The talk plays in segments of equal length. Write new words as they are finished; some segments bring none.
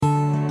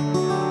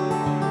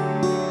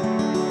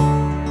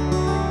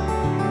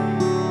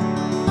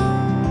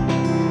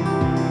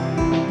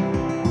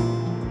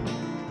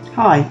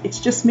Hi, it's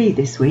just me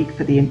this week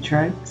for the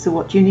intro, so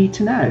what do you need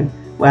to know?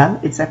 Well,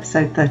 it's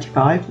episode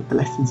 35 of the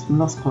Lessons from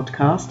Loss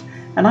podcast,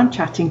 and I'm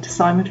chatting to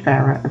Simon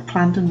Ferrar of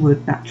Clandon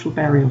Wood Natural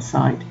Burial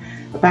Site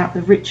about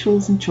the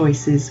rituals and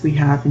choices we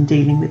have in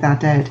dealing with our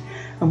dead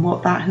and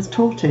what that has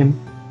taught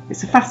him.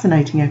 It's a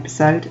fascinating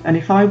episode, and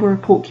if I were a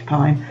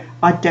porcupine,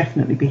 I'd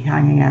definitely be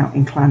hanging out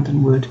in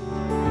Clandon Wood.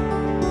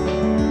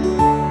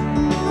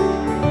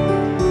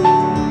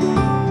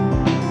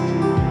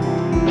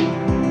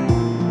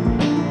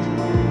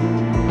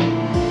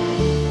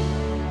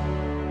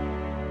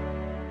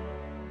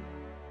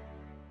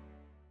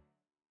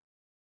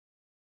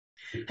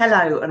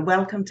 Hello and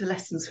welcome to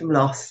Lessons from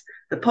Loss,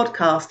 the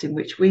podcast in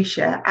which we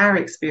share our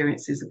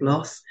experiences of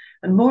loss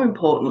and, more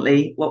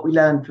importantly, what we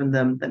learned from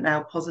them that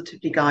now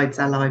positively guides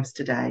our lives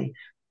today.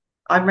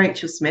 I'm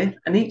Rachel Smith,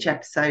 and each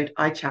episode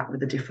I chat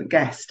with a different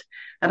guest,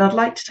 and I'd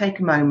like to take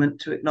a moment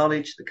to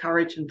acknowledge the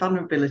courage and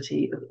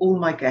vulnerability of all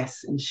my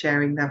guests in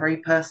sharing their very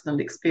personal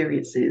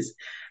experiences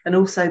and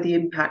also the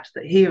impact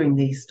that hearing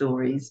these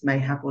stories may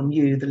have on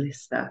you, the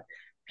listener.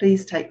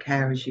 Please take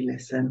care as you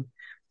listen.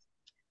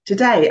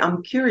 Today,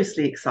 I'm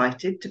curiously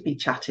excited to be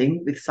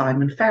chatting with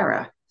Simon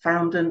Ferrar,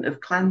 founder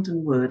of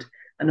Clandon Wood,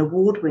 an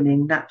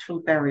award-winning natural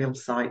burial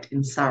site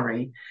in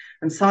Surrey.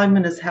 And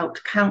Simon has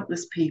helped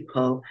countless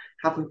people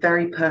have a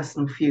very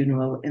personal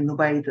funeral in the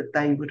way that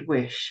they would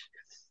wish.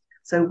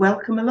 So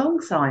welcome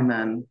along,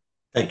 Simon.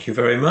 Thank you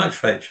very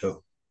much,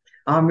 Rachel.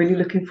 I'm really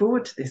looking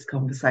forward to this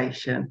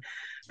conversation.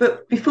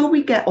 But before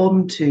we get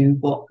on to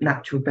what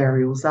natural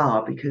burials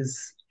are,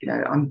 because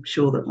I'm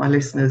sure that my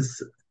listeners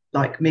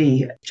like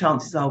me,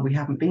 chances are we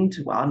haven't been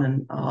to one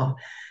and are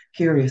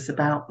curious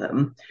about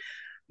them.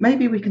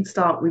 Maybe we can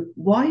start with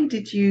how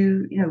did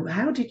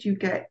you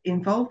get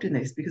involved in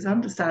this? Because I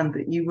understand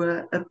that you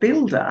were a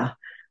builder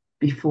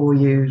before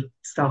you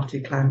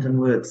started Clandon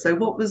Wood. So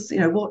what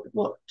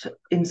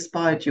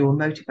inspired you or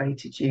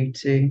motivated you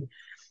to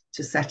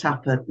set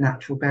up a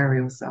natural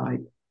burial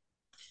site?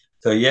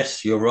 So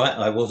yes, you're right.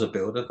 I was a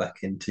builder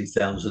back in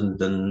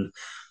 2009.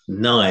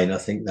 I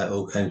think that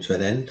all came to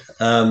an end.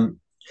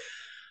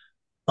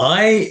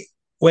 I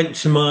went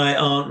to my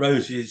Aunt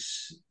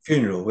Rosie's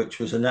funeral, which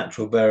was a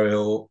natural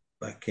burial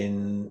back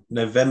in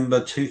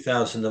November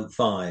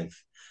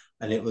 2005.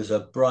 And it was a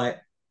bright,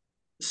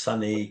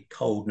 sunny,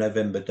 cold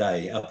November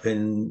day up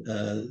in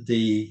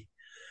the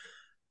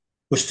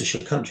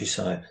Worcestershire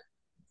countryside.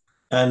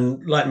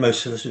 And like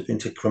most of us, we've been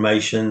to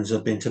cremations,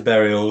 I've been to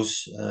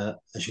burials.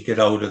 As you get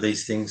older,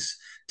 these things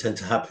tend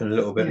to happen a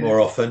little bit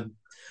more often.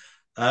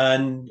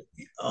 And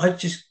I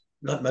just,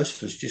 like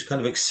most of us, just kind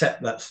of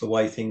accept that's the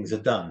way things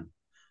are done.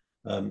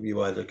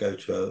 You either go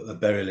to a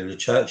burial in a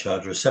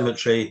churchyard or a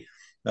cemetery,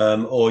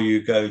 or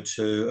you go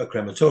to a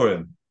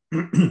crematorium.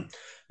 And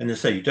I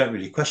say, you don't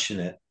really question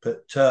it.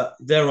 But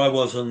there I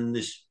was on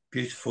this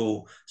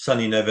beautiful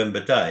sunny November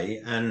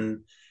day,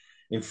 and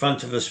in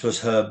front of us was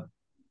her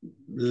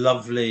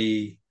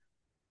lovely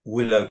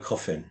willow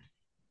coffin,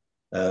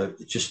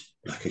 just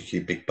like a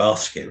big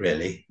basket,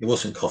 really. It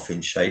wasn't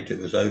coffin shaped; it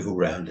was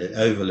oval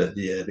at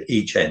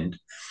each end.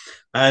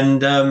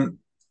 And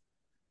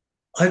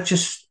I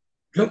just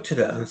looked at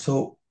it and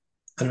thought,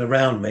 and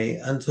around me,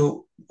 and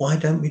thought, why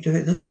don't we do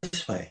it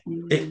this way?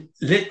 It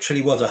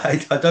literally was I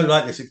don't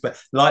like this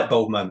light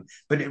bulb moment,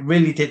 but it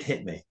really did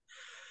hit me,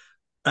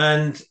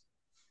 and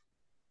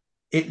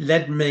it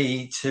led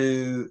me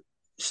to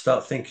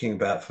start thinking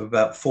about for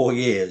about 4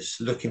 years,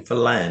 looking for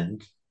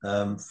land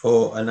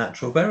for a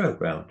natural burial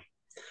ground.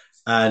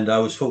 And I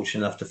was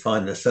fortunate enough to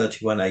find the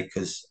 31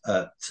 acres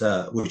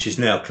which is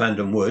now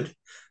Clandon Wood,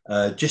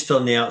 just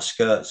on the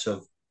outskirts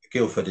of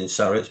Guildford in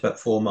Surrey. It's about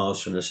 4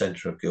 miles from the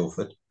centre of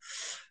Guildford.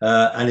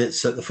 And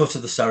it's at the foot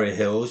of the Surrey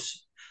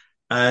Hills.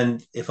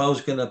 And if I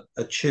was going to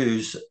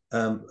choose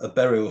a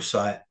burial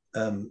site,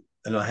 and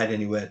I had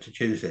anywhere to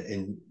choose it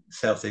in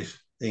southeast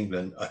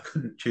England, I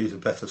couldn't choose a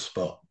better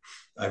spot.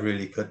 I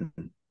really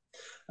couldn't.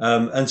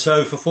 And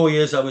so for 4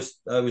 years, I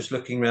was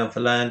looking around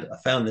for land. I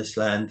found this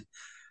land.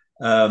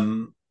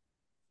 I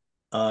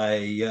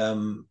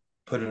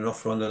put an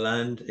offer on the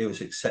land. It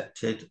was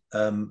accepted,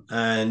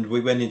 and we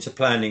went into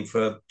planning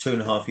for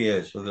 2.5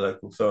 years with the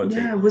local authority.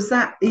 Yeah, was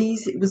that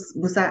easy?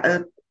 Was that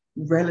a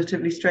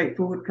relatively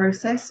straightforward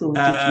process, or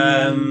did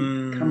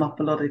you come up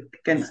a lot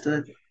against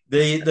a?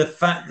 The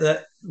fact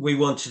that we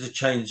wanted to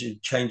change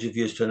of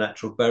use to a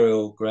natural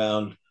burial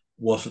ground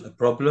wasn't a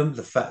problem.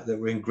 The fact that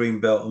we're in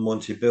Greenbelt and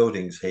wanted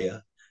buildings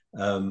here,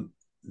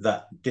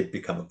 that did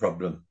become a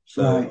problem.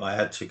 So Right. I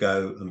had to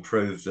go and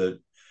prove that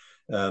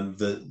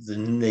the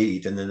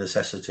need and the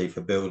necessity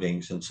for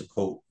buildings and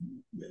support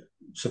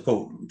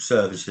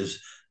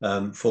services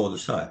for the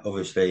site.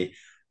 Obviously,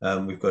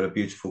 we've got a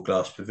beautiful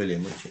glass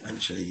pavilion, which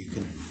actually you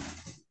can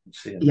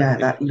see. Yeah,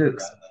 that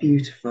looks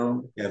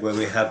beautiful. Yeah, where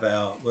we have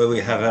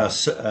our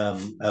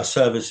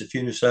service, the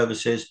funeral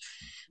services,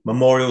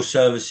 memorial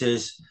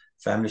services,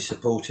 family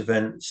support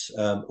events,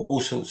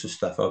 all sorts of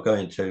stuff. I'll go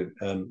into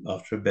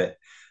after a bit,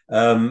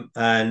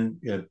 and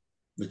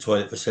the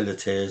toilet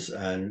facilities,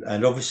 and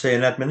obviously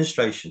an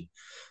administration.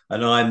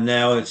 And I'm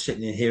now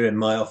sitting here in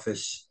my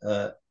office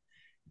at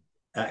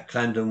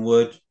Clandon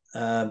Wood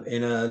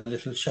in a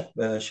little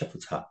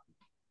shepherd's hut.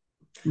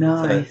 So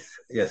Nice.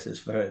 yes, it's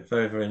very,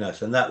 very, very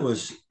nice. And that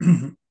was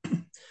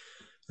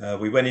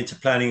we went into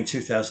planning in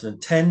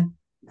 2010,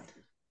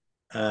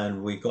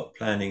 and we got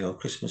planning on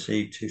Christmas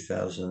Eve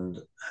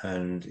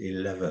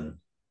 2011.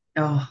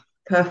 Oh,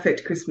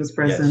 perfect Christmas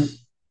present. Yes.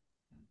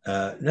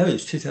 No,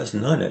 it's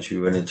 2009 actually.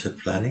 We went into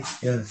planning.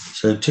 Yeah.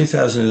 So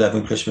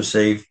 2011 Christmas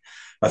Eve,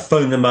 I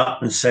phoned them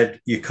up and said,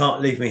 "You can't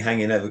leave me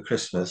hanging over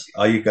Christmas.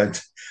 Are you going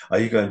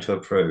to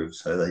approve?"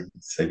 So they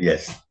said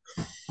yes.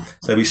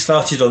 So we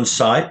started on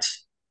site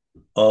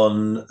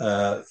on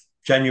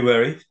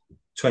January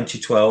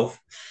 2012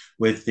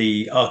 with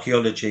the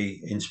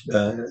archaeology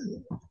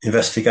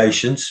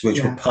investigations, which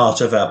were Yeah. part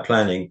of our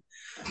planning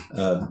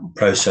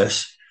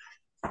process.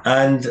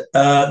 And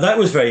that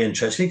was very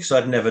interesting because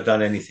I'd never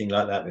done anything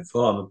like that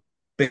before. I'm a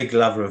big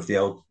lover of the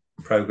old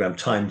program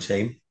Time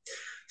Team,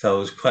 so I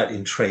was quite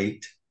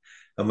intrigued.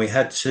 And we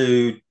had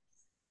to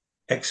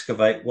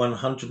excavate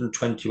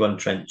 121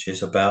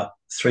 trenches, about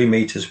 3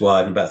 meters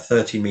wide and about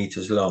 30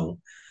 meters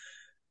long,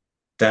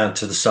 down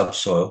to the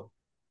subsoil.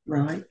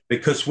 Right.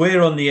 Because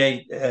we're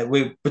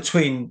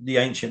between the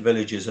ancient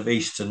villages of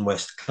East and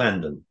West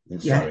Clandon in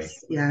Surrey,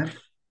 Yes. Yeah.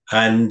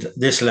 and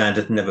this land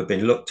had never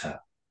been looked at.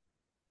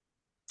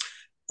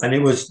 And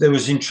there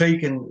was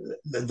intrigue in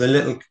the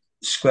little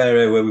square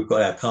area where we've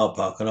got our car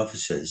park and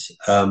offices.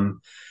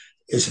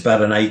 It's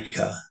about an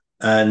acre,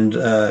 and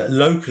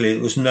locally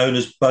it was known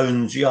as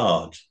Bones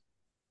Yard.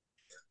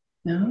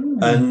 Oh.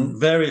 And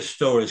various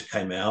stories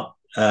came out.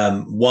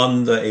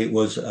 One that it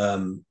was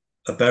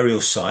a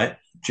burial site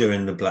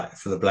during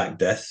for the Black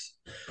Death.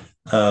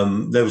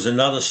 There was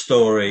another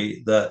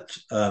story that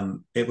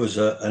it was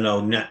an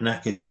old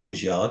knacker's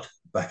yard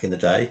back in the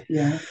day.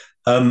 Yeah.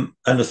 And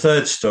the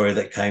third story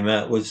that came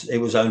out was it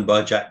was owned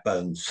by Jack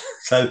Bones.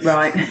 So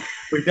Right.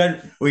 we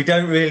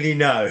don't really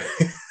know.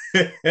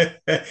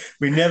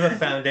 We never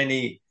found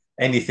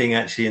anything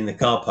actually in the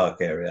car park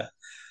area.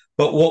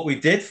 But what we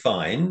did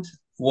find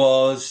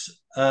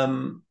was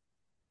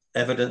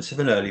evidence of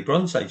an early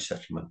Bronze Age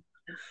settlement.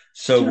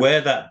 So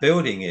where that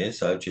building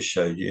is, I just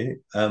showed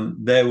you,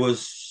 there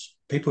was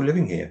people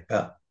living here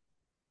about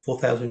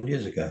 4,000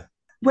 years ago.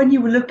 When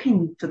you were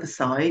looking for the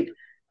site,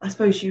 I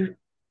suppose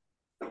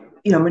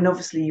I mean,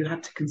 obviously you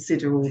had to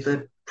consider all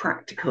the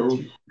practical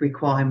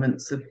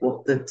requirements of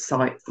what the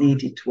site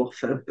needed to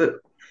offer, but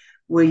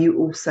were you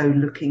also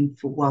looking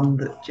for one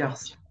that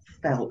just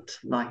felt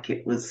like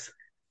it was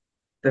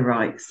the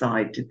right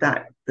side?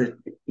 That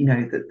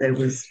there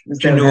was Do you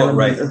there an know what,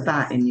 element Ray? of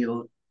that in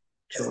your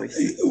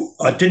choice?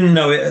 I didn't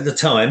know it at the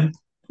time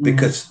Mm.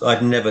 because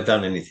I'd never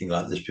done anything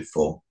like this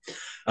before.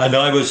 And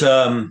I was,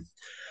 I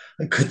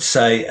could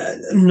say,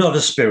 not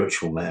a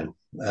spiritual man.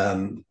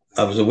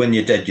 I was a when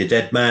you're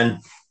dead man,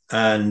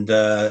 and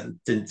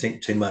didn't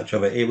think too much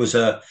of it. It was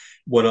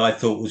what I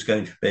thought was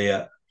going to be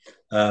um,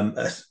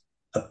 a,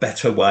 a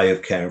better way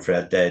of caring for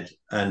our dead,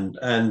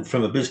 and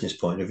from a business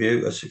point of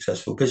view, a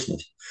successful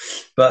business.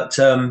 But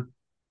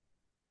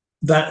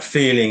that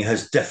feeling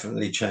has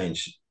definitely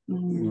changed.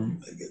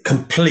 Mm.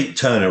 Complete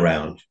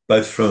turnaround,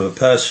 both from a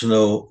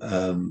personal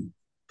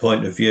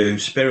point of view,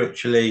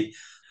 spiritually.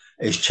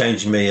 It's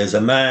changed me as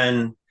a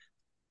man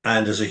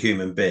and as a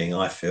human being,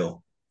 I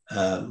feel.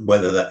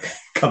 Whether that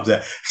comes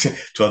out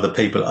to other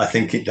people, I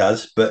think it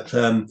does. But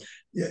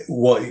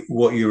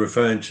what you're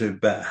referring to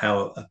about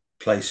how a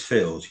place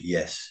feels,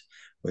 yes,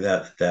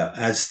 without a doubt.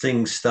 As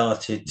things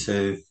started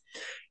to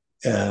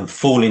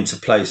fall into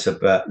place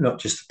about not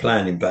just the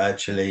planning, but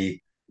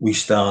actually we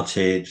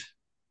started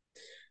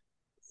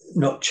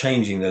not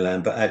changing the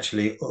land, but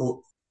actually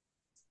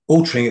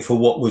altering it for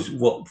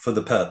what for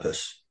the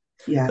purpose.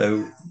 Yeah.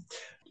 So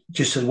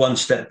just as one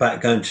step back,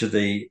 going to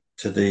the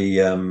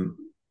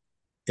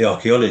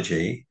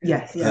archaeology,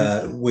 Yes.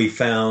 Yeah. we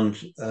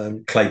found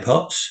clay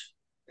pots.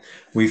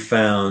 We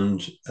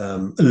found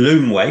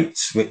loom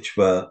weights, which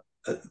were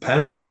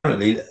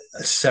apparently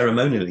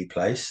ceremonially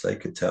placed. They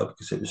could tell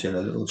because it was in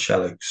a little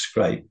shallow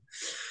scrape.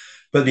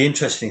 But the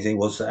interesting thing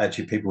was that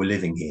actually people were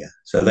living here.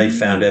 So they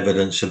found Mm.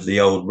 evidence of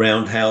the old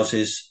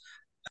roundhouses,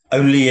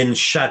 only in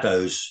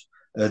shadows.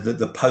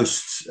 The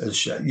posts,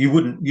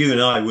 you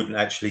and I wouldn't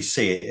actually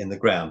see it in the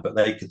ground, but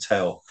they could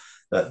tell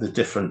that the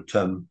different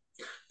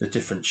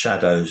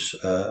shadows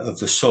of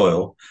the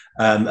soil.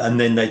 And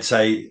then they'd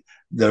say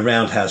the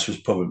roundhouse was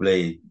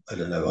probably, I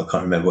don't know, I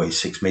can't remember what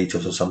 6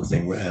 meters or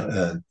something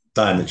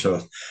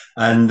diameter.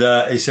 And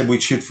he said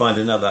we should find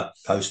another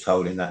post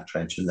hole in that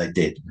trench, and they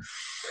did.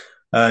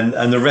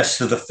 And the rest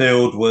of the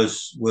field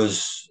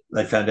was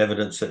they found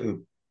evidence that it had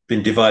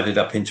been divided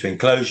up into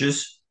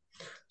enclosures.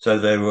 So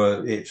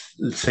it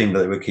seemed that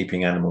they were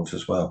keeping animals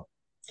as well.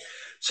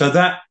 So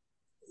that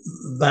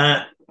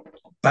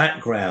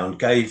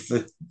background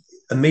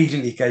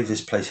immediately gave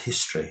this place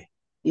history.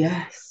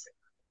 Yes.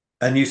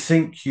 And you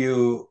think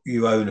you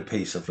own a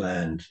piece of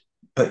land,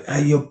 but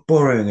you're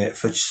borrowing it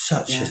for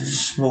such a Yeah.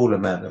 small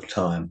amount of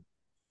time.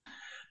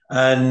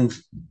 And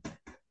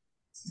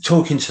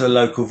talking to the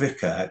local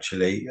vicar,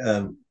 actually,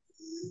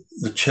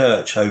 the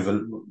church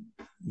over,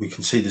 we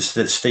can see the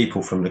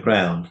steeple from the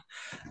ground,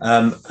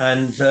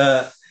 and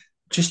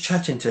just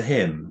chatting to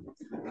him,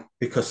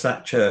 because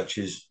that church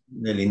is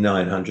nearly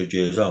 900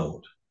 years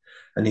old.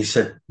 And he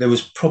said there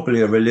was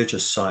probably a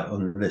religious site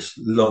on this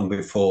long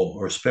before,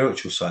 or a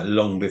spiritual site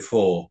long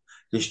before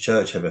this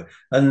church ever.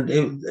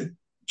 And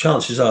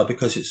chances are,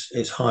 because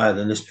it's higher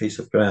than this piece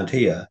of ground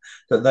here,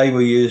 that they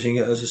were using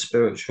it as a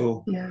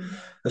spiritual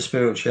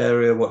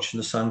area, watching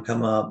the sun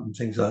come up and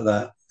things like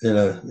that.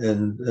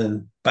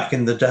 And back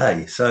in the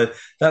day. So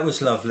that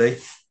was lovely.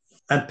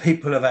 And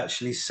people have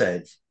actually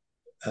said,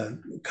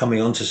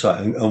 coming onto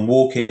site and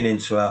walking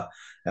into our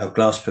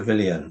glass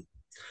pavilion,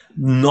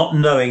 not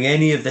knowing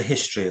any of the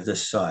history of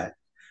this site,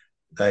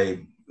 a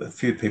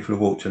few people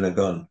have walked in and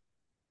gone,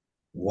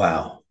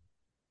 wow,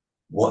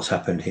 what's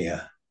happened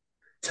here?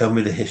 Tell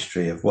me the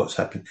history of what's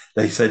happened.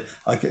 They said,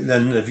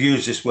 and they've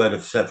used this word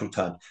several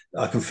times,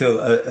 I can feel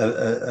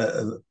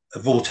a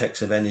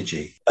vortex of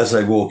energy as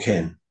they walk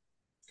in.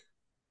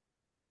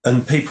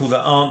 And people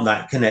that aren't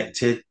that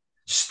connected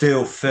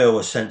still feel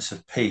a sense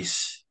of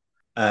peace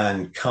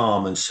and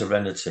calm and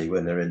serenity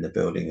when they're in the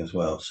building as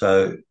well.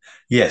 So,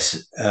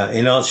 yes,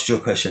 in answer to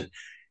your question,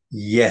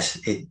 yes,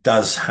 it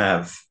does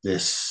have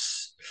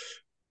this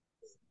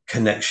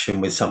connection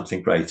with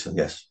something greater.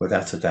 Yes,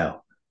 without a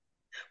doubt.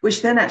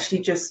 Which then actually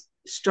just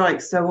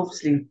strikes. So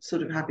obviously,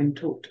 sort of having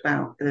talked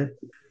about the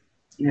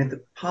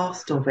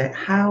past of it,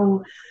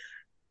 how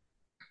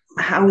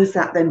is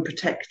that then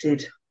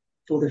protected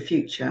for the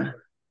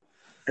future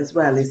as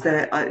well? Is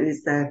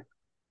there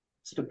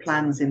sort of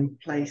plans in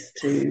place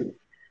to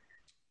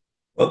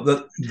well,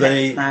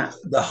 protect that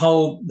the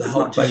whole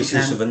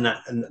basis of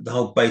the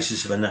whole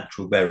basis of a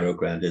natural burial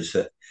ground is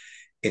that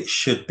it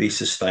should be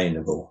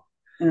sustainable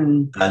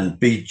and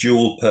be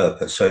dual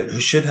purpose. So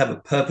it should have a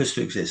purpose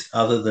to exist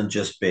other than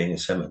just being a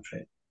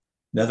cemetery.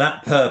 Now,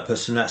 that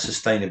purpose and that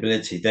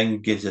sustainability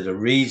then gives it a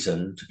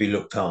reason to be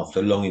looked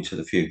after long into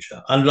the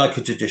future, unlike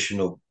a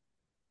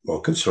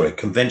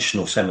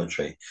conventional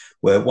cemetery,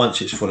 where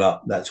once it's full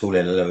up, that's all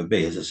it'll ever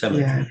be, as a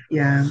cemetery.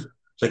 Yeah.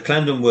 So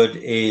Clandon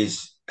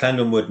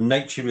Wood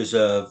Nature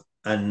Reserve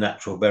and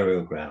Natural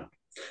Burial Ground.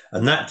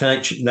 And that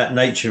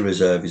nature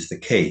reserve is the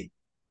key.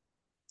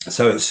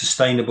 So it's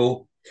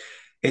sustainable.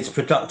 It's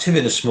productive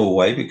in a small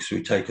way, because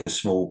we take a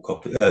small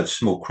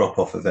crop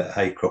off of it,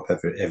 hay crop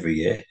every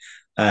year,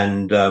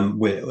 and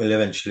we'll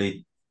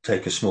eventually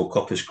take a small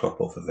coppice crop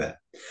off of it.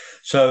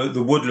 So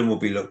the woodland will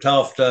be looked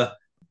after.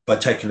 By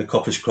taking the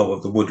coppice crop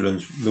of the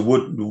woodlands, the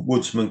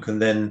woodsman can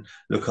then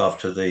look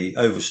after the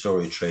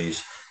overstory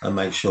trees and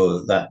make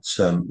sure that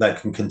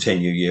can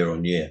continue year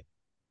on year.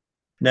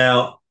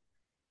 Now,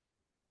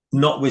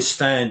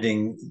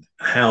 notwithstanding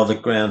how the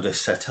ground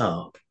is set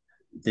up,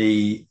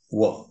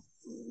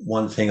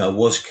 one thing I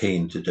was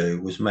keen to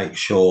do was make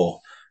sure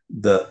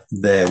that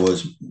there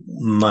was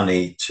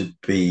money to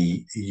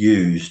be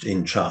used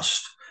in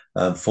trust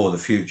for the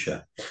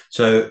future.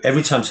 So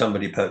every time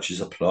somebody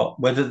purchases a plot,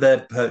 whether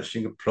they're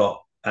purchasing a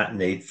plot at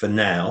need for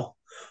now,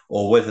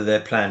 or whether they're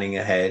planning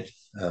ahead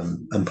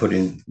and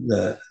putting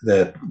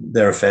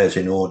their affairs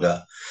in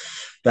order,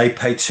 they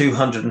pay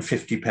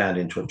 £250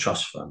 into a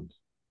trust fund.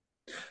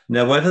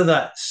 Now, whether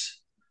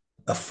that's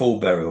a full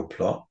burial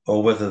plot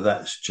or whether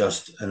that's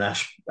just an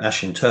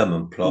ash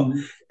interment plot,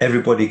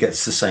 everybody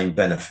gets the same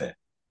benefit.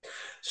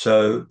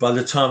 So by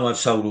the time I've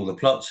sold all the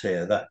plots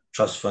here, that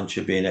trust fund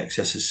should be in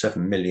excess of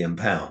 £7 million.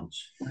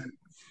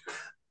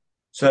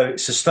 So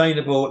it's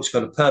sustainable, it's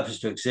got a purpose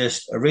to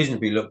exist, a reason to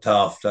be looked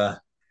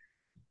after,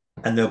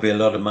 and there'll be a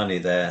lot of money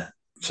there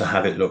to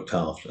have it looked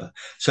after.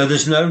 So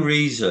there's no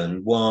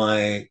reason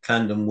why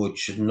Clandon Wood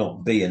should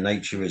not be a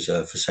nature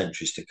reserve for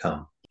centuries to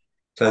come.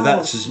 So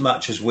that's as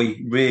much as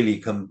we really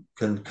can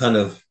kind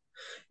of,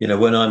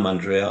 when I'm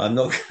under it, I'm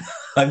not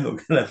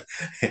going to have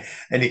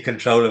any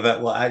control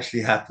about what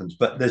actually happens,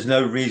 but there's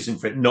no reason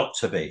for it not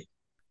to be.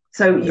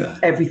 So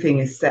everything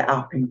is set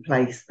up in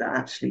place that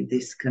actually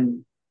this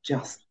can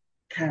just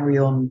carry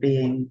on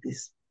being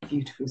this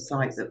beautiful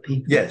site that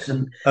people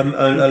can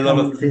a lot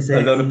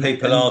of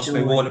people ask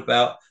enjoy. me, what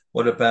about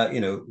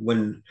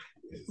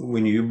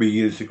when you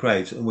reuse the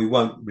graves? And we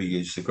won't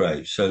reuse the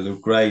graves. So the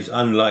graves,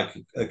 unlike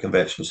a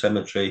conventional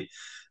cemetery,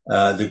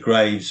 the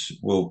graves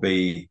will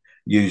be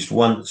used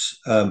once,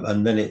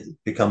 and then it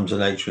becomes a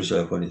nature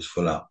reserve when it's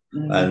full up,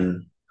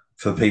 and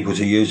for people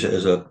to use it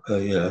as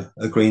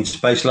a green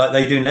space like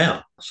they do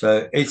now.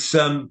 So it's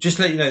just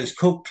to let you know, it's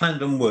called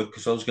Clandon Wood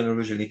because I was going to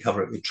originally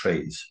cover it with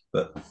trees,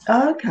 but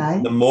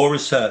the more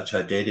research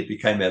I did, it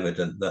became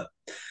evident that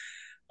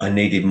I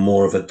needed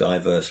more of a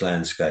diverse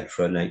landscape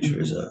for a nature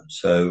reserve.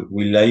 So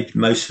we laid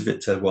most of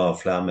it to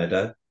wildflower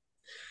meadow.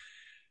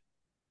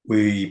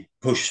 We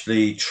pushed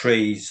the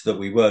trees that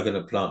we were going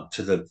to plant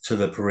to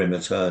the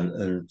perimeter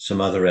and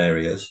some other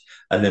areas,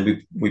 and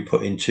then we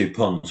put in 2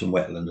 ponds and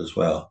wetland as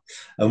well.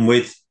 And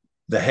with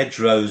the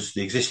hedgerows,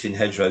 the existing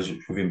hedgerows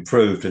which we've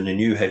improved, and the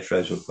new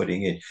hedgerows we're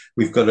putting in,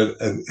 we've got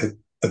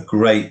a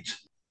great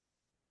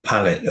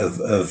palette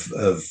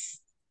of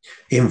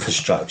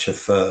infrastructure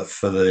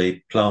for the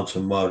plant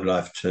and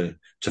wildlife to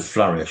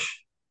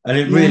flourish. And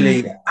it Yeah.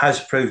 really has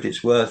proved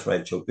its worth,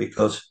 Rachel,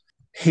 because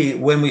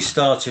when we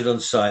started on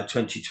site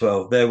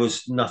 2012, there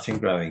was nothing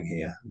growing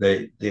here.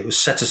 It was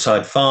set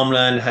aside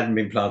farmland, hadn't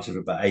been planted for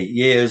about 8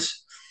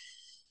 years.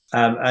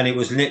 And it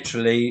was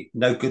literally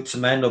no good to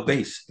man or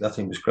beast.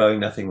 Nothing was growing,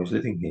 nothing was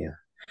living here.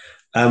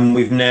 And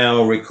we've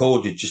now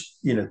recorded, just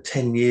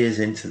 10 years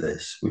into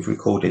this, we've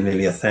recorded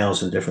nearly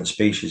 1,000 different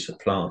species of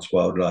plants,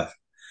 wildlife,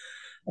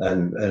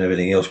 and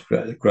everything else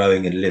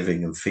growing and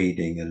living and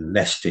feeding and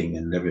nesting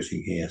and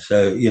everything here.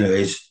 So,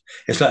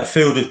 it's like a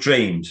field of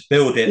dreams.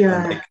 Build it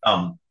and they Yeah.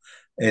 come.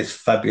 It's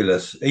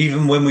fabulous.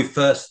 Even when we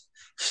first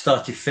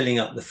started filling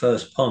up the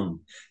first pond,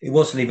 it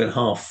wasn't even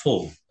half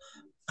full.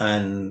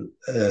 And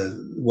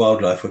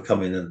wildlife were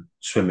coming and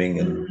swimming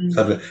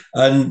Mm.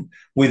 and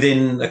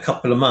within a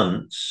couple of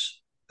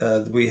months,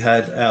 we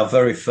had our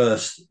very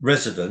first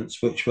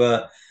residents, which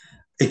were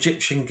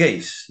Egyptian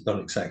geese, not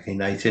exactly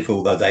native,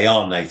 although they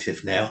are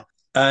native now,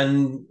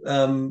 and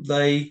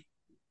they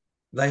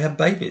have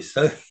babies.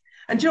 So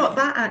And do you know what?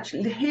 That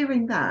actually,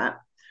 hearing that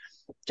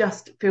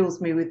just fills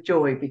me with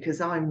joy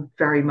because I'm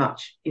very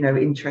much,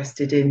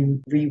 interested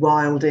in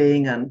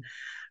rewilding and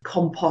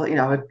compost.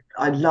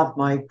 I love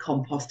my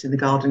compost in the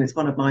garden. It's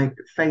one of my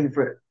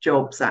favourite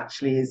jobs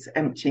actually, is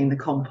emptying the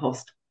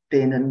compost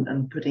bin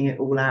and putting it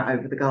all out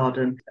over the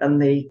garden.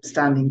 And the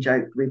standing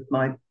joke with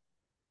my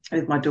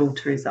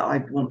daughter is that I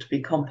want to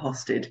be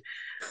composted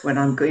when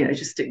I'm going,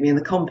 just stick me in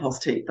the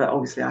compost heap. But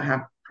obviously, I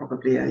have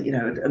probably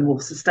a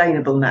more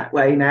sustainable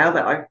way now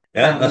that I've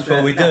yeah, found that's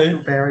what we natural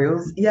do.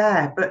 burials.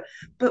 Yeah, but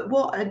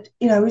what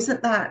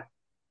isn't that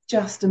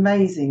just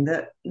amazing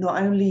that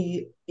not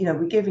only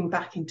we're giving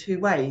back in two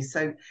ways.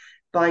 So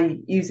by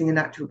using a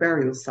natural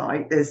burial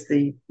site, there's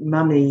the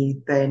money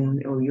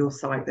then, or your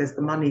site, there's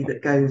the money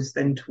that goes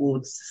then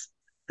towards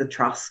the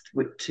trust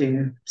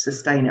to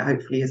sustain it,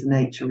 hopefully as a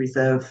nature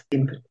reserve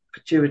in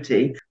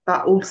perpetuity,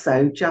 but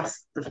also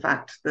just the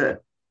fact that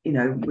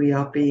we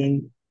are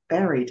being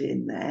buried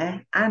in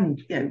there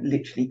and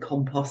literally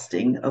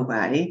composting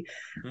away,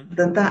 Mhm.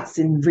 then that's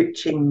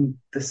enriching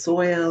the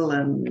soil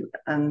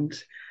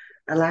and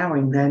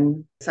allowing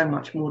then so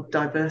much more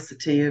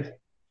diversity of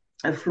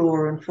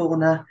flora and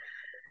fauna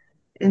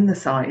in the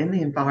site, in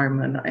the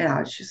environment.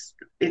 Yeah,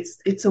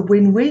 it's a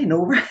win-win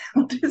all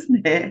round,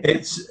 isn't it?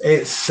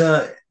 It's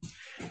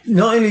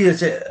not only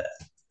is it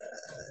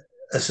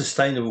a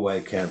sustainable way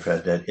of caring for our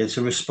dead, it's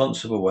a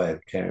responsible way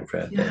of caring for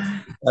our dead,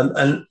 Yeah.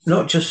 and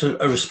not just a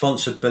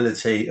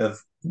responsibility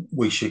of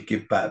we should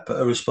give back, but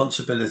a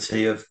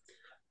responsibility of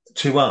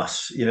to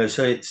us.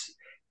 So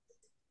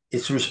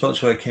it's a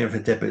responsible way of caring for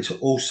the dead, but it's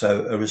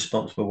also a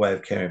responsible way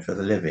of caring for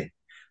the living,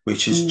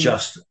 which is Mm.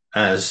 just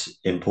as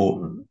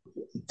important.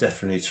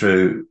 Definitely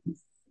through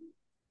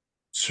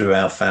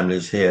our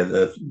families here,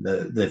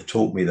 they've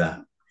taught me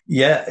that.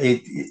 Yeah,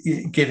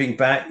 giving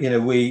back.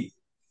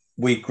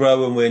 We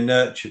grow and we're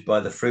nurtured by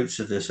the fruits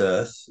of this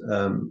earth,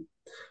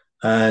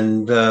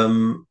 and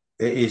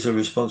it is a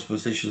responsible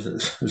decision,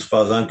 as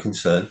far as I'm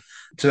concerned,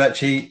 to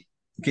actually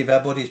give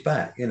our bodies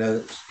back.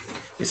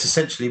 It's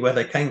essentially where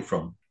they came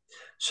from.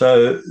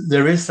 So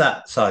there is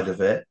that side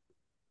of it.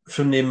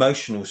 From the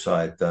emotional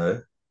side,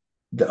 though,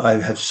 I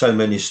have so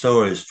many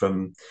stories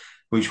from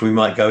which we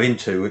might go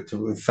into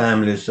with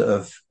families that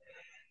have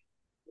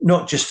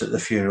not just at the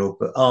funeral,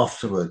 but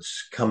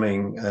afterwards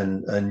coming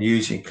and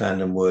using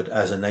Clandon Wood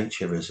as a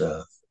nature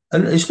reserve.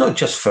 And it's not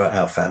just for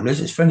our families,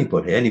 it's for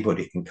anybody.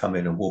 Anybody can come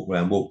in and walk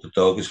around, walk the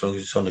dog, as long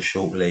as it's on a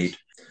short lead.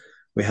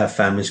 We have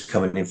families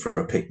coming in for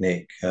a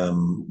picnic.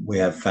 We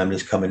have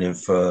families coming in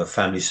for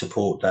family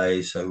support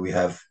days. So we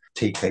have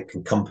Tea Cake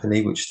and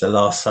Company, which is the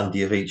last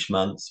Sunday of each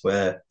month,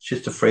 where it's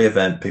just a free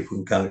event.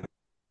 People can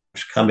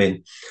come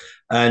in.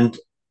 And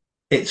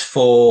it's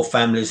for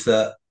families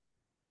that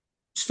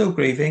still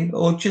grieving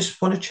or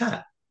just want to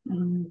chat.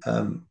 Mm.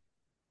 Um,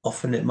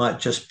 Often it might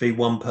just be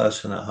one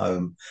person at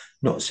home,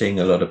 not seeing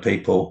a lot of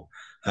people,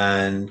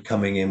 and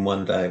coming in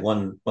one day,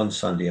 one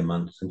Sunday a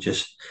month, and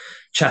just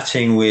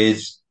chatting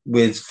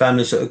with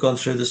families that have gone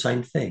through the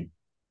same thing.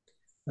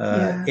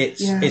 Yeah,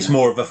 It's yeah.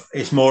 more of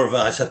a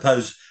I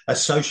suppose a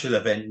social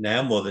event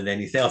now more than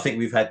anything. I think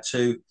we've had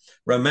two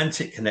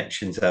romantic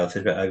connections out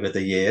of it over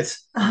the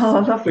years,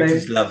 Oh, which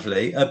is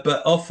lovely. lovely.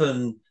 But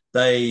often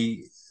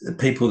the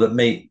people that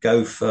meet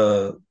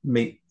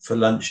for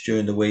lunch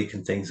during the week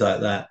and things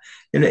like that.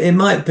 It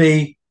might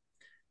be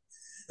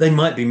they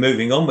might be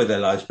moving on with their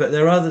lives, but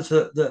there are others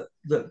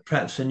that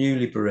perhaps are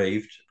newly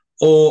bereaved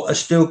or are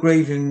still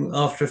grieving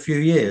after a few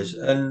years,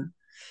 and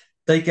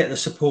they get the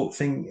support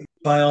thing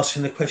by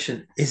asking the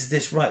question: Is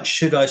this right?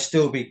 Should I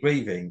still be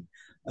grieving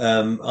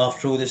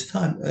after all this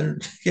time?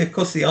 And yeah, of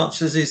course, the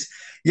answer is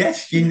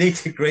yes. You need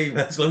to grieve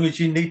as long as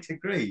you need to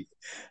grieve.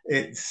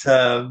 It's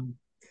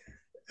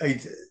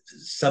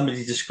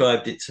somebody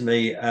described it to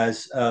me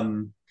as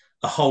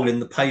a hole in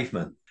the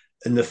pavement.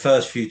 And the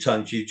first few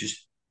times you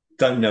just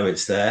don't know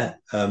it's there,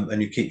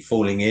 and you keep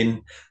falling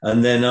in.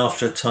 And then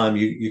after a time,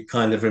 you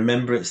kind of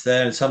remember it's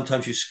there. And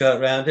sometimes you skirt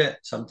around it,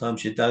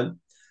 sometimes you don't.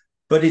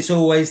 But it's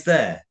always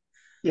there.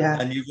 Yeah.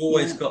 And you've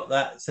always Yeah. got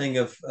that thing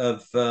of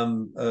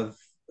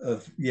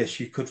yes,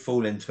 you could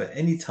fall into it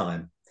any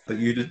time, but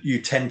you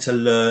tend to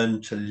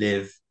learn to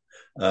live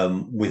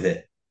with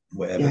it,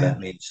 whatever Yeah. that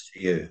means to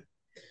you.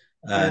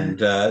 Yeah. And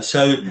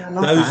so Yeah. I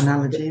love that those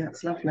analogy.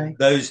 That's lovely.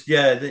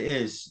 yeah, it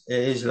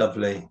is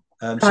lovely.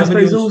 I Somebody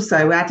suppose was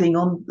also adding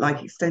on,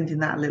 like extending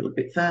that a little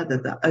bit further,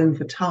 that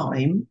over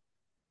time,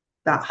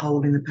 that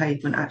hole in the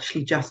pavement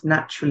actually just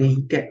naturally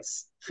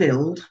gets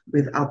filled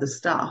with other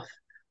stuff,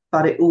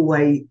 but it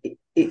always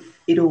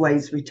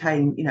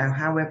retain,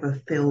 however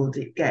filled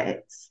it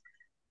gets,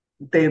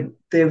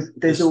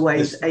 there's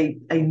always this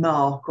a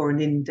mark or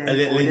an a indent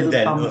little or a little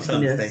indent or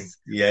something. bumpiness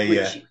Yeah, yeah,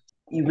 which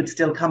you would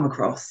still come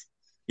across.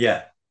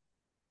 yeah,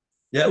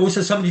 yeah.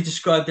 Also, somebody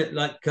described it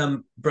like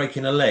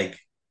breaking a leg.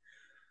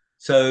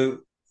 So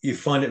you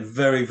find it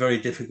very, very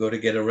difficult to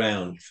get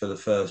around for the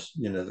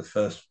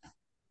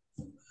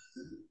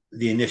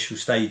initial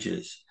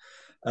stages,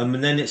 and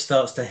then it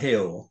starts to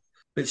heal.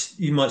 But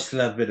you might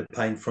still have a bit of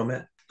pain from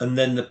it, and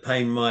then the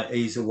pain might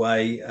ease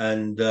away,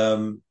 and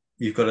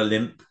you've got a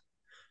limp,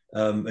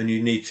 and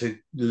you need to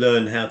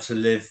learn how to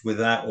live with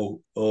that,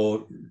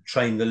 or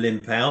train the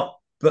limp out.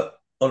 But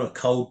on a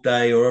cold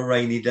day or a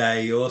rainy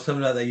day or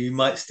something like that, you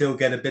might still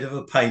get a bit of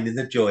a pain in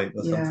the joint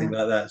or something Yeah.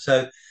 like that.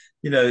 So,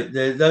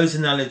 those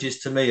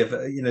analogies to me of,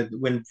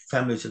 when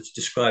families have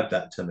described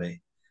that to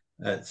me,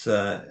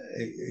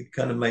 it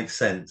kind of makes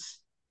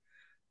sense.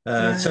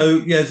 Yeah.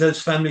 So yeah,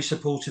 there's family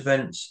support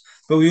events,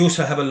 but we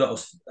also have a lot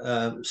of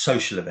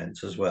social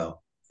events as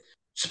well,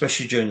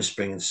 especially during the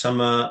spring and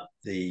summer.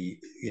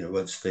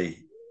 Once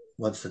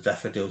the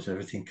daffodils and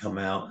everything come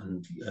out,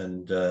 and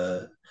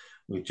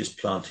we're just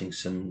planting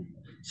some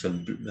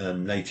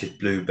native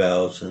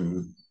bluebells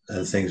and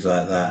things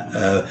like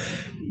that.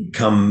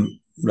 Come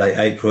late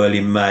April,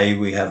 early May,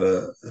 we have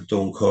a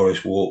dawn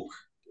chorus walk.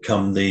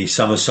 Come the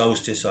summer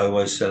solstice, I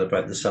always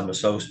celebrate the summer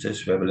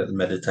solstice. We have a little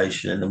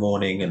meditation in the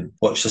morning and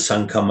watch the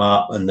sun come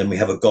up, and then we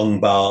have a gong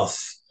bath.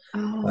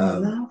 Oh,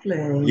 Um,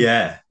 lovely.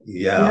 yeah,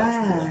 yeah,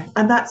 Yeah,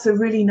 and that's a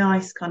really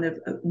nice kind of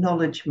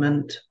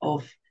acknowledgement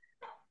of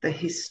the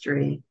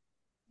history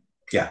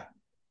yeah,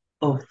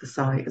 of the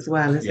site as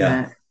well, isn't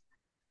yeah, it?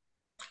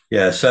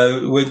 yeah.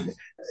 So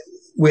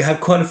we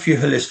have quite a few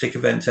holistic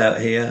events out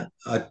here.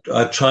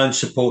 I try and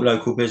support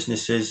local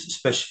businesses,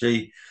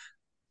 especially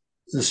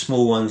the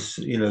small ones,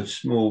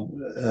 small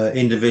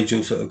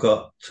individuals that have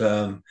got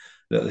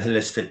little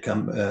holistic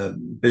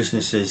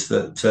businesses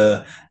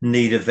that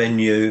need a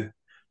venue.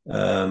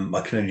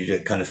 I can only do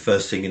it kind of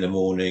first thing in the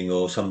morning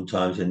or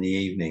sometimes in the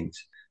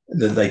evenings,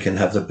 that they can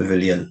have the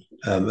pavilion,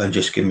 and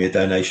just give me a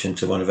donation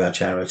to one of our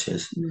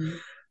charities. Mm.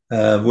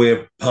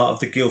 We're part of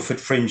the Guildford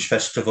Fringe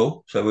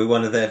Festival, so we're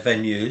one of their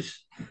venues.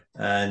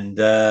 And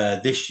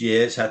this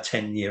year it's our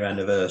 10-year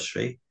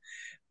anniversary.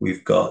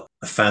 We've got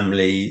a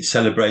family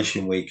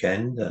celebration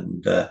weekend,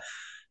 and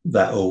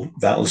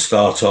that'll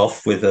start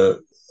off with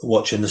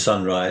watching the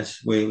sunrise.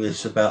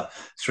 It's about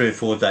 3 or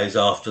 4 days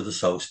after the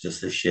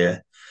solstice this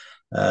year,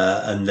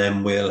 and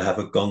then we'll have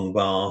a gong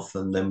bath,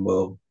 and then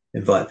we'll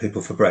invite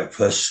people for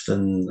breakfast,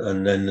 and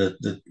then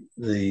the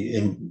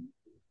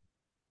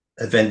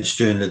events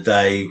during the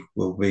day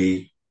will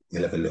be,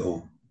 we'll have a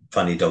little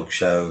funny dog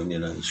show, and the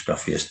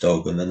scruffiest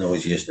dog and the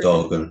noisiest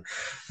dog and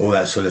all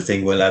that sort of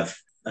thing. We'll have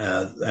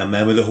our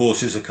man with the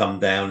horses will come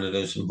down, and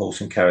there's some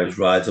horse and carriage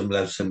rides, and we'll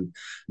have some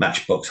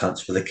matchbox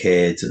hunts for the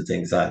kids and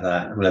things like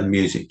that. And we'll have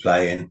music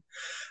playing.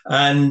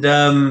 And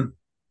in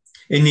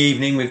the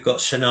evening, we've got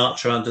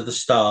Sinatra Under the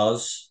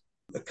Stars.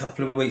 A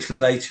couple of weeks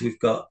later, we've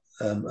got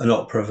an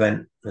opera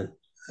event. A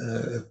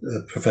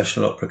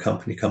professional opera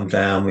company come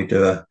down. We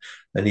do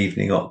an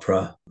evening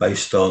opera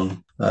based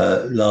on,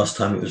 last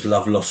time it was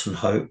Love, Loss and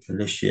Hope, and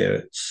this year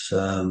it's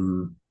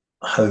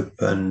Hope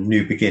and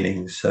New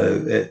Beginnings.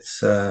 So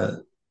it's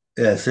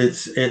yes,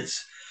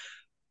 it's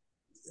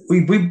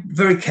we're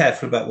very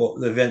careful about what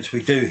the events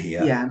we do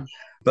here, Yeah.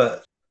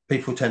 but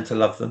people tend to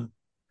love them.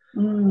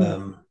 Mm.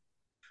 Um,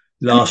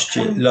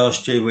 And,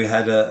 last year we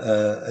had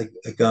a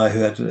guy who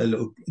had a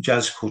little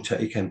jazz quartet.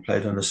 He came and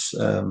played on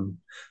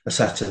a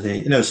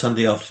Saturday,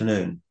 Sunday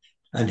afternoon,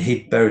 and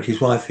he buried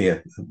his wife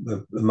here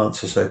a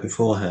month or so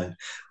beforehand.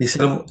 He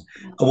said,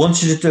 I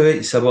wanted to do it.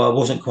 He said, well, I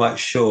wasn't quite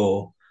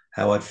sure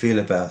how I'd feel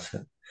about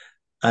it.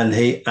 And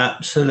he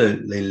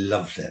absolutely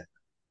loved it.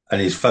 And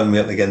he's phoned me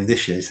up again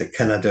this year. He said,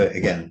 can I do it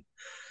again?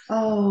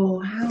 oh,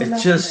 how lovely.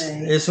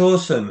 It's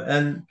awesome.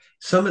 And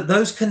some of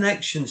those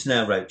connections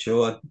now,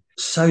 Rachel, are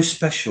so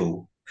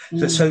special.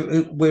 Mm.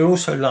 So we're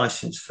also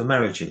licensed for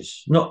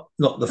marriages, not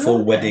the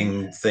full Okay.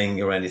 wedding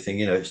thing or anything.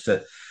 It's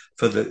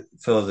for the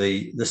For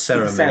the ceremony and the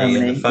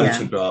ceremony, yeah.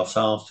 photographs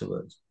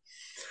afterwards.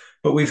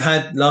 But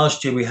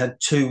last year we had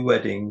two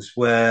weddings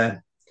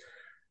where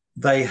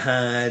they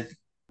had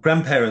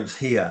grandparents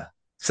here.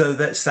 So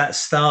that's that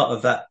start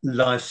of that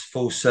life's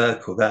full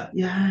circle, that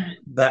Yeah.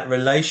 that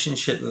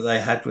relationship that they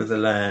had with the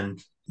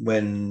land,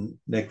 when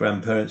their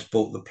grandparents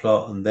bought the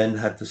plot and then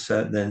had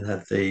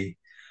the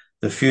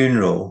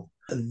funeral.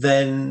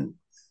 Then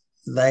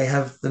they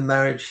have the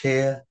marriage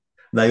here.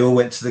 They all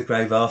went to the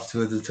grave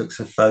afterwards and took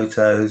some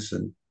photos,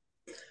 and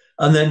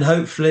then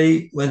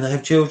hopefully when they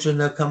have children,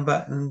 they'll come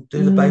back and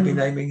do the baby Mm.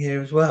 naming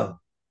here as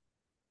well.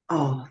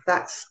 Oh,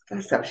 that's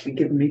actually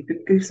given me And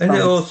it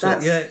goosebumps. also,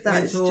 yeah,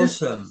 That it's is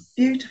just awesome.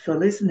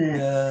 beautiful, isn't it?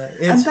 Yeah, And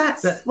it's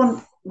that's that.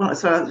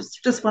 sorry,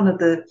 it's just one of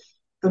the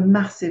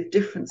massive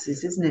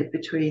differences, isn't it,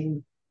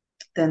 between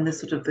then the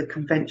sort of the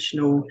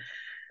conventional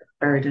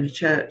buried in a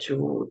church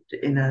or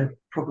in a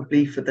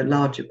probably for the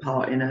larger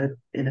part in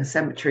a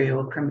cemetery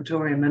or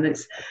crematorium, and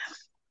it's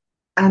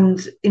and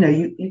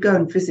you go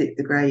and visit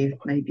the grave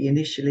maybe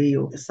initially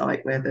or the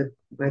site where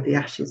the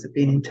ashes have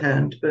been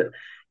interned, but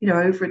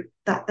over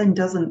that then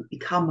doesn't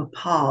become a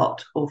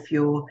part of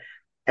your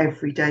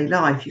everyday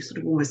life. You sort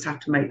of almost have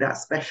to make that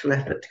special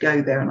effort to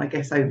go there, and I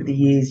guess over the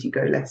years you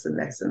go less and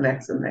less and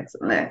less and less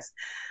and less.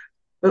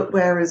 But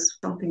whereas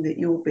something that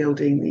you're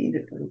building,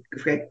 that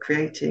you're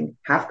creating,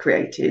 have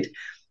created,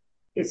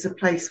 it's a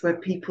place where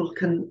people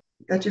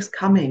they're just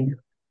coming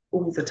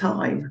all the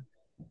time,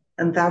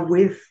 and they're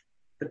with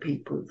the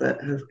people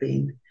that have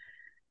been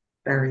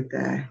buried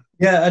there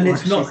Yeah, and or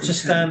it's ashes not to interned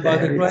stand by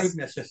the there. grave It's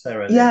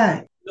necessarily.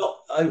 yeah, Not,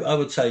 I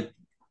would say, a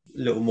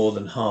little more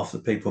than half the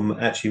people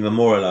actually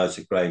memorialise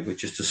the grave with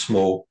just a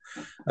small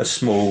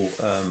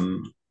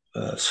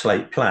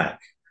slate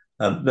plaque.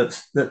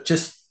 That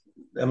just,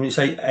 I mean, it's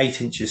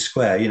 8 inches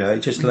square. It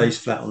just mm, lays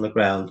flat on the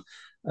ground.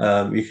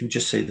 You can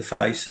just see the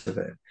face of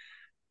it.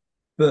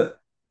 But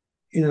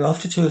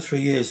after 2 or 3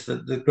 years,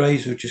 the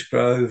graves will just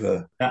grow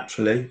over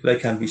naturally. They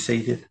can be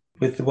seeded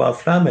with the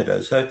wildflower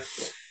meadow. So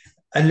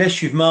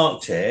unless you've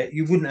marked it,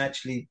 you wouldn't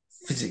actually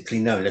physically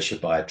know unless you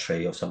buy a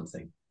tree or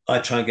something. I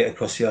try and get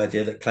across the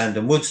idea that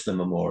Clandon Wood's the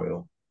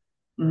memorial.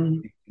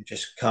 mm, You can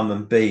just come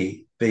and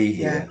be yeah,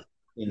 here,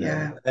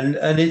 yeah,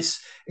 and it's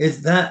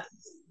that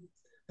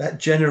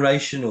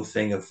generational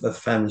thing of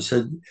family.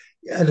 So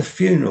at a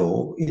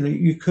funeral,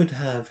 you could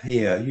have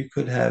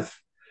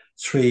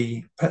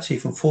three, perhaps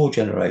even four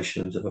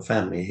generations of a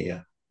family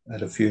here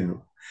at a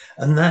funeral,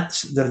 and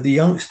that's the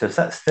youngsters.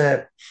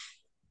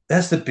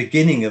 That's the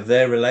beginning of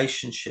their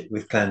relationship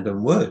with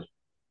Clandon Wood,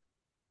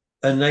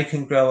 and they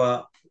can grow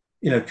up,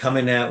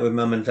 coming out with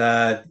mum and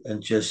dad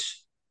and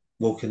just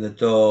walking the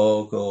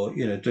dog, or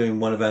doing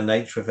one of our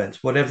nature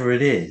events, whatever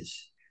it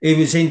is. It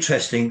was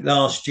interesting.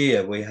 Last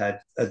year we had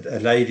a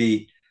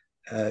lady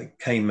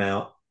came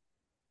out.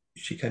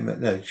 She came out.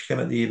 No, she came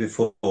out the year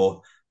before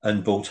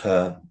and bought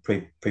her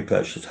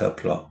pre-purchased her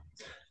plot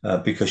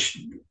because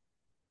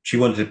she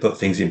wanted to put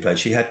things in place.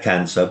 She had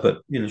cancer,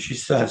 but she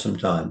still had some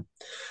time.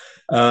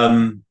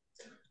 Um,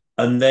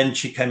 and then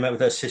she came out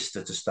with her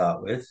sister to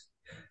start with.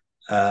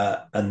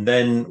 And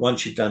then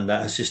once she'd done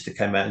that, her sister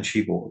came out and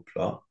she bought a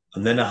plot.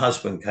 And then her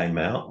husband came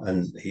out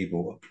and he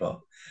bought a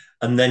plot.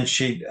 And then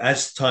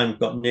as time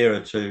got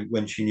nearer to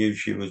when she knew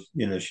she was,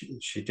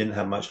 she didn't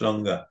have much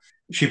longer,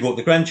 she brought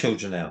the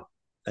grandchildren out.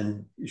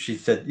 And she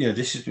said,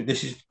 this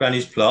is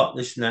Granny's plot,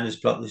 this is Nana's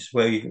plot, this is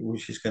where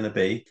she's going to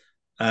be.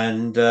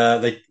 And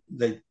it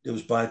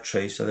was by a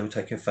tree, so they were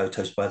taking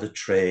photos by the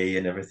tree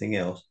and everything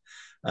else.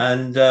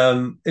 And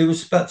it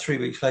was about 3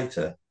 weeks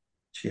later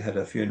she had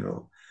her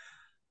funeral,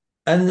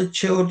 and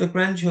the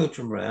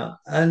grandchildren were out,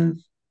 and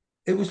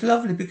it was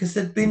lovely because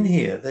they'd been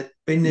here with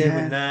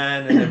yeah,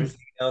 Nan and everything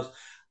else,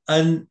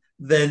 and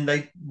then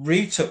they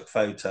retook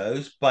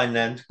photos by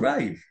Nan's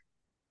grave.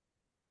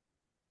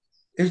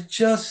 It's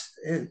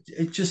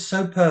just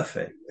so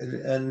perfect,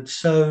 and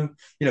so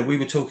we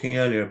were talking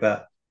earlier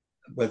about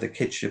whether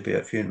kids should be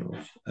at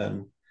funerals,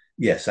 and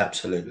yes,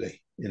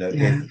 absolutely.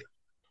 yeah,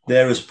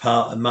 They're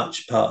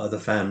much part of the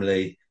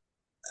family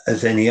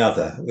as any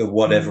other, at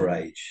whatever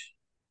mm, age.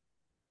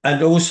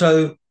 And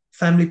also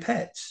family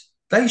pets.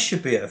 They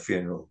should be at a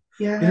funeral.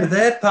 yeah,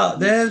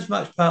 they're as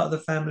much part of the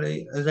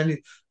family as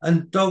any,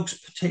 and dogs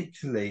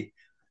particularly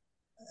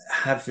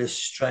have this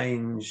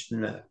strange,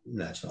 no,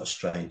 it's not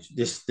strange,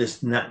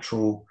 this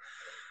natural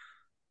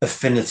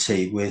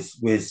affinity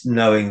with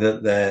knowing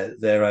that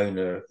their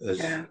owner has,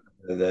 yeah,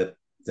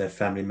 their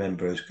family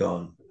member has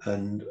gone,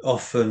 and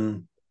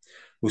often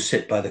will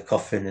sit by the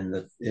coffin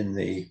in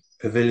the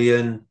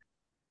pavilion,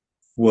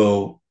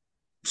 will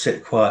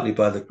sit quietly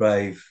by the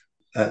grave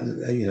at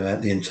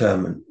the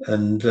interment,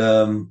 and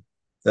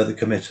at the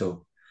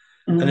committal,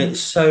 and mm, it's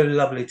so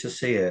lovely to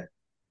see it.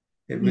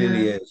 It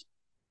really yeah, is.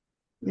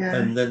 yeah,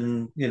 And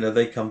then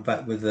they come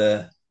back with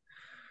their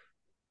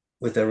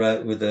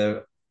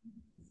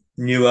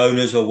new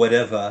owners or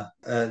whatever,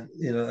 a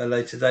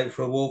later date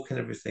for a walk and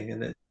everything.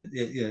 And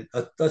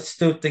I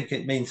still think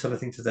it means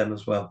something to them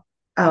as well.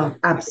 oh,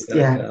 Without a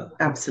yeah, doubt.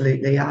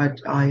 absolutely.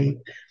 I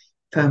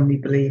firmly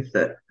believe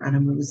that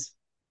animals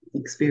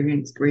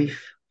experience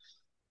grief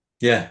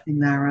Yeah, in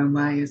their own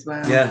way as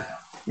well. yeah.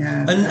 Yeah,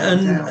 And without a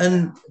and doubt.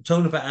 and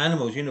talking about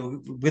animals,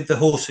 with the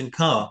horse and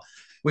cart,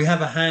 we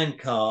have a hand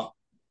cart,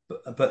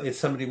 but if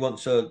somebody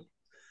wants to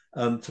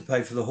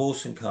pay for the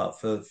horse and cart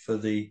for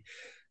the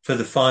for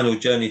the final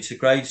journey to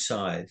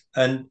graveside.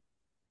 And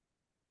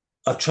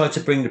I've tried to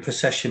bring the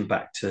procession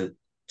back to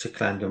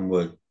Clandon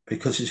Wood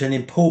because it's an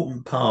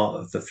important part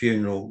of the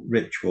funeral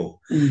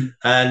ritual. Mm.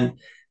 And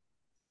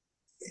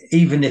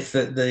even if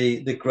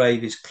the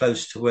grave is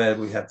close to where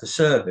we have the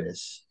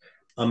service,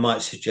 I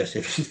might suggest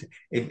if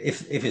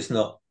it's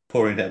not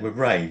pouring down with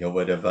rain or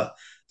whatever,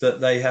 that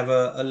they have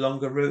a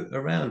longer route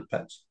around,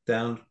 perhaps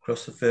down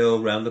across the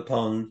field, round the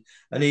pond,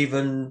 and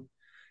even,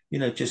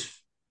 just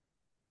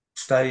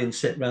stay and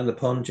sit around the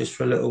pond just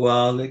for a little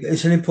while.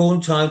 It's an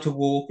important time to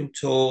walk and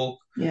talk.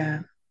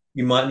 Yeah.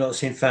 You might not have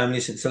seen family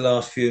since the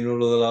last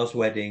funeral or the last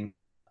wedding,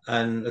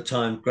 and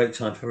great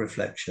time for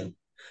reflection.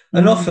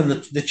 And often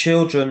Mm. the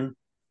children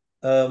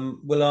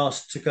will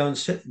ask to go and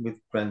sit with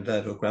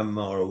granddad or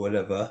grandma or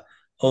whatever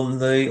on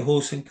the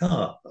horse and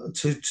cart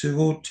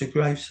to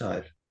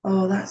graveside.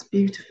 Oh, that's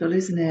beautiful,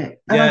 isn't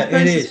it? And I Yeah, it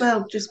suppose as is.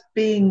 well, just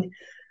being,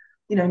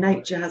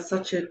 nature has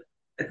such a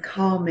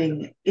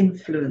calming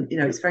influence.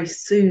 It's very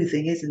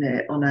soothing, isn't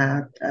it, on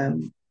our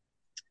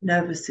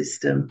nervous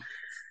system,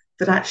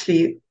 that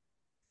actually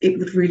it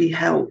would really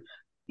help.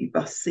 You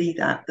must see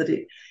that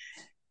it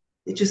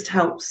just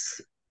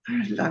helps,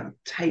 like,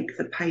 take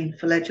the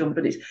painful edge on,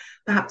 but it's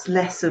perhaps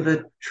less of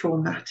a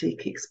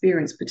traumatic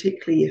experience,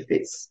 particularly if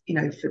it's,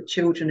 for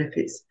children, if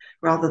it's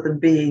rather than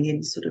being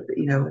in sort of,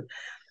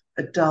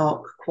 a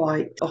dark,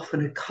 quite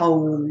often a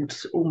cold,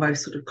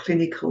 almost sort of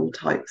clinical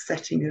type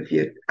setting of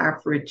your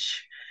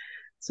average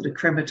sort of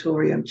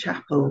crematorium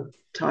chapel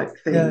type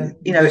Yeah,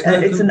 thing. there's no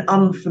It's an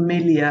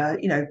unfamiliar,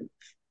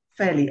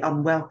 fairly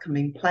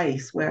unwelcoming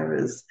place,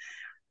 whereas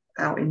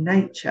out in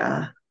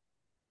nature,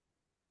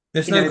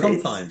 there's no it's,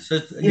 confines.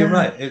 You're yeah.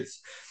 right.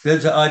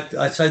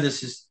 I say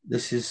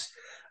this is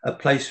a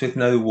place with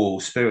no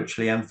walls,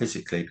 spiritually and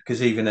physically,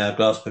 because even our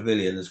glass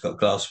pavilion has got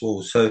glass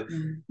walls. So,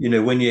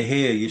 Mm. when you're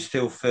here, you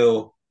still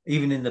feel,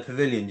 even in the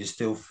pavilion, you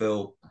still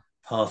feel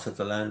part of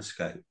the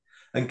landscape.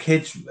 And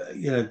kids,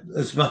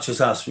 as much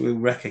as us, we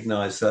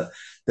recognise that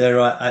there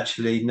are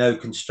actually no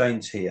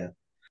constraints here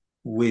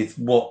with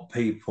what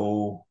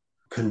people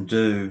can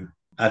do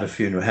at a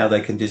funeral, how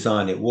they can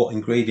design it, what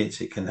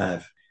ingredients it can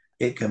have.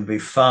 It can be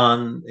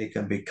fun, it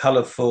can be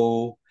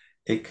colourful,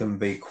 it can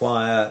be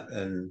quiet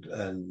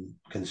and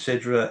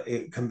considerate,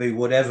 it can be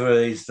whatever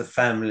it is the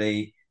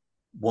family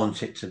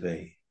want it to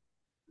be.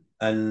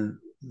 And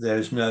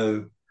there's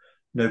no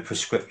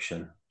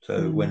prescription.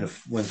 So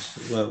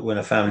Mm. when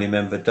a family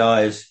member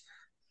dies,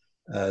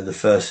 the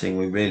first thing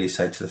we really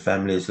say to the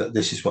family is that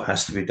this is what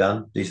has to be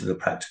done. These are the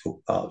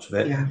practical parts of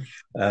it. Yeah.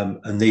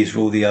 And these are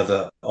all the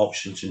other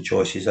options and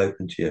choices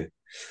open to you.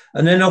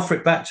 And then offer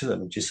it back to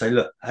them and just say,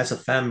 look, as a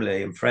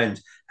family and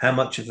friends, how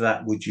much of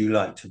that would you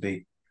like to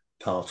be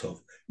part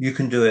of? You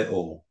can do it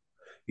all.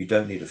 You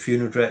don't need a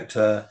funeral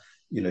director.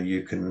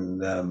 You can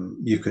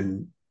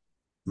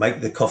make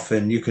the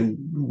coffin. You can,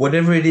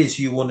 whatever it is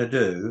you want to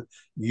do,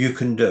 you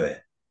can do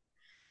it,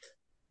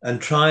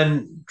 and try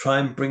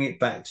and bring it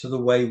back to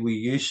the way we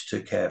used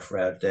to care for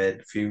our dead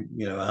a few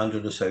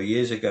 100 or so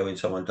years ago, when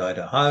someone died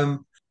at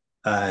home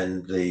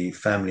and the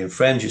family and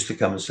friends used to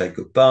come and say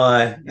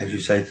goodbye. As Yeah.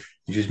 you said,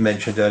 you just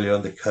mentioned earlier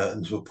on, the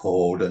curtains were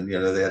pulled, and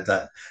they had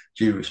that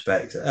due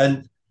respect,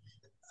 and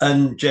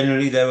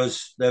generally there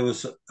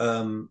was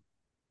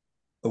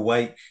a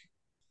wake,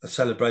 a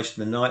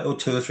celebration, a night or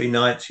two or three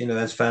nights,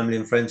 as family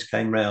and friends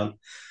came round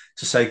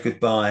to say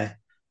goodbye.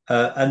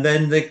 And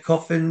then the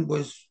coffin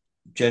was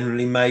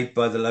generally made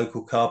by the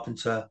local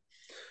carpenter,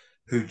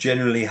 who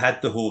generally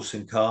had the horse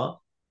and cart,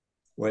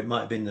 or it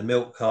might have been the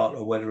milk cart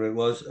or whatever it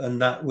was.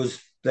 And that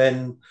was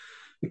then,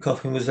 the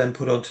coffin was then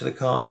put onto the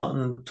cart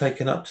and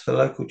taken up to the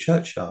local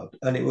churchyard.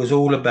 And it was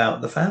all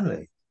about the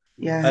family.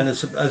 Yeah. And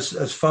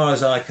as far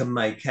as I can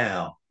make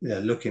out,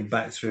 looking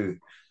back through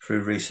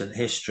recent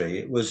history,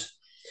 it was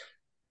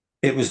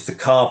the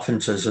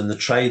carpenters and the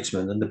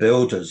tradesmen and the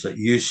builders that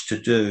used to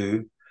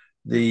do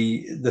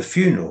the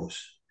funerals.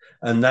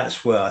 And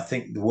that's where I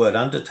think the word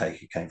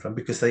undertaker came from,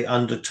 because they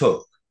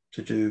undertook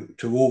to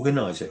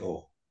organize it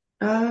all.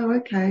 Oh,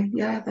 okay.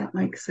 Yeah, that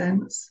makes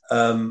sense.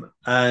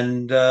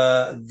 And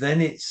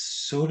then it's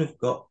sort of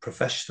got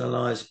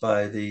professionalized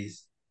by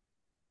these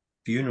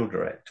funeral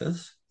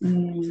directors,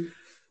 Mm.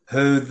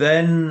 who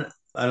then,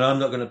 and I'm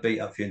not going to beat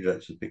up funeral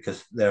directors,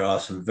 because there are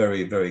some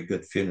very, very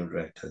good funeral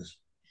directors,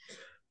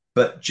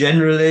 but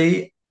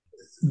generally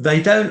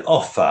they don't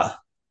offer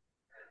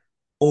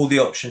all the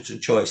options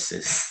and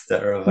choices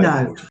that are No,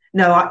 available.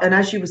 no. And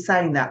as you were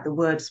saying that, the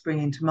word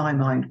springing to my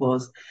mind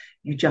was,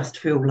 you just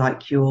feel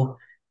like you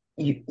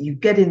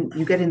get in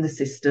the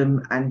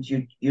system, and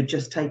you're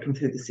just taken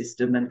through the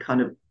system and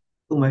kind of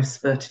almost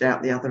spurted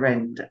out the other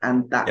end,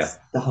 and Yeah, that's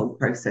the whole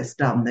process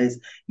done.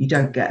 You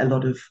don't get a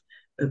lot of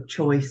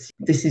choice.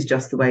 This is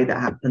just the way that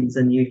happens,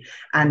 and you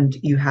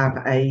have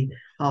a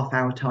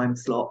half-hour time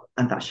slot,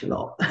 and that's your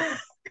lot. Kind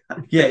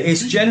of yeah.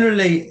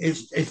 thing.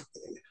 It's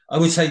I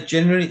would say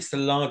generally it's the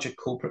larger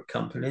corporate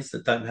companies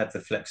that don't have the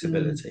Mm.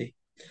 flexibility.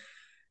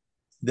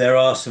 There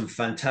are some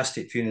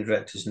fantastic funeral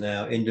directors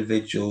now,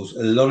 individuals,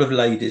 a lot of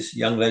ladies,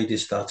 young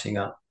ladies starting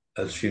up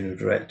as funeral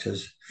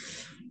directors.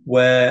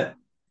 where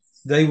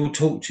they will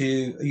talk to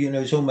you.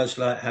 It's almost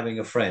like having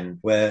a friend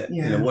where,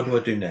 Yeah. what do I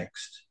do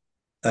next?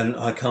 And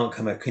I can't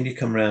come out. Can you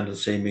come around and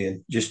see me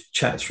and just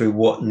chat through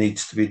what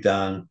needs to be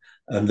done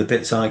and the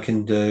bits I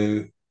can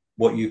do,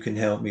 what you can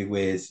help me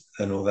with,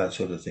 and all that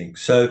sort of thing.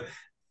 So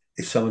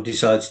if someone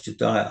decides to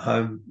die at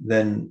home,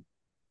 then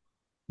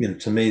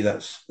to me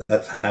that's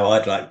how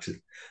I'd like to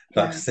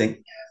Yeah.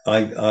 think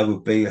I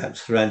would be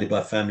surrounded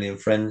by family and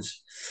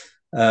friends,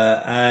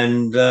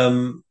 and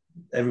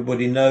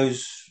everybody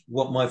knows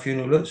what my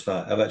funeral looks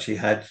like. I've actually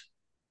had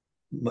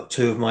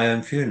two of my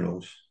own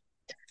funerals.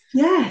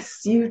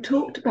 Yes, you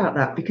talked about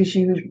that because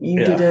you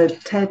did Yeah, a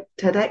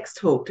TEDx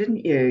talk,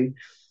 didn't you?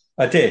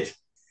 I did.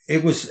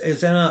 It was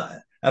in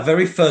our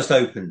very first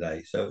open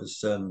day, so it was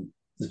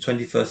the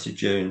 21st of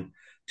June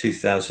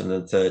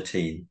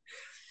 2013.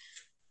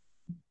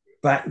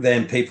 Back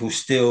then, people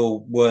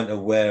still weren't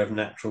aware of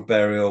natural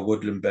burial or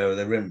woodland burial.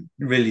 They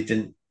really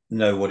didn't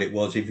know what it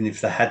was, even if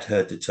they had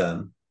heard the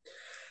term.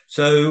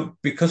 So,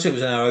 because it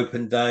was our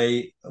open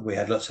day, we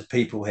had lots of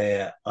people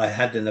here. I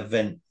had an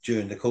event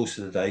during the course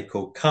of the day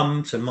called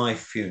Come to My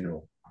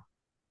Funeral.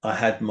 I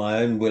had my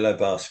own willow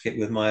basket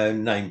with my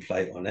own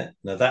nameplate on it.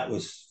 Now, that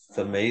was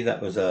for me,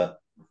 that was a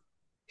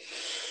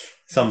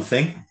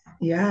something.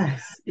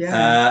 Yes, yeah,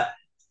 Uh,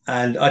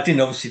 and I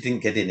didn't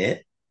get in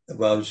it.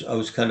 Well, I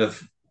was kind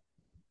of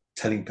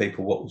telling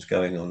people what was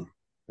going on,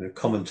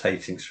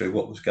 commentating through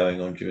what was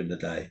going on during the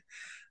day.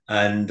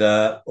 And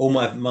all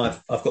my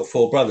I've got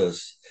four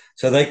brothers,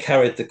 so they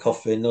carried the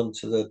coffin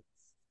onto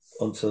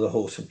the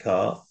horse and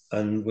cart,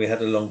 and we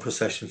had a long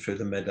procession through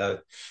the meadow.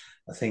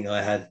 I think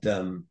I had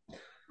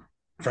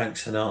Frank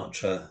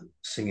Sinatra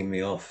singing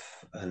me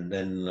off, and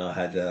then I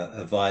had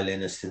a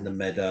violinist in the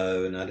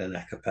meadow, and I had an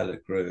a cappella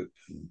group,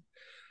 and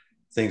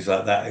things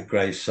like that at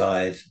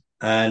Graveside.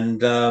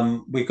 And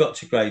we got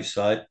to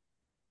Graveside,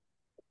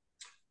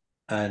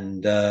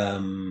 and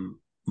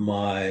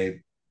my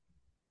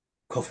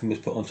coffin was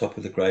put on top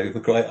of the grave.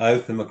 I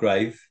opened my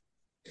grave,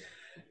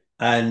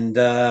 and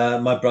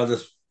my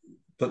brothers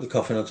put the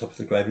coffin on top of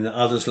the grave, and the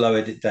others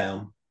lowered it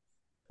down.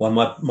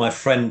 While my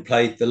friend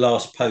played the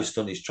last post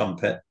on his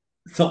trumpet,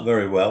 not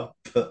very well,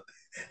 but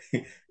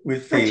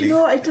with but you know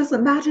feeling. what? It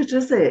doesn't matter,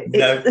 does it? It's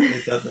No,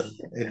 it doesn't.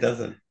 It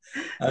doesn't.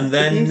 And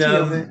that's the then, beauty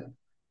of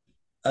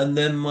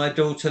it. my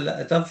daughter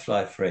let a dove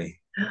fly free.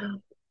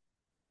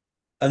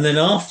 And then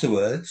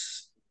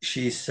afterwards,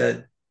 she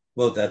said,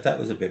 "Well, Dad, that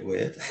was a bit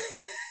weird."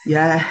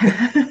 Yeah.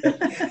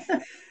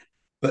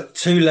 But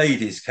two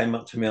ladies came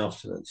up to me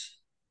afterwards,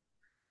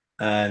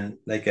 and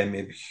they gave me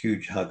a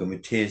huge hug, and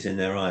with tears in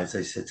their eyes,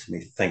 they said to me,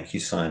 "Thank you,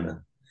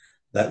 Simon.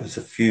 That was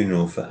a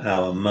funeral for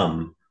our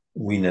mum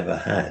we never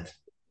had."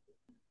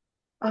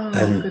 Oh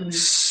And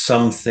goodness.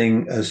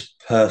 something as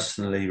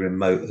personally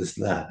remote as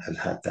that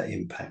had that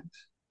impact.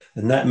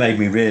 And that made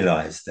me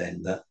realize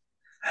then that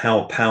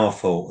how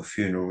powerful a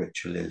funeral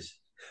ritual is.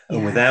 And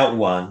Yeah. without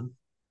one,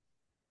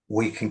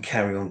 we can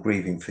carry on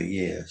grieving for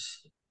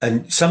years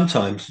and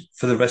sometimes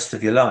for the rest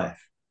of your life.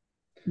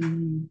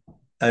 Mm.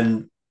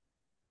 And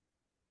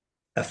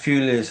a few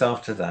years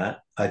after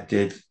that, I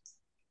did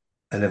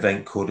an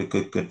event called A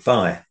Good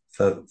Goodbye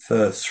for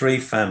three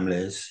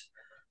families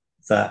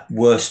that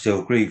were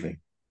still grieving.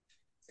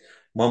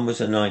 One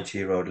was a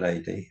 90-year-old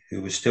lady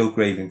who was still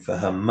grieving for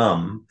her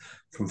mum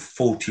from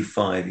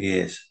 45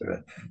 years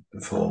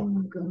before.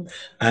 Oh gosh.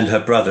 And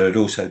her brother had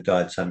also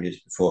died some years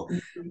before.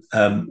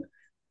 Um,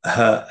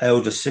 Her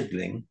elder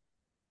sibling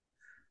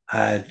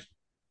had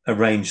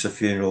arranged the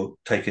funeral,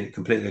 taken it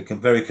completely,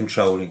 very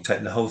controlling,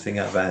 taking the whole thing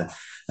out of her hand.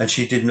 And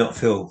she did not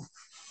feel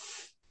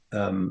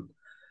um,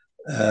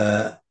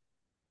 uh,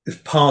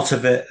 part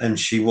of it, and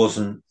she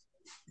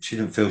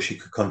didn't feel she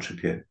could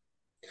contribute.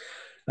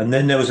 And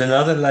then there was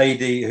another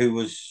lady who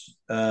was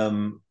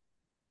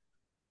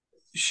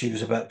she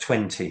was about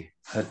 20.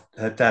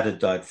 Her dad had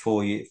died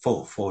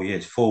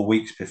 4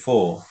 weeks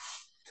before,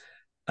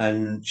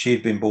 and she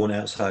had been born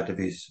outside of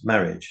his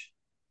marriage,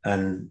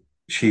 and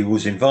she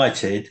was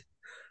invited,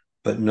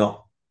 but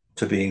not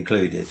to be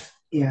included.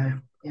 Yeah.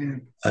 Yeah.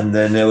 And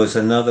then there was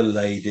another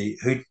lady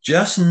who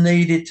just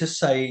needed to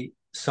say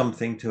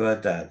something to her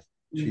dad.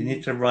 She Mm.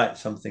 needed to write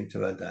something to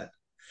her dad.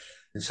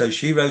 And so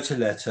she wrote a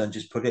letter and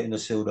just put it in a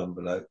sealed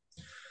envelope.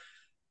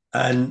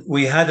 And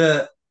we had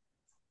a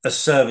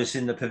service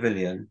in the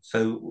pavilion.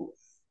 So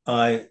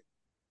I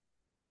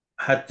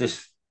had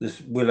this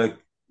willow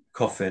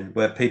coffin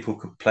where people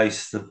could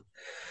place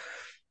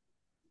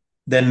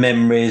their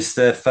memories,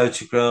 their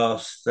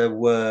photographs, their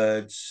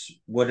words,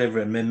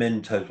 whatever,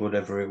 mementos,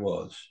 whatever it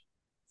was.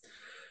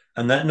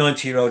 And that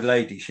 90-year-old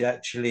lady, she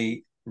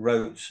actually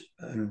wrote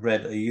and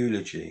read a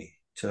eulogy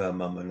to her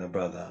mum and her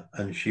brother,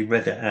 and she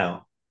read it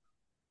out.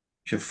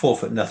 She had 4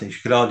 foot nothing.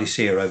 She could hardly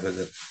see her over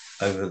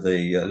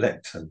the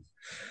lectern,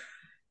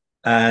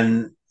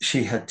 and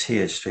she had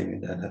tears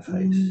streaming down her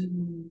face.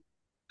 Mm.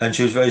 And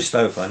she was very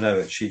stoical. I know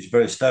it. She's a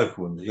very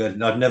stoical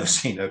woman. I'd never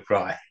seen her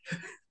cry,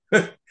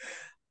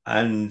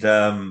 and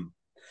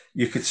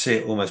you could see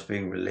it almost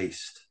being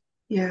released.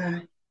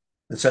 Yeah.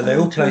 And so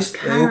Oh, to have they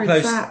all carried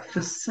placed, that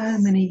for so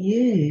many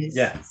years.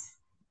 yeah.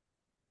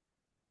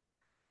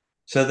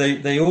 So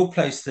they all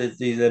placed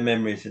their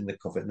memories in the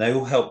coffin. They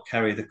all helped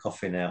carry the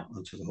coffin out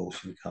onto the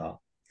horse and cart.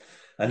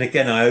 And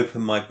again, I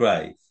opened my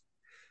grave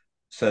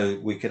so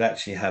we could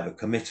actually have a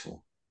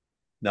committal.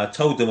 Now, I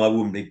told them I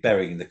wouldn't be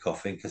burying the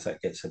coffin because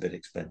that gets a bit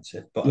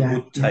expensive, but Yeah, yeah,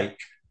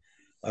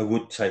 I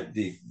would take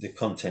the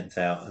contents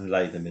out and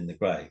lay them in the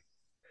grave.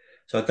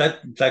 So I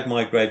dug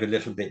my grave a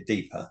little bit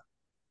deeper,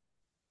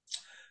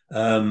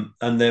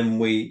 and then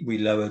we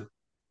lowered.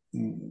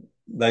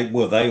 They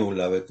all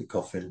lowered the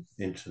coffin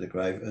into the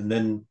grave, and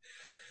then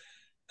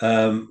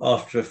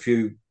after a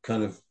few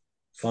kind of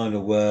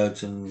final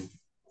words and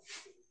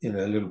a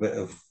little bit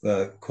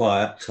of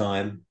quiet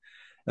time,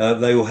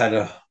 they all had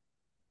a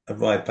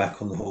ride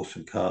back on the horse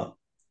and cart.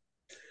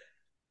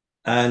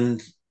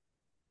 And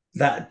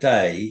that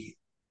day,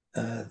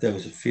 there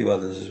was a few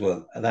others as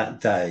well. That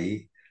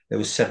day, there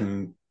was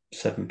seven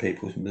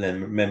people's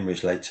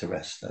memories laid to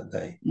rest that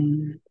day.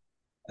 mm,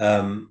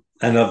 And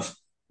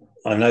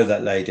I know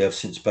that lady. I've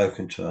since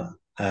spoken to her,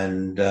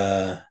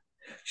 and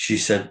she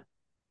said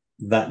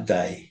that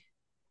day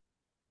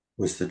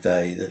was the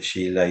day that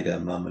she laid her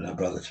mum and her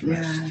brother to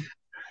rest, yeah.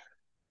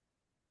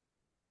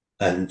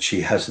 and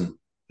she hasn't.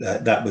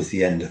 That was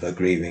the end of her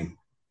grieving.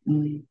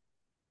 Mm.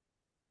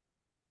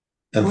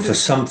 And What for a,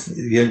 some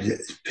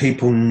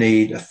people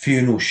need a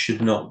funeral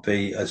should not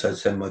be, as I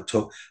said in my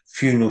talk,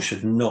 funeral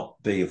should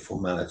not be a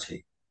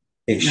formality.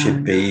 It should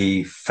no,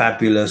 be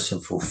fabulous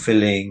and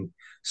fulfilling,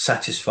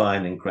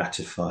 satisfying and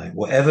gratifying,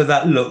 whatever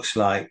that looks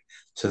like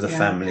to the yeah,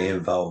 family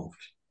involved,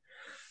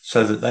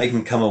 so that they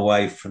can come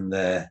away from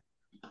there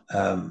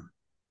um,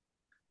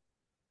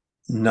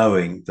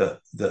 knowing that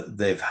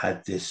they've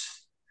had this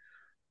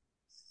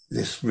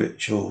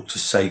ritual to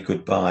say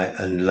goodbye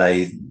and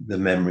lay the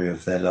memory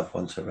of their loved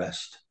one to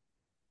rest,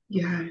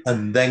 yeah,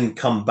 and then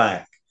come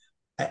back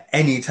at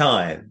any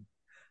time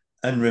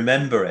and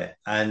remember it.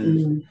 And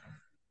mm,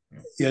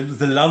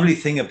 the lovely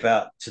thing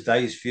about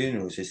today's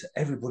funerals is that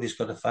everybody's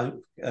got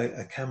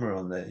a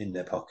camera in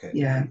their pocket.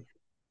 yeah,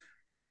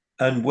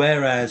 And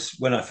whereas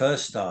when I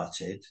first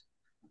started,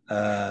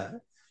 uh,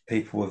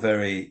 people were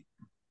there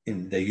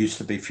used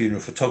to be funeral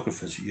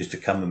photographers who used to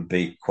come and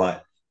be quite,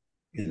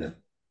 you know,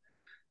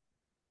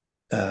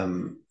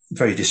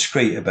 very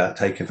discreet about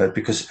taking photos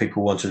because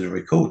people wanted to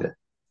record it.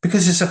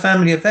 Because it's a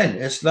family event.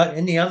 It's like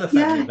any other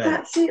family yeah. event.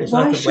 That's it. It's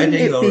Why like a shouldn't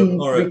wedding it be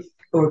or a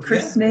or a yeah, it's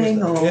christening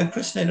like, yeah, or?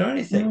 christening or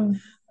anything.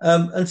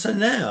 Mm, And so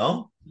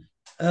now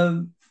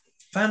um,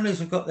 families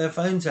have got their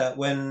phones out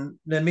when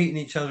they're meeting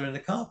each other in the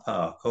car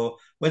park or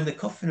when the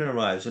coffin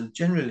arrives. And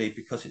generally,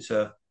 because it's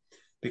a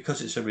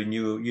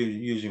renewal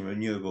using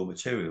renewable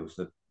materials,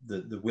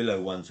 the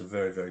willow ones are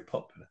very very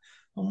popular.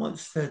 And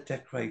once they're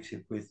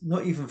decorated with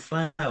not even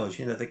flowers,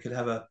 they could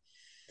have a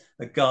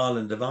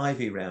garland of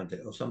ivy around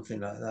it or something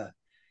like that.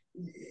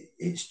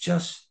 It's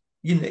just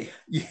you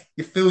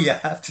feel you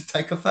have to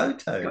take a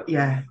photo,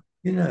 yeah,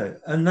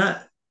 and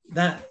that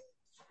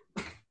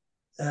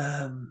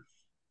um,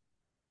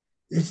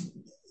 it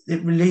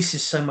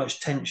releases so much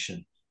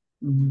tension.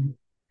 mm,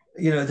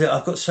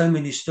 I've got so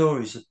many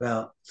stories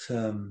about.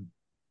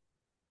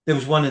 There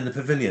was one in the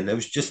pavilion. There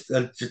was just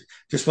one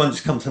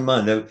that's come to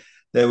mind.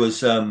 There was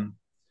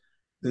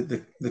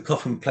the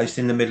coffin placed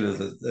in the middle of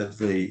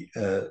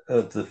the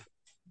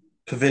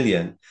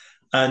pavilion,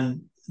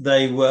 and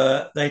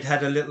they'd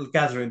had a little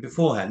gathering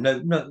beforehand.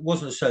 No, it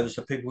wasn't a service.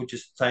 So people were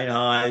just saying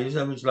hi.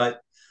 It was like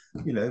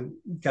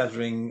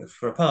gathering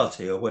for a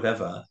party or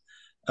whatever.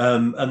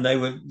 And they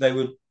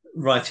were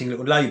writing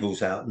little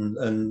labels out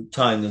and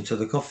tying them to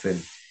the coffin.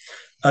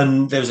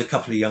 And there was a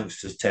couple of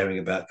youngsters tearing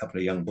about, a couple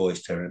of young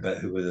boys tearing about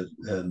who were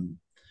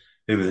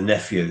the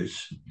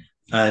nephews,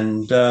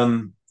 and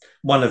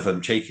one of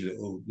them, cheeky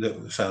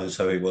little so and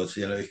so he was,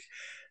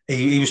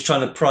 he was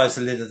trying to prise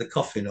the lid of the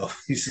coffin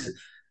off. He said,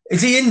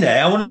 "Is he in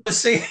there? I want to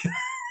see him."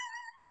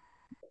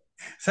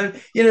 So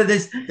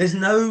there's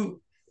no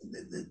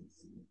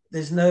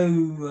I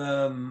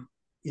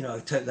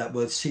take that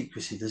word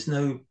secrecy.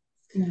 mm,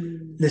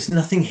 There's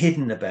nothing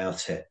hidden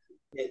about it.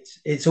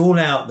 It's all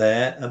out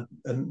there,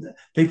 and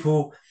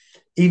people,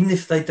 even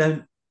if they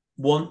don't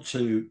want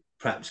to,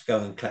 perhaps go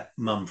and collect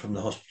mum from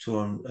the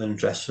hospital and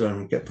dress her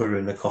and put her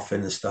in the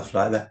coffin and stuff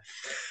like that,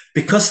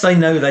 because they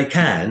know they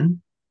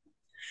can.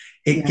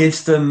 yeah, It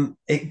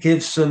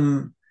gives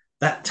them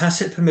that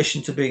tacit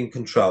permission to be in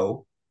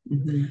control,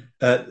 mm-hmm,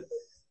 uh,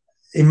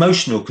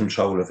 emotional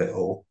control of it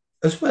all,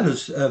 as well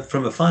as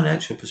from a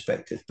financial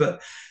perspective,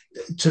 but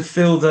to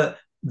feel that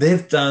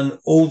they've done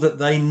all that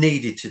they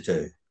needed to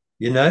do,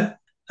 you know?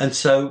 And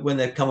so when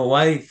they come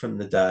away from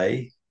the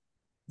day,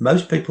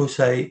 most people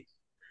say,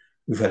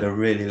 "We've had a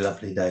really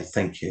lovely day.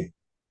 Thank you.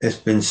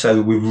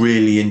 We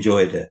really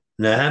enjoyed it."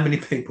 Now, how many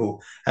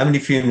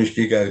funerals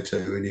do you go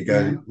to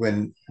yeah.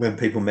 when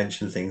people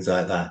mention things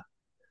like that?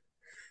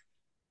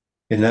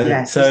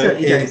 Yes, you So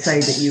certainly don't say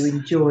that you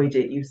enjoyed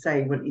it. You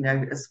say, well,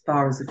 as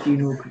far as the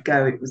funeral could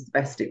go, it was the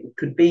best it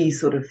could be,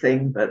 sort of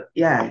thing. But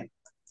yeah,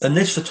 and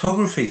this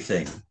photography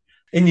thing,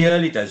 in the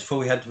early days before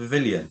we had the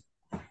pavilion,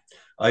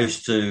 I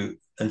used to,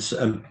 and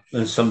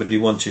somebody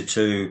wanted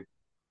to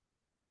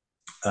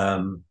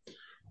um,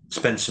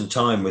 spend some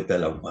time with their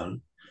loved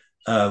one,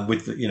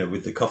 with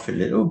with the coffin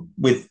lid, or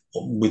with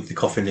the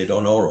coffin lid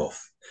on or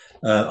off.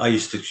 I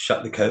used to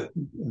shut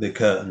the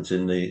curtains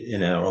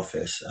in our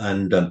office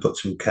and put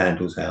some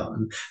candles out.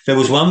 And there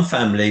was one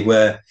family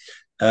where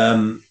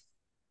um,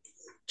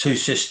 two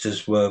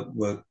sisters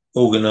were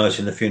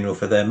organising the funeral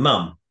for their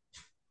mum,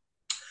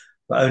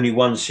 but only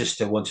one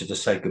sister wanted to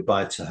say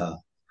goodbye to her,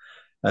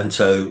 and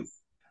so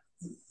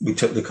we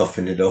took the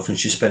coffin lid off, and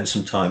she spent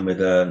some time with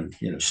her,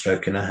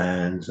 stroking her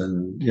hands,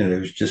 and it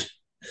was just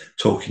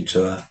talking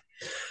to her.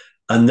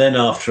 And then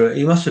after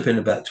it must have been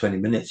about 20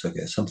 minutes, I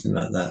guess, something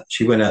like that.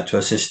 She went out to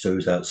her sister who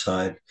was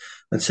outside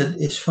and said,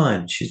 "It's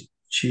fine.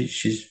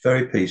 She's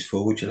very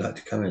peaceful. Would you like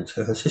to come in?"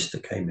 So her sister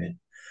came in.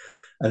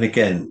 And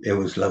again, it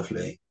was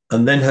lovely.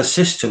 And then her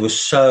sister was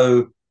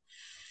so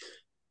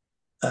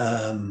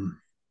um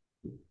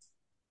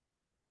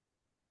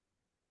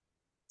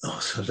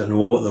so I don't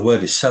know what the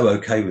word is, so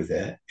okay with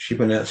it. She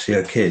went out to see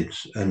her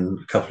kids, and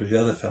a couple of the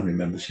other family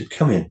members said,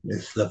 "Come in,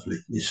 it's lovely,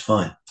 it's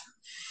fine."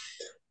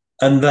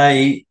 And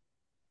they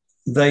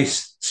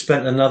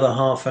spent another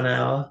half an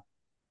hour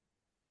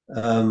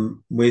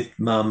with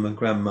mum and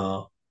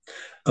grandma.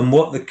 And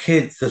what the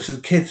kids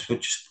were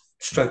just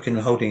stroking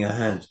and holding her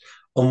hands.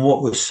 And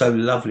what was so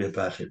lovely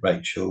about it,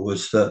 Rachel,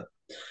 was that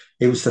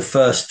it was the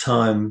first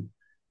time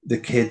the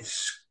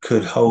kids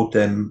could hold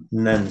their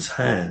nan's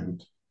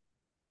hand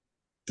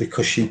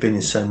because she'd been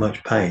in so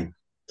much pain.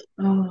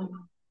 Oh,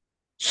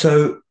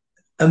 So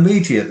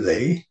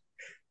immediately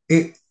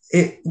it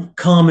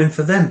calming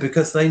for them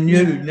because they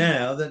knew yeah,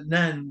 now that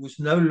Nan was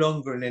no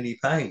longer in any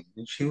pain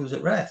and she was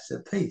at rest,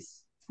 at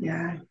peace.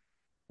 yeah,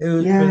 It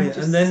was yeah. brilliant.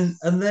 And then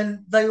Just and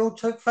then they all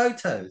took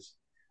photos.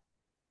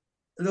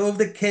 All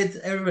the kids,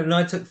 everyone, and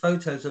I took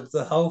photos of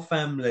the whole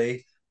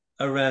family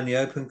around the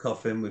open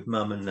coffin with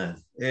mum and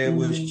nan. It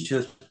was mm,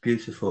 just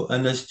beautiful.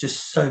 And there's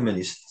just so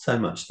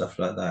much stuff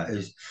like that.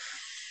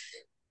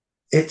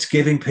 It's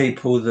giving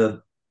people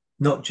the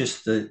not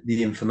just the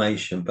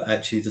information, but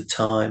actually the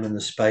time and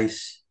the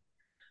space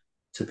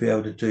to be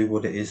able to do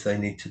what it is they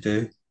need to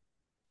do.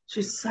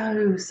 just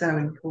so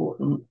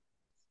important,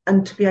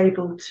 and to be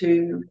able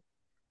to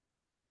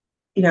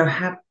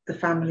have the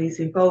family's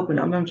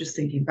involvement. I'm just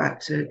thinking back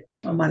to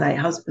on my late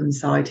husband's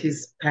side,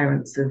 his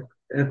parents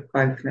have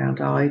both now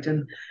died,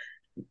 and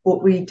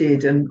what we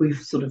did, and we've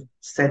sort of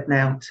said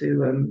now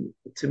to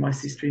my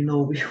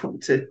sister-in-law,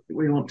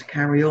 we want to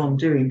carry on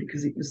doing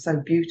because it was so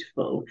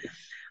beautiful,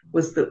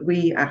 was that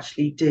we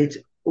actually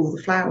did all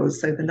the flowers.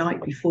 So the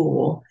night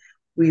before,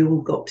 we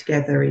all got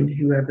together in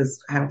whoever's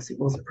house it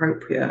was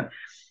appropriate,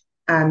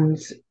 and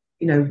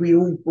we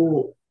all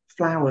bought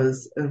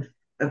flowers of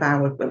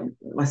our.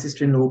 My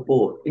sister-in-law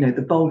bought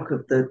the bulk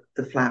of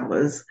the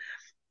flowers,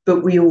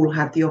 but we all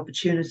had the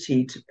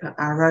opportunity to put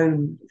our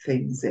own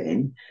things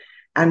in,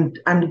 and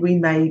we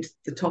made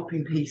the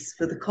topping piece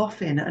for the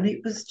coffin, and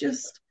it was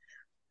just.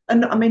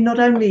 And I mean, not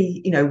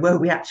only were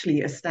we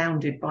actually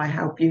astounded by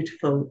how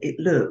beautiful it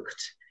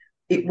looked,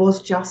 it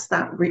was just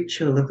that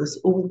ritual of us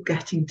all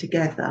getting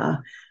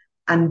together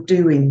and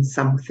doing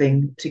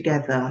something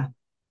together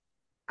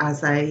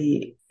as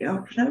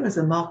as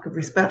a mark of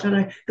respect. I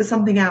don't know, there's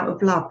something out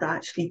of love that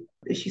actually,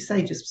 as you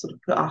say, just sort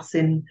of put us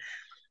in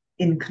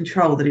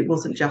control. That it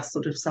wasn't just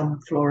sort of some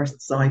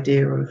florist's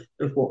idea of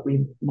what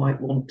we might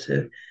want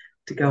to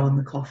go on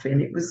the coffin.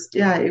 It was,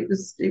 yeah, it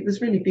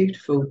was really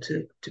beautiful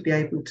to be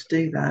able to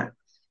do that.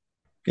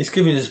 It's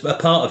giving us a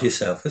part of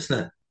yourself, isn't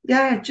it?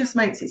 Yeah, it just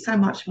makes it so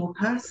much more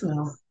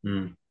personal.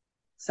 Mm.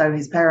 So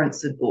his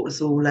parents had bought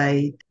us all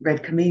a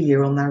red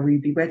camellia on their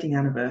ruby wedding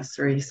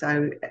anniversary.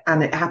 So,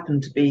 and it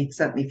happened to be,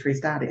 certainly for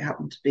his dad, it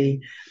happened to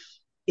be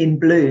in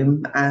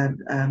bloom at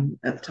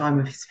the time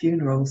of his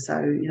funeral. So,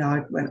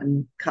 I went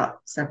and cut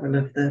several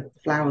of the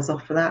flowers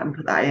off for that and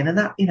put that in. And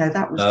that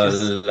was Oh,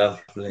 just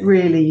lovely.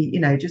 really,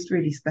 just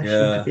really special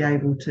to Yeah. be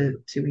able to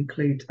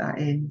include that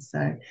in.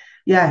 So,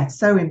 yeah, it's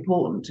so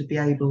important to be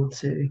able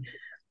to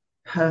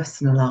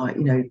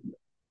personalize,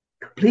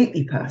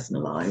 completely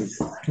personalize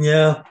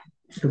Yeah.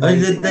 the I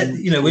mean, way that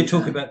you we're do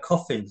talking that. about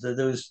coffins. So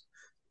there was,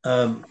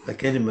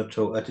 again in my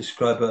talk, I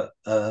describe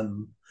a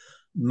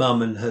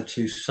mum and her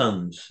two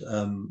sons.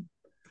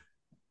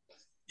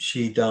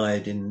 She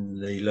died in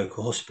the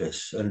local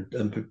hospice,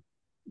 and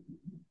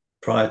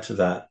prior to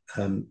that,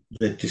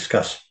 they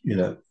discussed,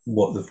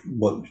 what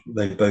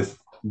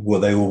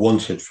they all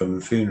wanted from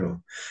the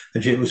funeral,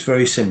 and it was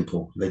very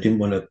simple. They didn't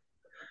want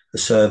a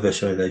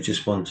service, or they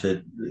just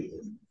wanted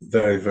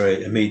very,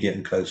 very immediate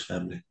and close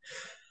family.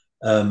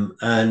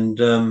 And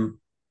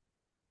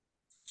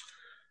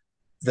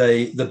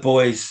the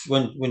boys,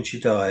 when she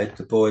died,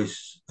 the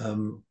boys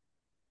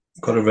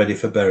got her ready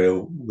for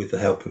burial with the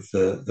help of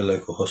the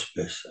local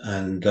hospice,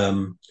 and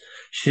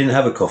she didn't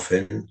have a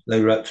coffin.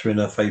 They wrapped her in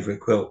her favourite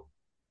quilt,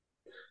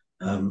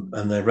 Oh,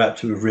 and they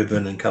wrapped it with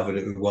ribbon and covered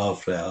it with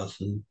wildflowers,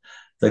 and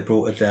they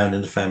brought her down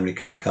in the family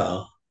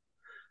car,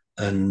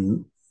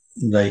 and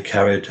they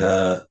carried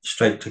her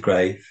straight to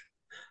grave,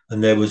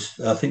 and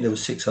I think there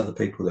was six other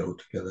people there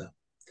altogether,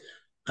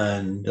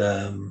 and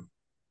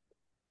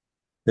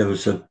there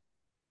was a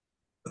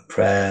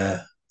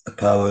prayer, a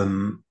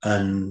poem,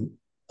 and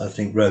I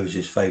think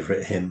Rose's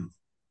favourite hymn,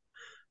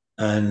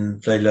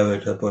 and they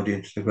lowered her body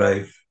into the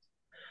grave.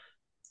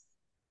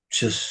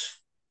 Just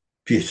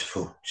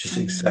beautiful, just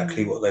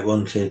exactly Mm. what they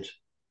wanted.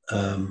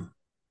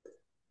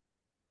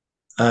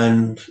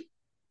 And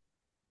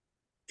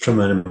from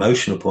an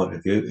emotional point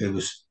of view, it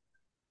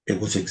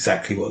was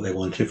exactly what they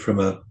wanted. From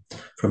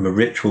a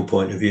ritual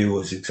point of view, it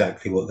was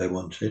exactly what they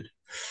wanted.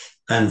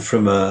 And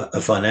from a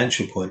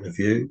financial point of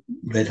view,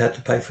 they'd had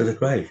to pay for the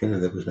grave.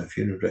 There was no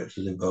funeral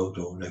directors involved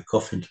or no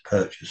coffin to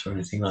purchase or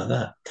anything like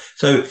that.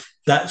 So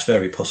that's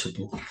very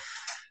possible.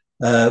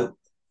 Uh,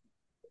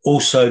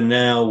 Also,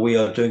 now we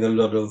are doing a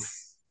lot of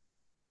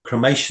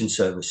cremation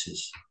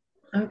services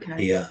Okay.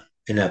 here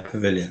in our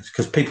pavilions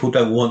because people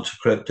don't want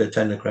to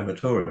attend a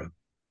crematorium.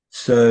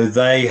 So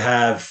they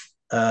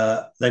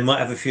might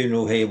have a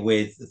funeral here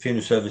with the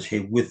funeral service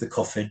here with the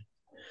coffin,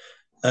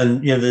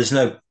 and there's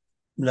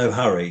no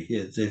hurry.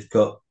 They've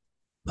got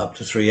up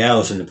to 3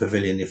 hours in the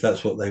pavilion if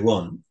that's what they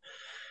want.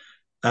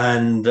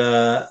 And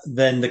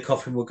then the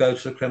coffin will go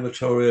to the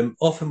crematorium,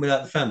 often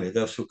without the family.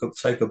 They'll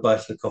say goodbye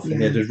to the coffin.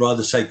 Yeah. They'd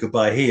rather say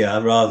goodbye here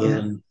rather Yeah.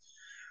 than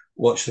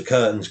watch the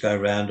curtains go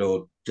round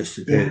or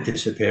Yeah.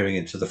 disappearing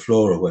into the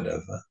floor or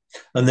whatever.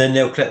 And then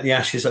they'll collect the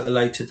ashes at a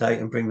later date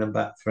and bring them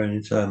back for an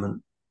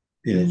interment,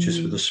 just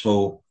Mm.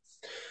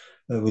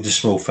 with a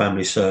small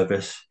family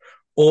service.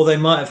 Or they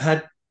might have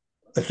had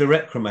a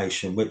direct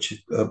cremation, which is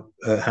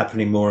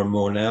happening more and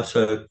more now.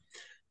 So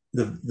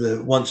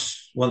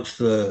once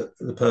the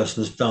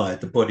person has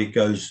died, the body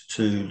goes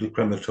to the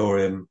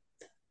crematorium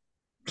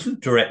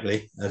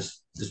directly, as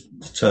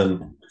the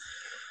term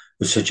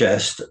would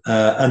suggest,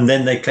 and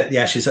then they collect the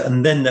ashes,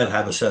 and then they'll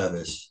have a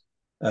service.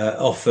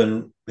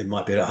 Often it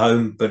might be at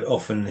home, but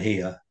often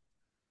here,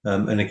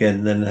 and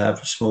again, then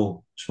have a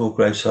small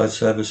graveside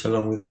service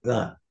along with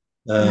that.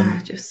 Yeah,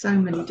 Um, just so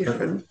many uh,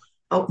 different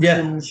yeah,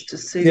 options to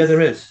yeah, suit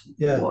there is.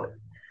 Yeah, what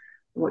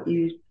what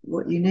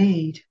you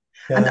need.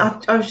 And yeah.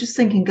 I was just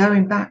thinking,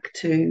 going back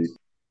to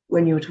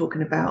when you were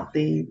talking about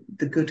the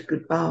good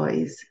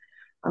goodbyes.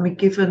 I mean,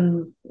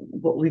 given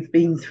what we've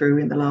been through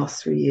in the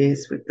last 3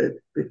 years with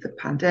the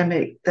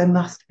pandemic, there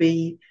must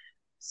be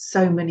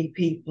so many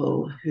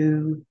people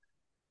who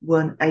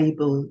weren't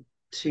able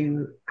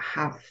to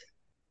have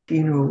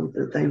funeral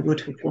that they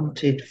would have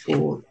wanted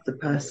for the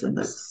person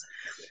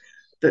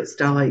that's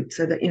died.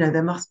 So that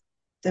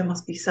there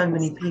must be so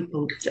many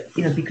people,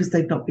 because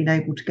they've not been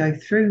able to go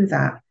through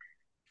that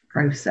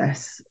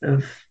process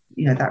of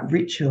that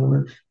ritual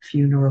of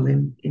funeral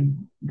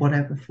in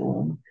whatever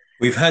form,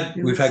 We've had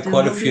who we've are had still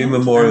quite a holding few on to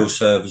memorial that.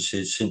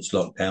 services since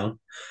lockdown.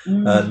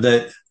 Mm,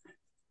 That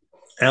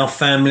our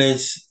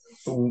families,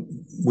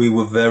 we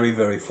were very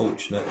very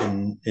fortunate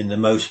in the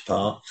most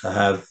part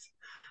to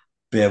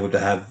be able to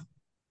have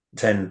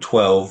 10,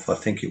 12, I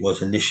think it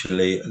was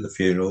initially at the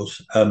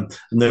funerals. And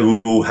they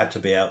all had to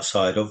be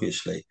outside,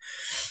 obviously.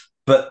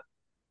 But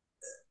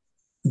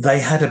they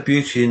had a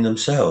beauty in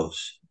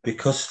themselves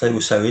because they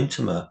were so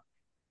intimate.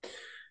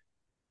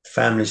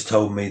 Families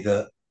told me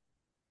that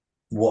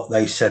what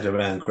they said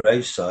around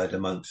graveside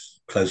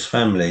amongst close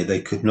family,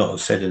 they could not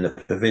have said in a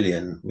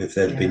pavilion if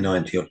there'd been yeah.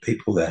 90 odd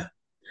people there.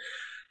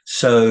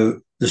 So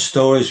the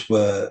stories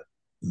were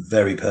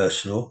very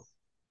personal.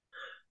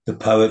 The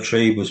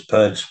poetry was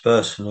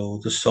personal,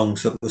 the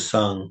songs that were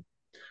sung,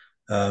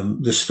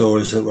 the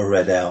stories that were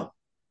read out,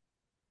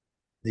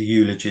 the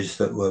eulogies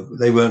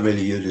they weren't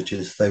really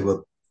eulogies, they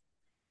were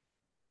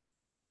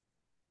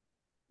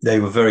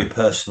very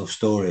personal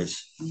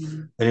stories.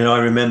 Mm, And I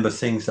remember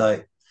things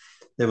like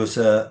there was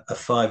a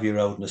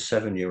 5-year-old and a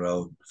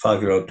 7-year-old,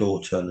 5-year-old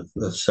daughter and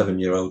a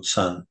 7-year-old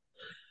son,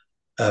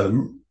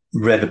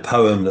 read a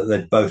poem that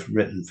they'd both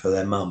written for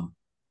their mum.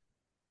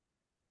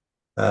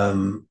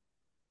 Um,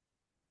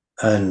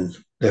 and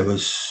there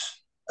was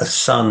a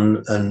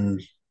son,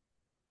 and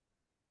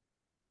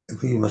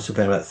he must have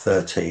been about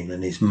 13,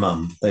 and his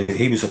mum.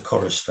 He was a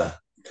chorister,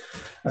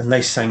 and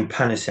they sang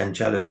Panis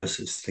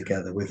Angeluses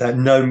together without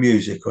no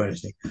music or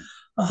anything.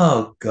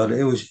 Oh God,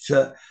 it was.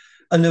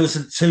 And there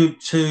was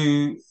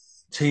two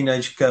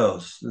teenage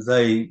girls.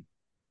 They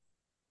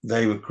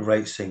were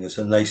great singers,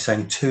 and they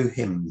sang two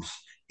hymns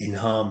in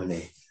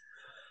harmony.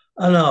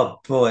 And oh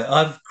boy,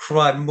 I've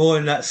cried more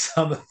in that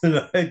summer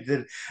than I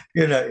did.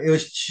 It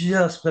was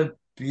just so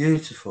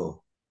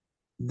beautiful.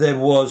 There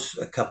was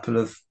a couple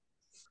of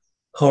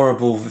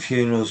horrible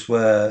funerals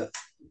where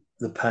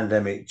the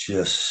pandemic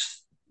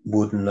just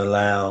wouldn't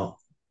allow.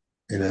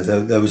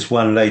 There was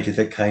one lady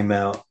that came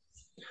out.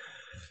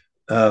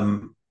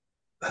 Um,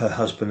 Her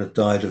husband had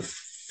died of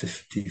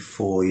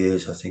 54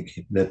 years, I think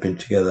they'd been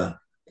together,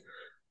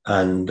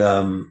 and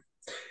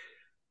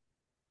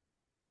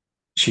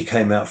she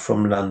came out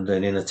from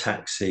London in a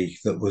taxi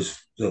that was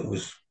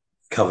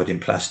covered in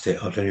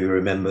plastic. I don't even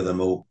remember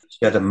them all.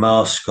 She had a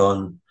mask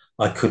on.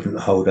 I couldn't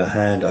hold her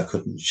hand. I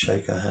couldn't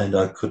shake her hand.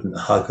 I couldn't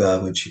hug her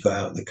when she got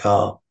out of the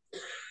car.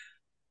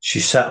 She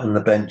sat on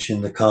the bench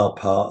in the car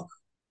park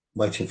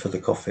waiting for the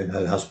coffin,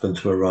 her husband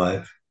to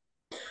arrive.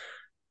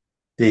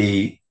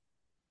 The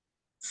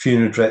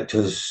funeral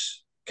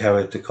directors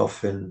carried the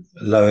coffin,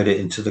 lowered it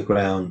into the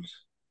ground.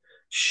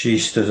 She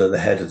stood at the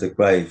head of the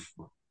grave,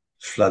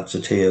 floods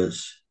of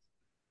tears.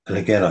 And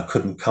again, I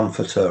couldn't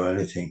comfort her or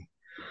anything.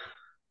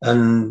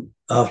 And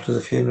after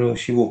the funeral,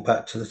 she walked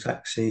back to the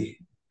taxi,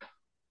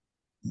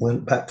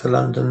 went back to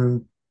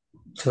London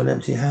to an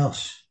empty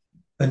house.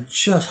 And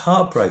just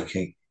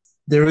heartbreaking.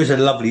 There is a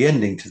lovely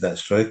ending to that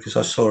story because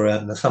I saw her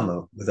out in the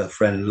summer with her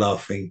friend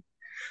laughing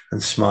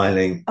and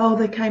smiling. Oh,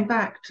 they came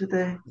back to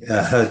the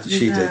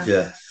She did, reserve.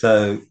 yeah.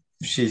 So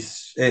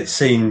it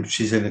seemed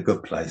she's in a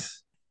good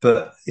place.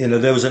 But,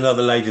 there was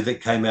another lady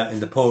that came out in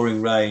the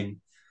pouring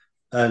rain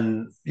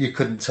and you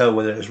couldn't tell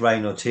whether it was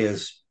rain or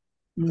tears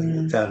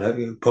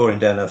Mm. pouring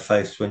down her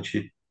face when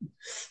she,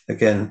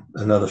 again,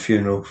 another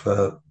funeral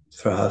for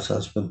her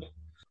husband.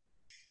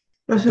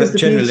 I suppose But the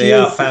generally, beauty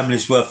our is that,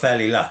 families were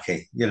fairly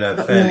lucky,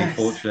 fairly yes.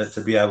 fortunate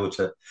to be able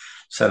to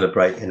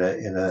celebrate in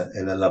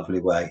a lovely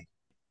way.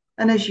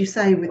 And as you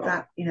say, with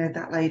that,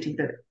 that lady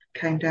that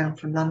came down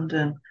from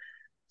London,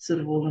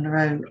 sort of all on her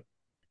own,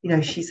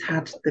 she's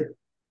had the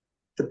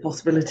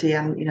possibility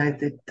and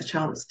the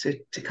chance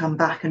to come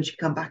back, and she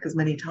can come back as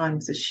many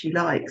times as she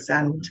likes,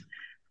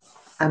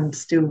 and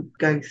still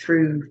go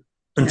through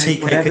And tea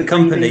cake whatever and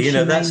company, grieving she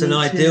may that's an need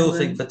ideal to.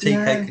 thing And for tea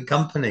yeah, cake and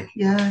company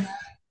yeah,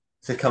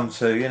 to come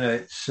to.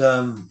 It's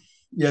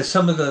yeah,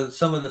 some of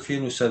the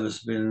funeral service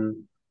have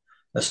been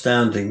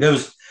astounding.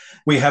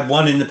 We had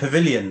one in the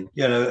pavilion,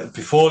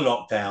 before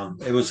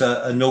lockdown. It was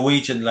a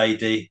Norwegian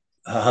lady.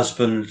 Her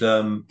husband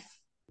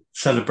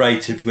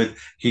celebrated with.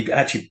 He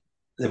actually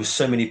there was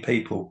so many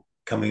people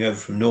coming over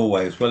from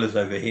Norway as well as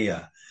over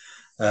here.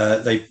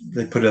 They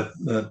put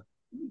a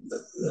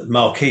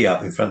marquee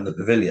up in front of the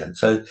pavilion,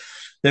 so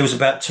there was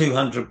about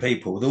 200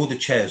 people with all the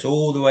chairs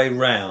all the way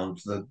round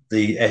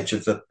the edge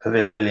of the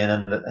pavilion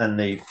and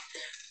the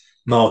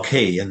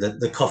marquee, and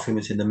the coffin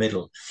was in the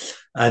middle.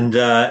 And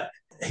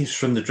he's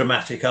from the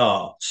dramatic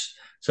arts.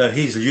 So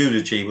his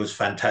eulogy was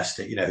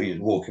fantastic. He was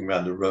walking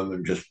around the room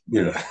and just,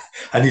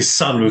 and his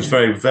son was yeah.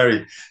 very,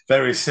 very,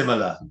 very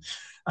similar.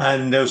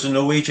 And there was a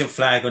Norwegian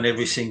flag on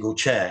every single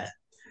chair.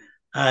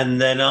 And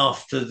then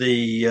after all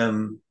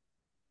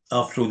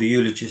the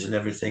eulogies and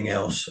everything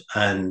else,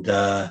 and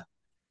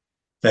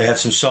they had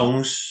some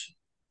songs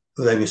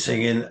they were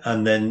singing,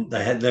 and then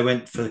they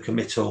went for the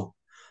committal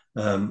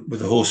with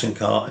the horse and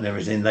cart and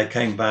everything. They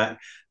came back.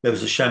 There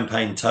was a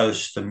champagne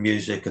toast and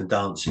music and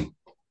dancing.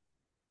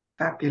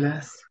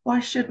 Fabulous. Why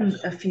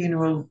shouldn't a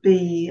funeral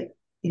be,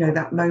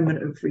 that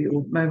moment of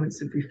real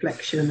moments of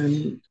reflection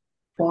and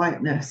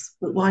quietness?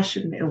 But why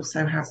shouldn't it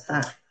also have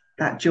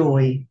that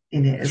joy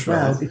in it as That's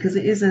well? right. Because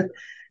it is a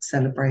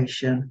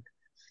celebration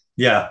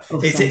Yeah,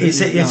 of it's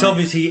somebody's it's life.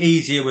 obviously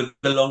easier with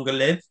the longer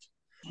lived.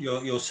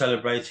 You're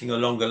celebrating a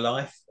longer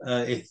life.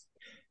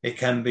 It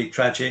can be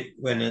tragic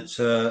when it's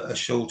a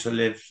shorter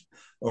lived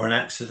or an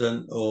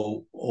accident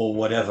or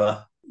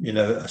whatever,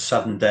 a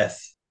sudden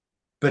death.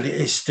 But it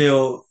is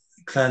still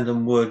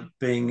Clandon Wood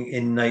being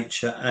in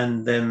nature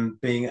and them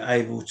being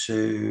able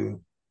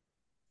to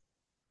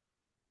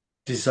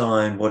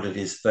design what it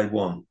is they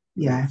want.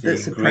 Yeah, The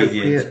that's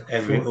ingredients,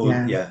 appropriate for,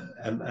 yeah,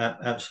 yeah,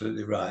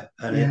 absolutely right.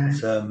 And yeah.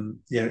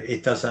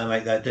 it does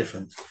make that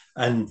difference.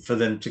 And for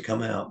them to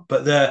come out,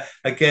 but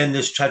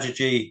there's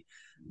tragedy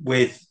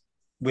with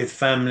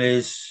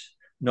families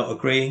not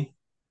agreeing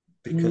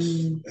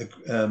because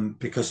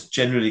Mm,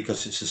 generally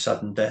because it's a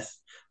sudden death.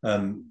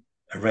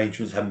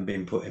 Arrangements haven't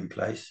been put in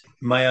place.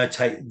 May I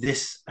take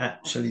this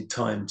actually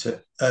time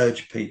to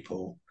urge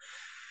people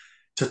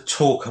to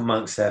talk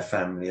amongst their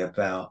family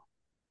about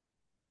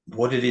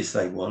what it is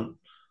they want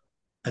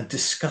and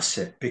discuss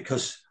it,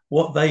 because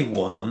what they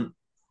want,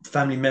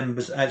 family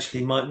members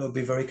actually might not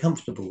be very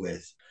comfortable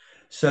with.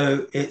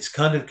 So it's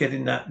kind of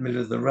getting that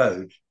middle of the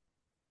road.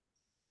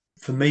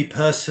 For me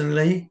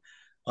personally,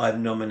 I've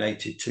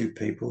nominated two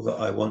people that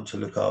I want to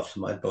look after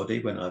my body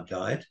when I've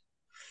died,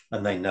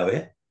 and they know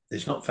it.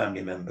 It's not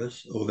family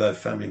members, although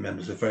family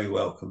members are very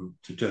welcome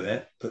to do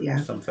it, but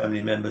yeah, some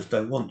family members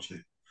don't want to.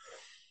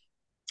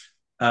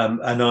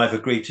 And I've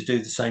agreed to do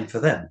the same for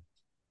them.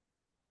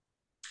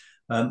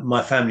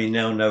 My family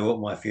now know what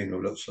my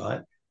funeral looks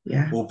like,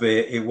 yeah.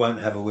 albeit it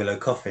won't have a willow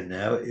coffin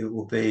now. It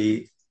will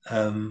be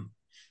a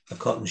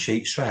cotton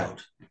sheet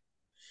shroud.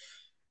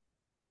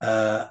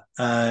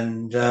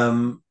 And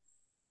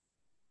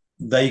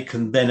they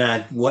can then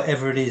add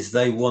whatever it is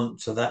they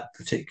want to that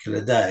particular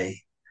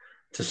day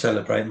to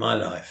celebrate my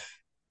life.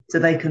 So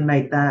they can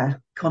make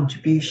their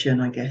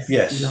contribution, I guess, if you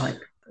Yes, like.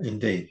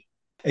 indeed.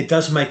 It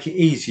does make it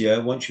easier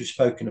once you've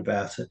spoken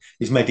about it.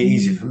 It's made it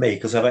easier for Mm, me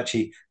because I've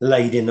actually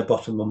laid in the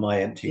bottom of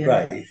my empty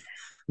yeah. grave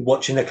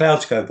watching the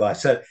clouds go by.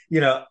 So,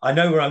 I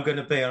know where I'm going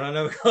to be and I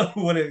know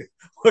what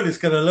it's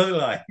going to look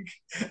like.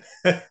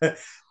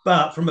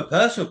 But from a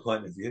personal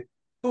point of view,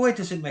 boy,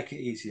 does it make it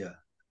easier.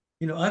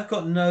 I've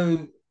got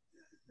no,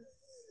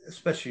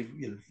 especially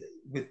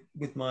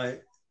with my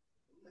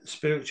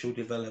spiritual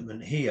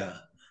development here,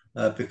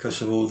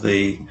 because of all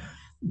the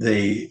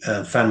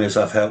families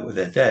I've helped with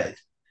their dead.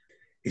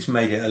 It's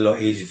made it a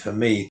lot easier for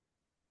me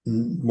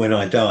when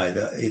I die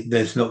that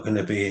there's not going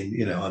to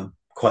be, I'm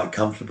quite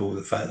comfortable with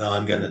the fact that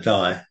I'm going to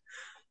die,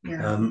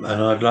 Yeah. and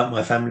I'd like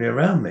my family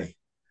around me.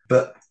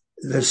 But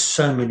there's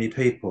so many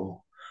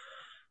people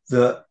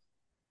that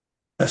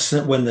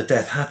when the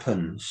death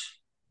happens,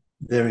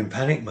 they're in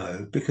panic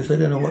mode because they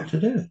don't know Yeah. what to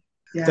do.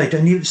 They Yeah.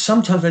 don't even,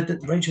 sometimes,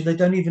 Rachel, they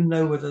don't even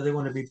know whether they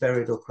want to be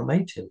buried or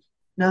cremated.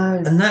 No.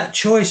 And that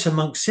choice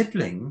amongst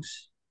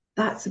siblings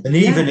and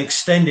even Yeah.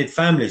 extended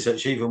families,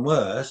 that's even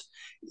worse.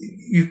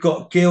 You've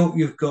got guilt,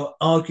 you've got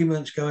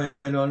arguments going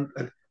on.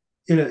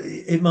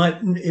 It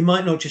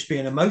might not just be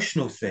an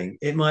emotional thing.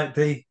 It might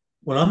be,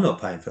 well, I'm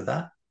not paying for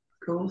that.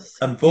 Of course.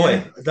 And Yeah.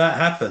 boy, that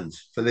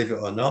happens, believe it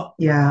or not.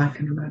 Yeah, I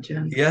can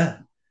imagine. Yeah.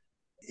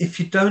 If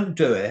you don't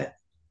do it,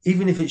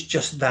 even if it's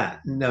just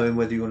that, knowing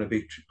whether you want to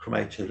be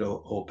cremated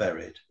or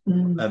buried,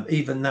 Mm.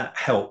 even that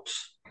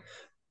helps.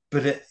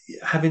 But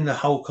having the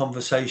whole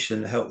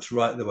conversation helps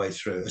right the way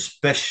through,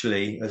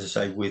 especially, as I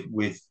say,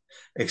 with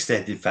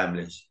extended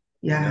families.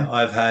 Yeah.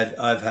 I've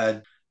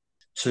had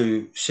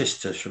two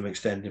sisters from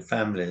extended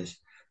families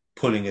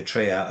pulling a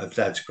tree out of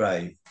Dad's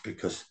grave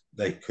because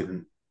they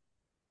couldn't.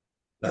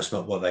 That's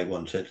not what they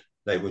wanted.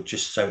 They were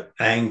just so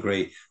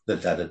angry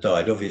that Dad had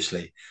died.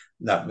 Obviously,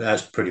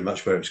 that's pretty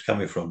much where it's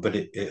coming from. But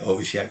it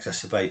obviously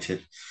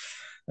exacerbated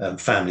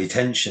family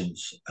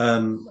tensions.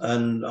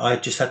 And I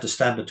just had to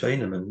stand between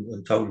them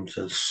and told them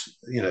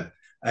to,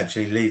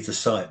 actually leave the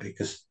site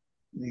because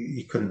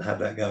you couldn't have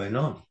that going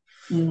on.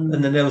 And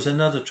Mm. then there was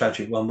another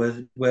tragic one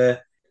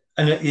where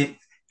and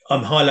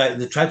I'm highlighting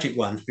the tragic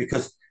ones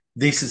because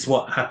this is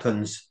what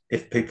happens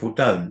if people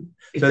don't.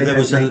 If So they there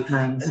don't was make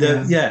plans,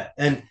 yeah. yeah,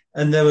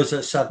 and there was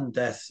a sudden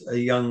death, a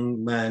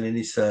young man in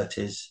his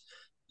 30s,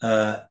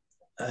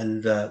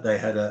 and they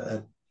had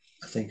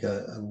I think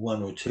a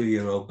 1 or 2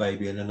 year old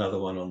baby and another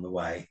one on the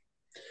way,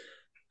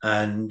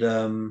 and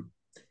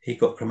he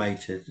got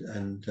cremated,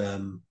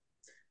 and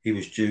he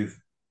was due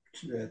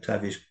to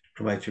have his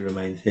cremated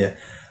remains here,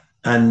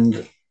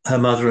 and her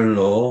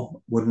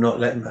mother-in-law would not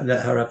let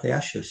her have the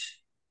ashes.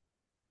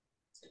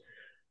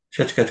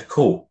 She had to go to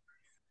court.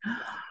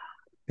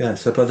 Yeah,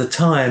 so by the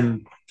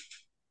time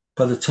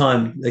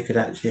they could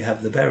actually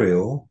have the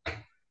burial,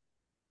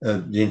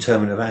 the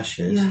interment of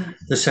ashes, Yeah.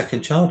 the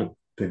second child had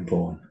been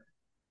born.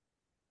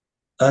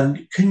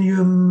 And can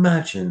you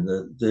imagine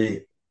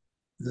the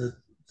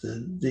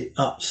the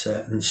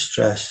upset and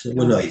stress?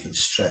 Well, not God. even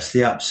stress.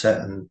 The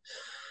upset and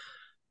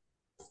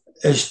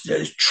it's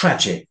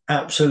tragic,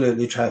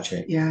 absolutely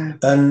tragic. Yeah.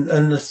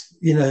 And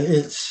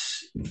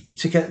it's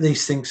to get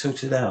these things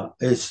sorted out.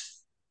 It's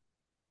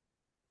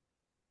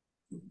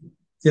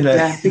you know,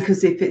 Yeah.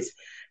 Because if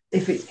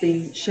it's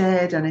being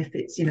shared and if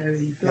it's, in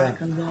yeah,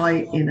 black and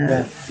white in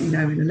a,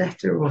 yeah. in a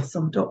letter or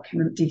some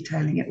document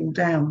detailing it all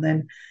down,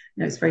 then,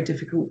 it's very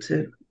difficult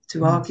to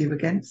argue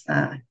against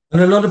that.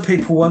 And a lot of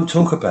people won't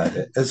talk about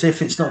it as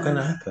if it's not going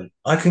to No. happen.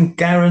 I can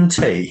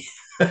guarantee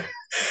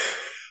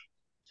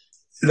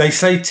they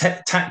say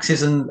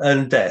taxes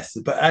and death,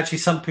 but actually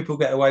some people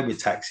get away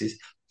with taxes,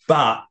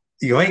 but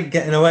you ain't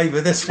getting away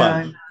with this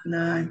one.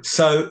 No. No.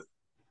 So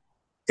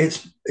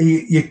it's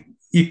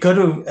you've got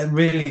to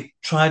really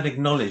try and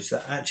acknowledge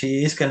that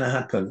actually it is going to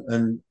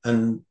happen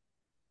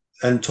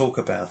and talk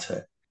about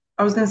it.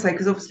 I was going to say,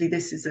 because obviously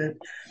this is a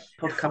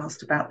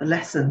podcast about the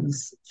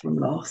lessons from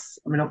loss.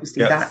 I mean,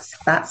 obviously Yeah.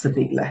 that's a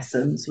big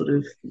lesson. Sort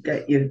of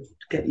get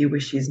your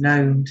wishes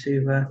known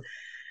to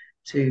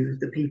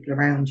the people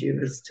around you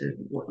as to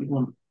what you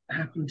want to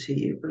happen to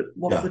you. But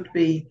what Yeah. would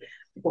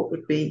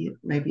be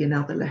maybe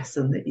another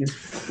lesson that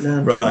you've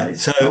learned from Right.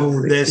 this So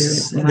whole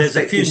experience? And I there's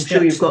a few I'm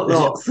sure you've steps. got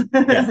lots.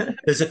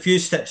 There's a few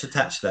steps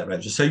attached to that,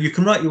 Rachel. So you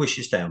can write your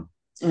wishes down.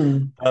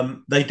 Mm.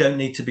 They don't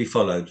need to be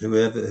followed.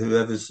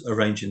 Whoever's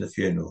arranging the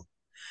funeral,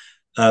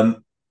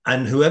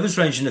 and whoever's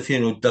arranging the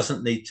funeral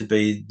doesn't need to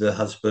be the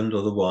husband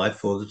or the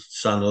wife or the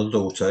son or the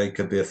daughter. It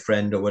could be a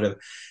friend or whatever.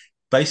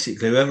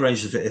 Basically, whoever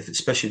arranges it,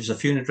 especially if there's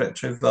a funeral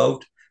director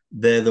involved,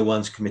 they're the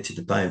ones committed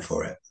to paying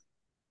for it.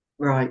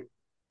 Right.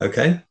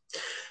 Okay.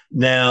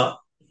 Now,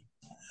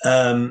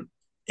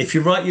 if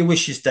you write your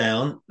wishes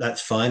down,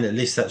 that's fine. At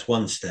least that's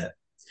one step.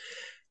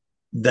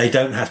 They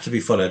don't have to be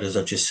followed, as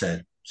I've just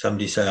said.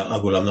 Somebody say,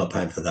 "Oh, well, I'm not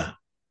paying for that."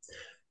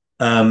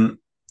 Um,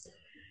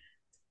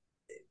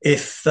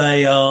 if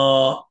they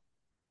are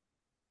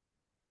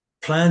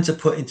plans are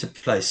put into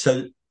place,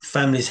 so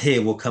families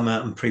here will come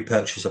out and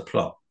pre-purchase a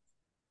plot.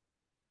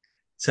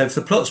 So if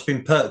the plot's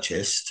been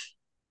purchased,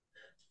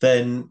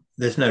 then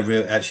there's no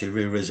real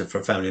reason for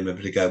a family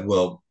member to go,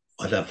 well,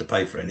 I don't have to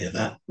pay for any of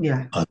that.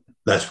 Yeah.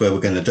 That's where we're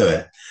going to do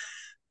it.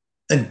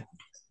 And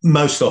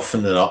most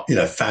often than not,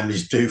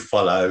 families do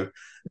follow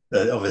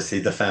obviously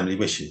the family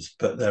wishes,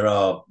 but there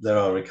are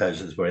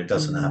occasions where it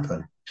doesn't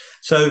happen.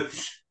 So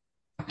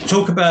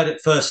talk about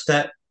it first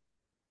step,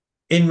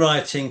 in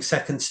writing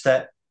second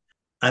step,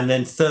 and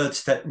then third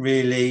step,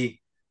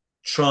 really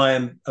try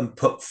and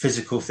put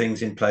physical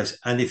things in place.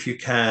 And if you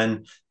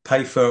can,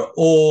 pay for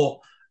or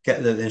get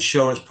an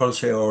insurance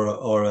policy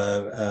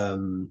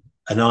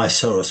an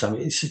ISA or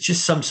something. It's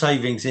just some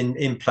savings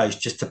in place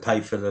just to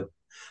pay for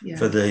Yeah.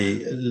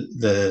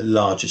 the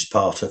largest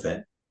part of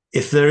it.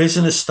 If there is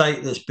an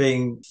estate that's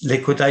being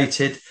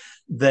liquidated,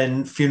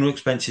 then funeral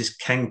expenses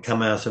can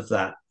come out of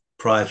that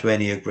prior to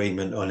any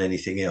agreement on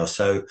anything else.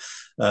 So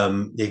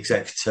the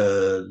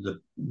executor,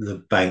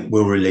 the bank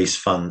will release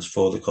funds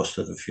for the cost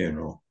of the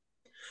funeral.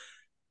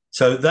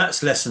 So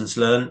that's lessons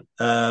learned.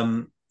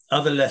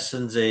 Other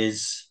lessons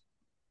is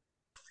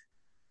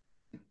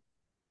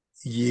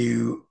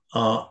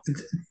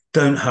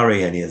don't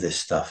hurry any of this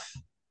stuff.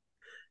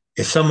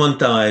 If someone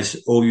dies,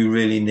 all you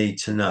really need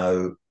to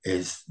know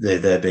is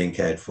they're being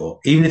cared for.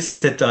 Even if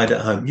they've died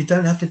at home, you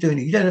don't have to do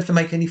anything. You don't have to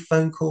make any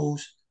phone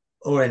calls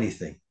or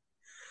anything.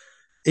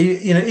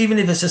 Even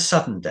if it's a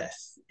sudden death,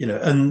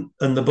 and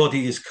the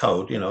body is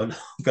cold, I'm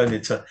going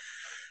into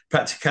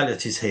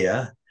practicalities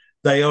here.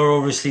 They are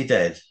obviously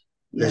dead.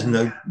 There's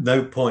no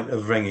point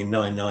of ringing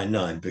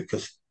 999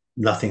 because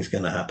nothing's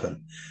going to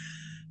happen.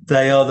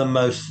 They are the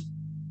most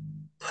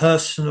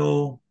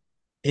personal,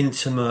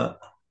 intimate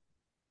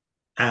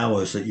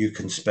hours that you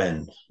can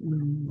spend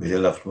with your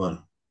loved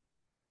one.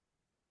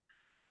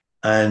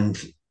 And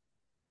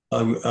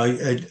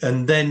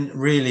and then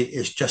really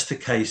it's just a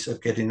case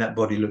of getting that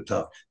body looked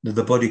up.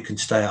 The body can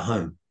stay at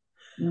home.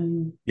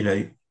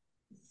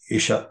 You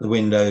shut the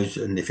windows,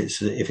 and if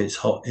it's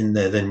hot in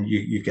there, then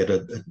you get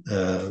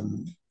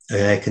an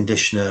air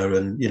conditioner,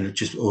 and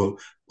just or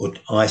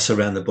ice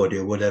around the body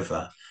or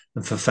whatever,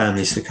 and for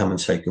families to come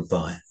and say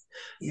goodbye.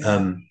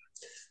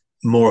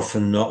 More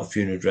often than not, a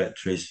funeral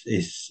director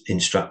is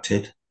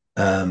instructed.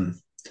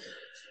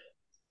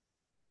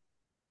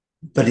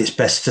 But it's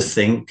best to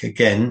think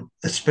again,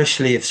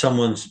 especially if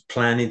someone's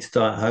planning to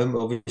die at home.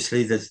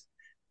 Obviously,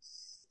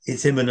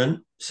 it's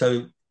imminent,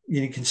 so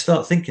you can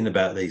start thinking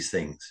about these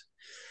things.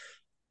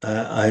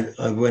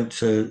 I went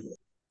to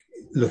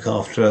look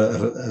after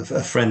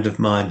a friend of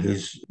mine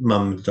whose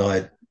mum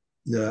died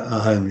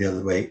at home the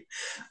other week,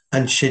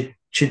 and she'd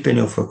been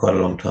ill for quite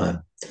a long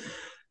time,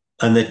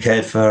 and they'd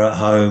cared for her at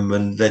home,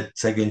 and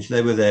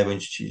they were there when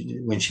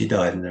she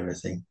died and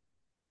everything.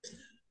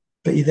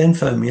 But he then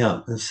phoned me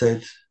up and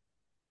said,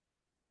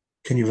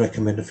 "Can you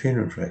recommend a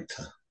funeral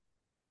director?"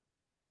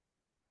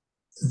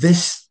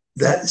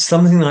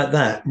 Something like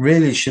that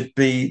really should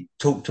be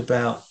talked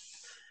about,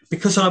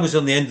 because I was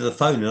on the end of the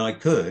phone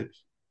and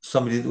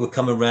somebody that would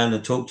come around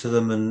and talk to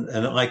them,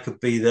 and I could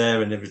be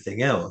there and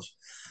everything else.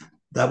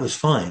 That was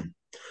fine.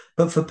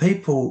 But for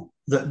people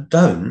that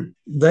don't,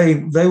 they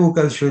will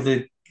go through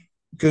the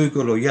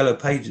Google or Yellow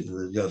Pages.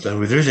 I don't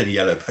know if there is any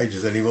Yellow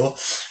Pages anymore,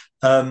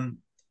 and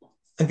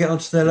get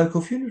onto their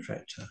local funeral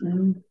director.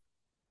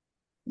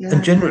 Yeah.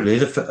 And generally,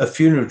 a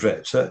funeral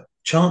director,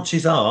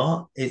 chances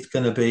are it's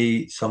going to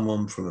be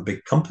someone from a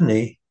big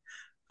company,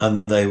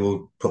 and they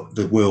will put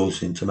the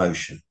wheels into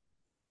motion,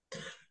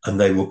 and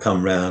they will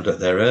come round at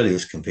their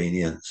earliest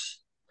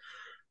convenience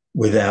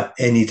without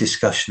any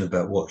discussion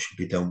about what should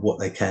be done, what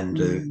they can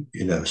do,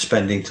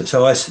 spending.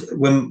 So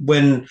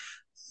when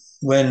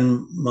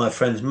my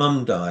friend's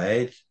mum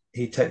died,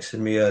 he texted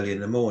me early in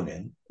the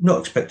morning, not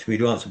expecting me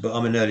to answer, but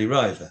I'm an early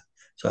riser.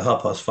 So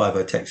 5:30,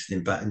 I texted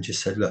him back and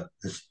just said, "Look,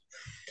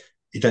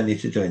 you don't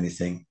need to do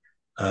anything.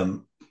 I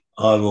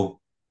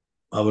will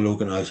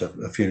organise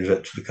a funeral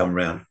director to come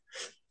round,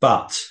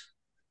 but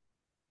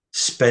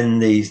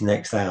spend these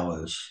next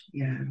hours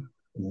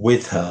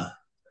with her,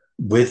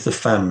 with the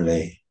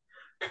family."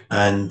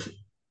 And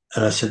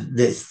I said,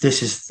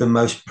 this is the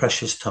most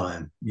precious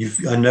time.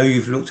 I know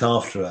you've looked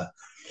after her,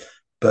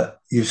 but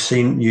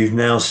you've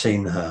now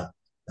seen her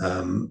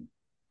in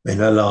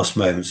her last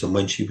moments, and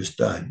when she was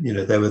dying,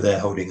 they were there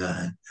holding her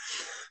hand,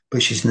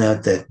 but she's now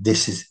dead.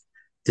 This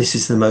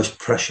is the most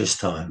precious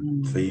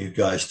time for you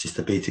guys just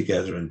to be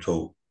together and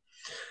talk.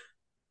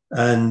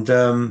 And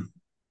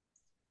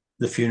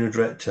the funeral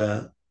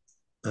director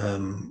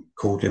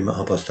called him at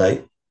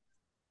 8:30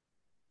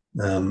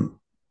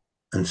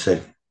 and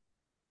said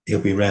he'll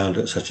be round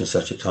at such and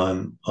such a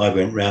time. I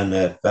went round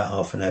there about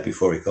half an hour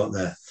before he got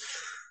there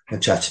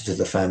and chatted to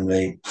the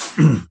family.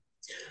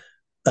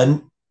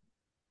 And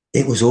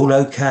it was all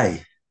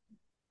okay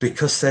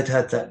because they'd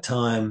had that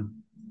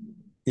time.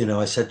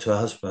 I said to her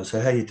husband, I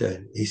said, "How you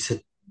doing?" He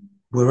said,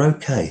 "We're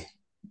okay.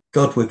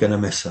 God, we're going to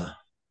miss her,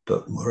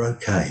 but we're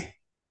okay."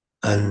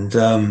 And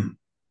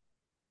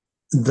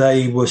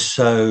they were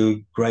so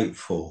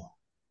grateful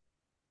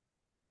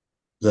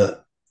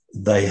that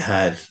they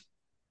had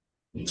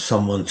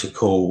someone to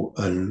call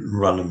and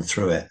run them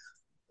through it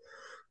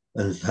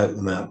and help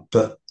them out.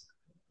 But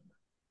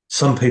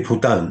some people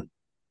don't.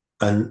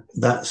 And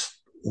that's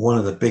one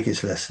of the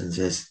biggest lessons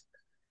is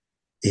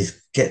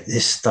get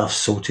this stuff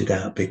sorted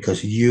out,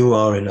 because you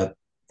are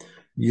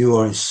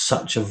in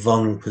such a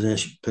vulnerable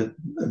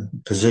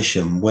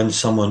position when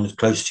someone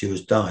close to you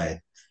has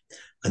died,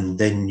 and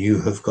then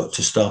you have got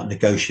to start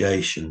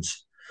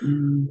negotiations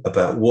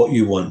about what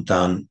you want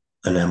done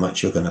and how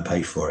much you're going to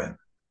pay for it.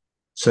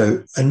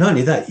 So, and not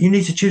only that, you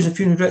need to choose a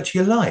funeral director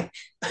you like.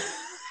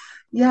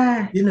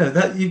 Yeah, You know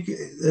that you,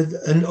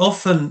 and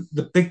often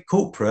the big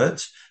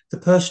corporates, the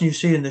person you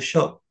see in the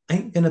shop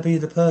ain't going to be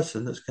the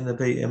person that's going to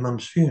be at your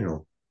mum's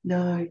funeral.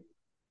 no,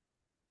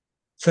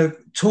 So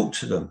talk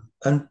to them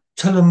and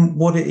tell them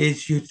what it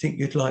is you think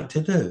you'd like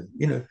to do.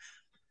 You know,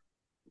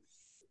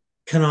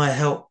 can I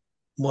help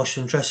wash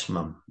and dress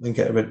mum and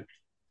get her ready?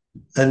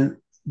 And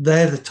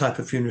they're the type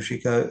of funeral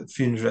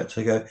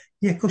director go,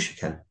 yeah, of course you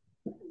can.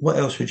 What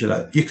else would you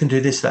like? You can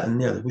do this, that, and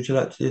the other. Would you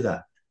like to do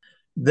that?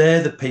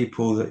 They're the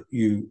people that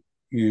you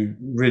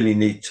really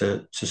need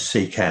to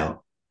seek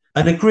out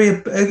and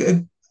agree.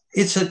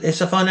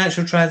 It's a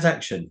financial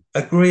transaction.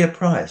 Agree a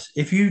price.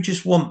 If you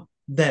just want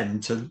them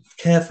to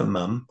care for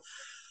mum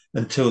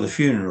until the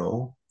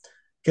funeral,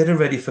 get her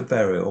ready for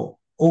burial,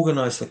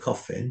 organise the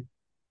coffin,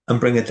 and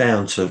bring her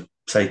down to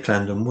say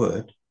Clandon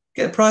Wood,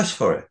 get a price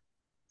for it.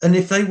 And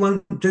if they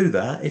won't do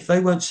that, if they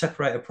won't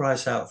separate a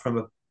price out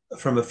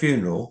from a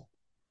funeral,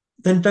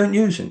 then don't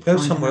use them. Go find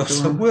somewhere another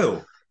else that one.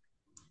 will.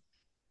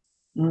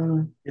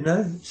 Mm, You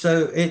know,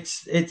 so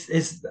it's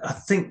I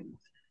think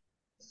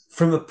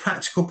from a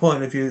practical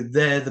point of view,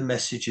 they're the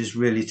messages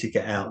really to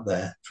get out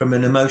there. From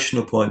an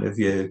emotional point of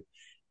view,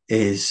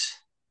 is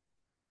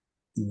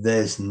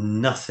there's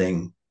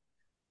nothing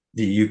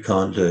that you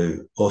can't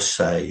do or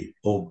say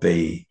or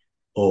be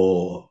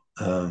or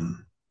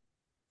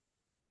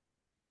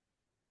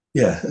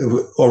yeah,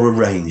 or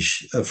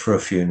arrange for a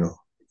funeral,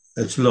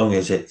 as long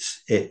as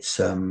it's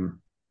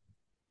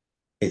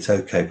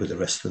okay with the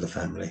rest of the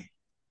family.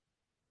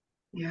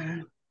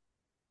 yeah,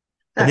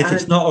 And that, if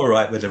it's not all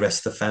right with the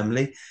rest of the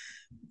family,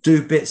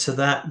 do bits of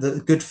that are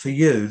good for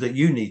you that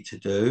you need to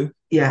do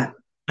yeah,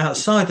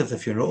 outside of the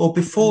funeral or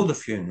before mm, the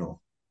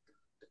funeral.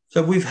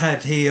 So we've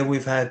had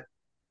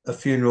a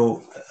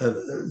funeral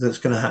that's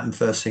going to happen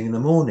first thing in the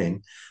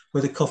morning,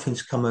 where the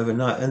coffins come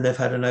overnight, and they've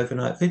had an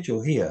overnight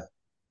vigil here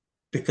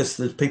because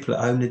the people at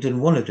home they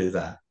didn't want to do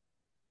that.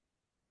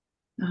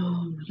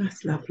 oh,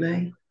 that's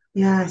lovely.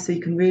 Yeah, so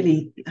you can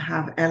really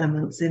have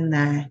elements in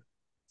there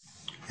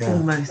Yeah,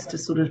 almost to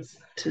sort of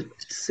to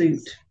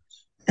suit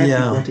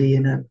yeah. everybody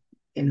in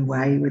a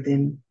way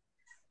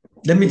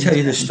Let me within tell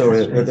you the certain story.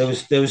 There constraints.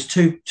 was there was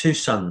two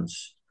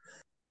sons.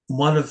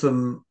 One of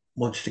them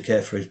wanted to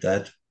care for his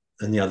dad,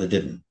 and the other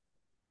didn't.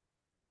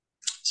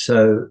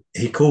 So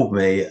he called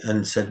me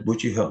and said,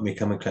 "Would you help me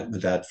come and collect my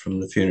dad from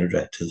the funeral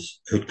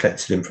directors who'd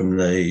collected him from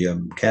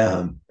the care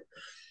home?"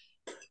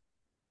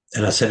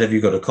 And I said, "Have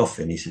you got a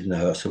coffin?" He said,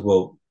 "No." I said,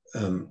 "Well,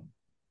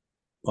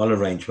 I'll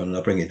arrange one and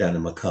I'll bring it down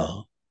in my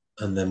car,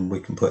 and then we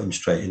can put him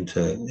straight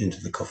into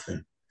the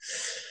coffin."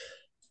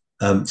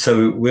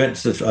 So we went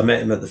to I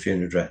met him at the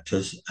funeral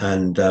directors,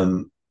 and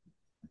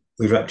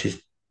we wrapped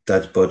his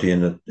dad's body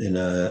in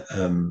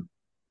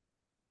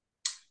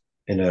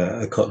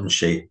a cotton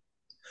sheet.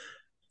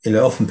 You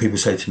know, often people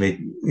say to me,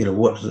 you know,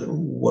 what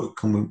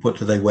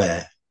do they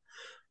wear?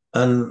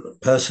 And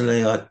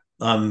personally,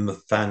 I'm a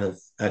fan of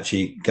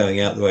actually going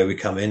out the way we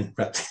come in,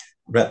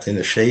 wrapped in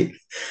a sheet.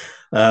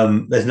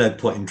 There's no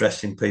point in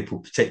dressing people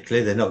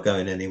particularly; they're not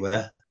going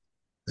anywhere,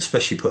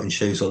 especially putting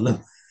shoes on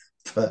them.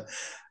 But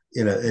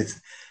you know,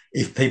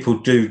 if people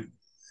do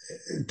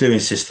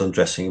insist on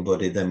dressing a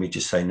body, then we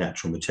just say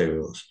natural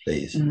materials,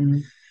 please.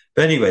 Mm.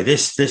 But anyway,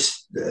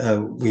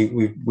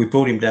 we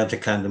brought him down to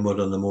Clandon Wood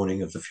on the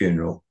morning of the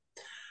funeral,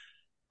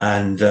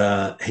 and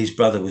his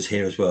brother was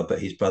here as well. But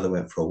his brother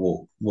went for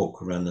a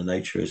walk around the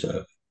nature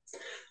reserve,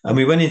 and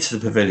we went into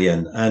the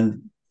pavilion,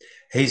 and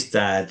his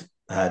dad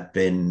had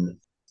been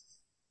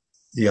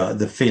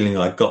the feeling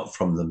I got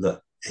from them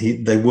that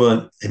they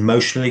weren't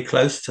emotionally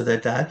close to their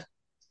dad,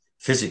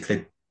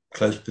 physically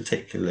close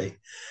particularly.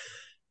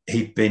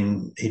 He'd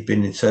been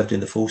served in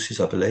the forces,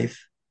 I believe,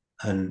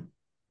 and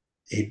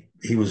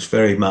he was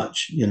very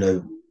much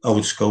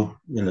old school.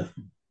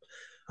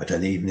 I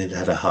don't even think he'd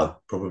had a hug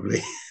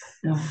probably.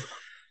 Oh,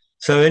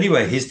 So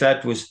anyway, his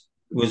dad was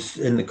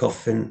in the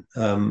coffin,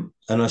 and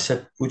I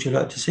said, "Would you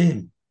like to see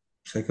him?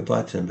 Say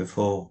goodbye to him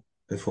before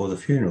the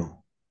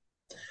funeral."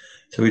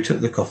 So we took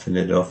the coffin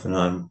lid off, and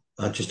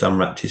I just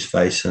unwrapped his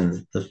face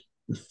and the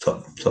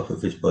top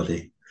of his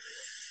body,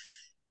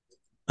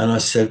 and I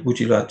said, "Would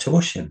you like to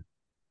wash him?"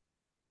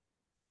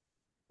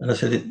 And I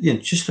said,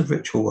 just a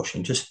ritual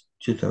washing, just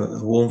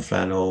a warm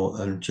flannel,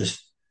 and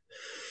just.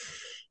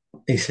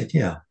 He said,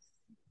 "Yeah."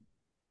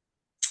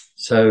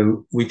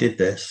 So we did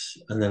this,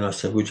 and then I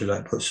said, "Would you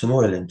like to put some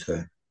oil into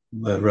it?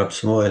 Rub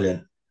some oil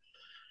in."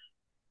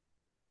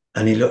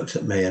 And he looked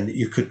at me, and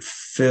you could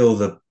feel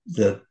the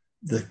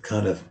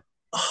kind of,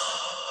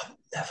 oh, I've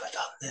never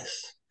done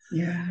this.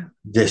 yeah.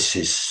 This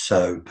is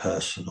so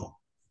personal.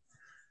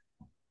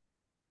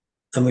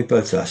 And we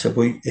both, I said,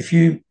 "Well, if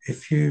you,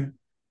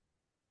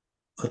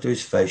 I'll do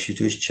his face, you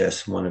do his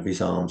chest, and one of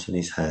his arms and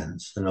his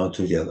hands, and I'll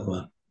do the other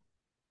one."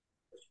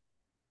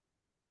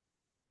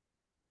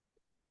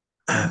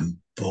 And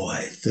boy,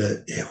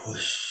 it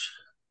was.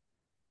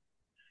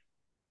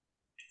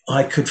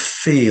 I could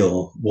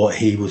feel what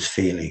he was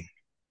feeling.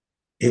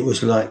 It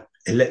was like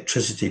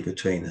electricity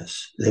between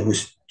us. There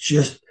was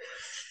just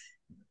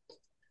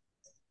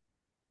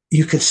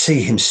you could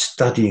see him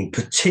studying,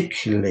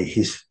 particularly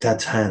his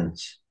dad's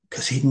hands,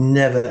 because he'd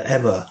never,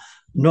 ever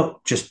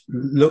not just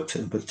looked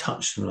at them, but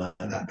touched them like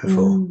that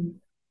before. Mm.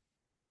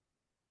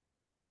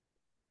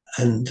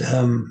 And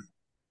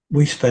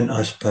we spent,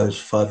 I suppose,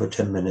 5 or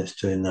 10 minutes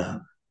doing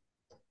that,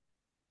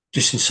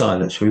 just in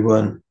silence. We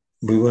weren't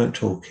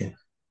talking.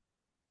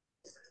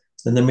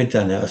 And then we'd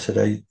done it. I said,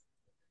 are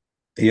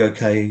you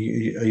okay?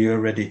 Are you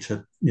ready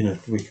to,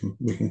 we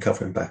can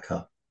cover him back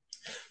up.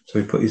 So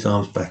we put his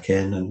arms back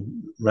in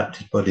and wrapped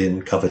his body in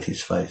and covered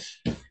his face.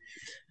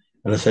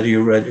 And I said, are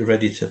you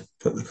ready to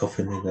put the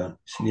coffin lid on? He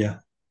said, yeah.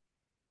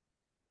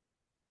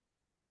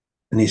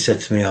 And he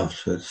said to me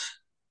afterwards,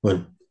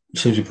 when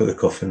as soon as we put the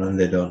coffin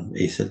lid on,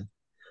 he said,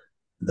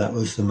 that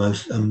was the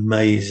most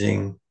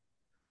amazing,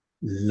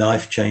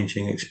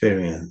 life-changing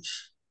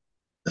experience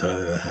that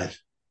I've ever had.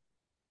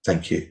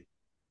 Thank you.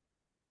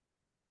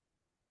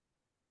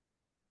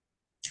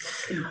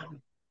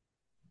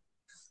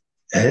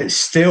 And it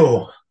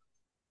still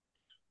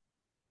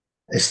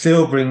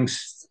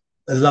brings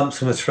a lump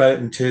to my throat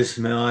and tears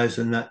to my eyes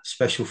and that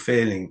special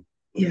feeling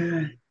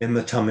Yeah. in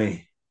my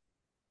tummy,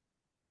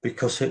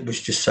 because it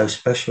was just so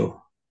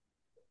special.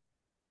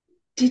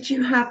 Did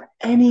you have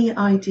any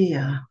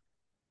idea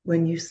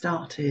when you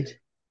started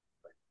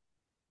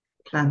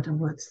Clandon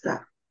Woods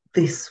that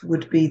this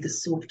would be the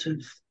sort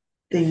of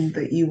thing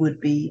that you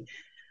would be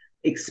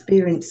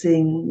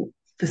experiencing,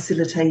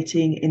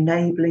 facilitating,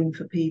 enabling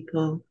for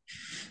people?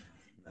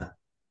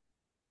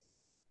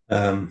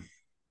 Um,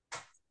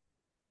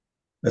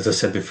 as I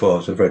said before, I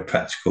was a very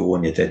practical,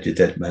 when you're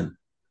dead man.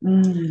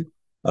 Mm.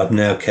 I've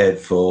now cared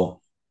for,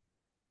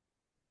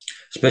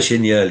 especially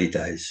in the early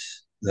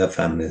days, their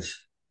families.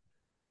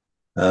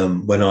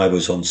 When I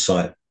was on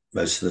site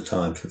most of the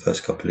time for the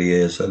first couple of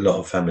years, a lot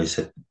of families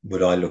said,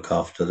 would I look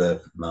after their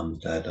mum,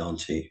 dad,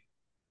 auntie,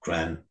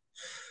 gran?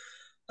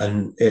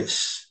 And it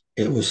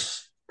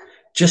was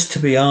just to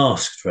be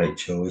asked,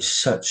 Rachel, is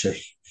such a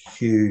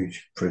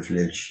huge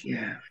privilege.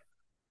 Yeah.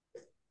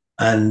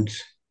 And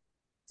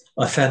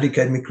I found it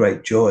gave me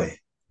great joy.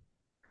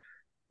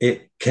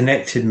 It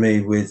connected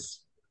me with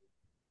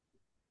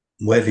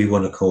whatever you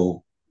want to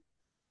call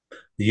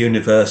the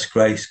universe,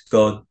 grace,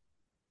 God,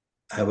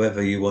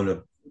 however you want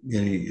to.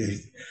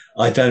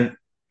 I don't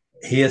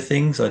hear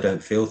things, I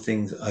don't feel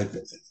things, I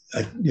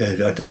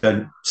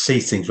don't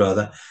see things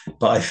rather,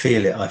 but I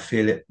feel it. I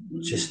feel it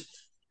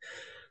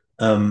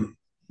um,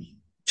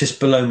 just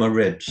below my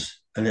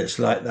ribs, and it's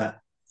like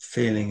that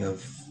feeling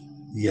of,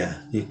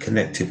 yeah, you're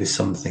connected with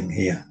something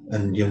here,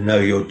 and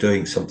you're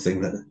doing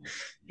something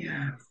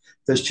Yeah.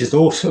 that's just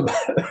awesome.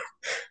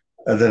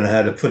 I don't know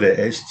how to put it.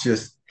 It's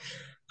just,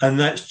 and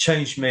that's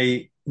changed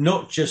me,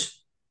 not just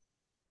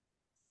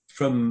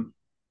from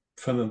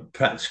a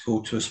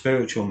practical to a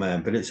spiritual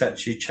man, but it's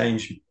actually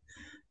changed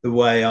the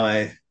way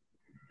I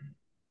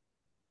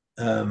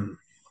um,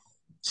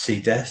 see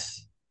death,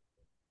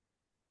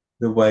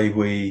 the way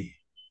we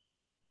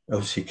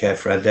obviously care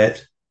for our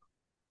dead.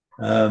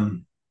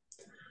 Um,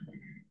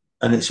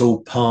 and it's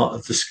all part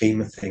of the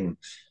scheme of things.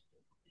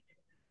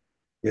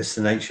 Yes,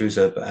 the nature is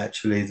but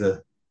actually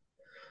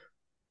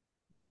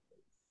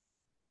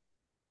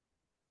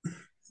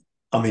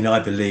I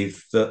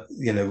believe that,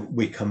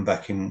 we come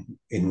back in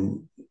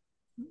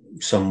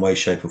some way,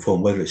 shape or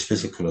form, whether it's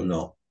physical or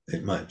not.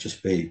 It might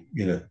just be,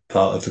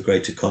 part of the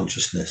greater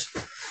consciousness.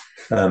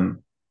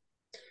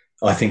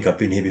 I think I've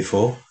been here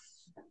before.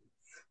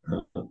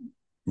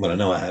 Well, I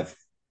know I have,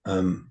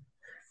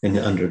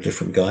 under a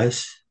different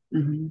guise.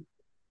 Mm-hmm.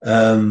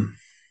 Um,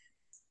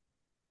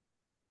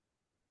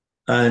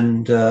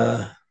 and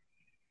no,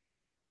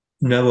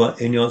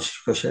 in answer to your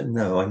question,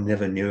 no, I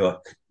never knew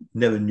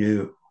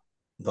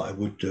that I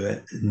would do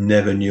it.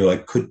 Never knew I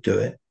could do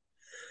it.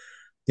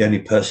 The only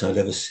person I'd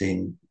ever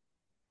seen,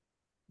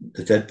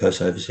 the dead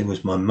person I'd ever seen,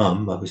 was my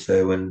mum. I was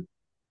there when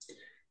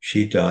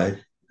she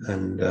died,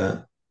 and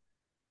I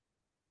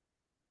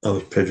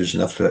was privileged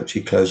enough to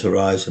actually close her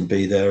eyes and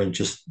be there and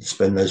just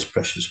spend those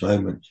precious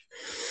moments.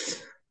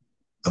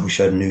 I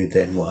wish I knew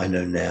then what I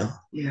know now.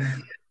 Yeah.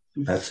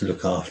 How to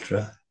look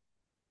after her,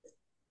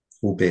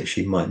 albeit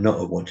she might not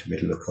have wanted me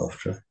to look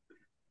after her.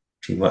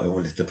 She might have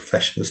wanted the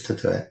professionals to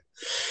do it.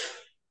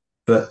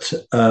 But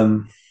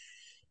I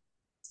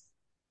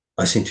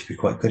seem to be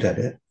quite good at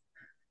it.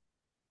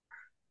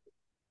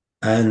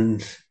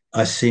 And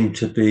I seem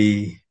to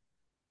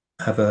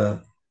have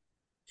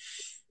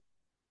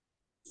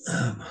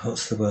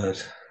what's the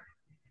word?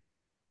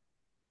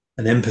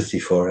 An empathy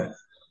for it.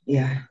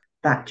 Yeah.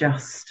 That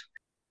just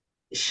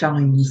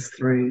shines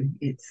through.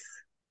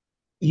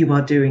 You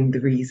are doing the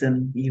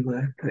reason you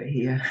were put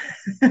here.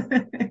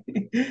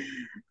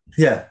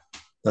 Yeah,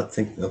 I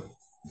think you're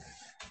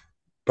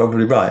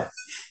probably right.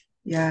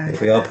 Yeah.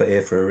 If we are put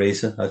here for a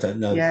reason, I don't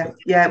know. Yeah.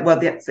 Yeah. Well,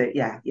 that's it.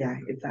 Yeah. Yeah.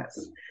 If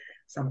that's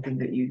something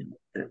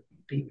that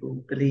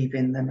people believe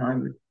in, then I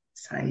would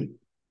say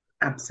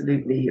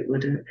absolutely it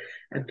would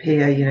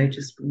appear,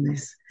 just from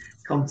this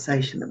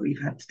conversation that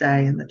we've had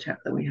today and the chat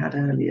that we had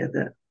earlier,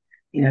 that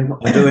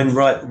I'm doing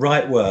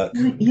right work.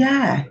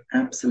 yeah,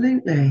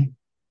 absolutely.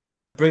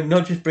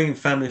 not just bringing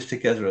families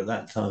together at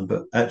that time,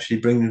 but actually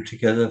bring them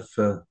together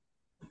for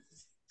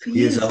for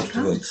years years to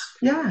come. afterwards.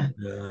 Yeah,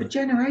 for Yeah.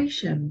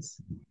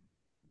 generations.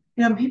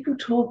 And people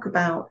talk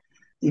about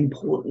the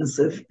importance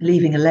of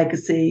leaving a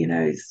legacy.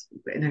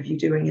 If you're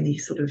doing any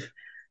sort of,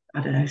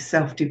 I don't know,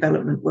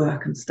 self-development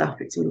work and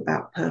stuff, it's all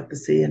about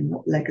purposey and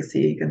what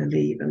legacy you're going to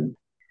leave. And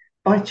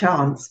by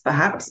chance,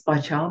 perhaps by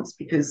chance,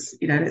 because,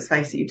 let's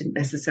face it, you didn't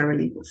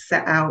necessarily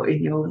set out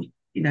in your,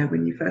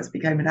 when you first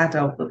became an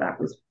adult, that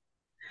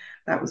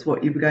was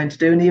what you were going to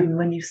do. And even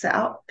when you set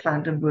up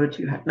Clandon Wood,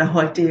 you had no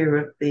idea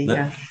of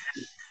No,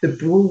 the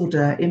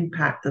broader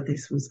impact that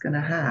this was going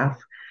to have,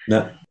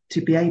 no.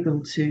 to be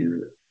able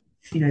to,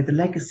 the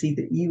legacy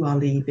that you are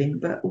leaving,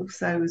 but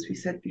also, as we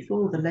said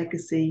before, the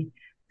legacy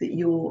that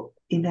you're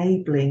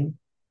enabling,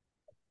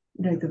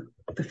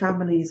 the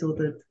families or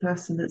the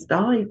person that's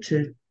died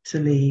to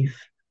leave,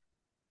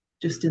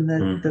 just in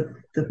Mm.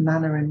 the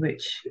manner in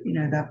which,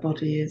 that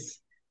body is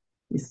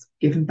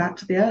given back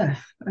to the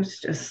earth. I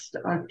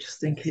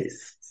just think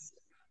it's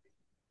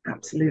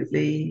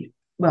absolutely,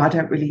 well, I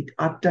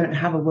don't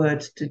have a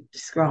word to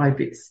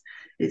describe.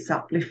 It's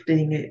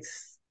uplifting.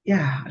 It's,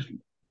 yeah,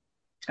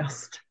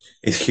 just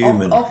It's off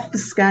human. off the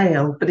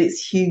scale, but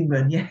it's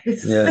human.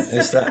 Yes, Yeah,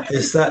 it's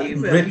it's that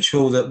human.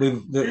 ritual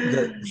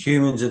that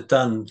humans have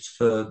done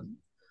for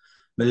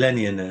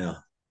millennia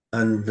now,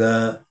 and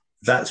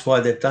that's why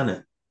they've done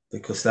it,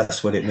 because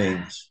that's what it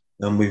means.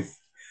 And we've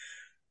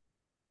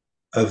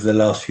over the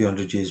last few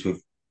hundred years, We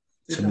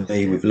to lost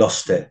me, it. we've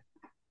lost it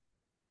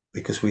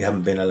because we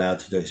haven't been allowed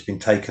to do it. It's been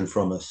taken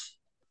from us.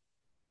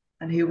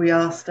 And here we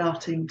are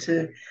starting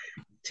to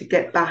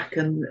get back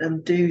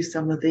and do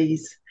some of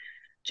these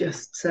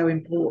just so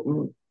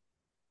important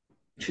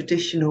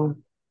traditional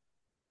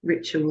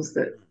rituals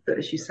that,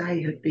 as you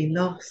say, had been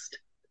lost.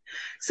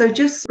 So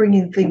just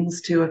bringing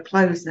things to a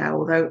close now,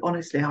 although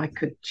honestly I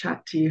could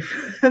chat to you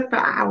for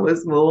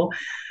hours more.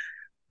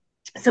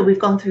 So we've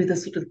gone through the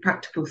sort of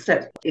practical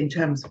steps in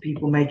terms of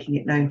people making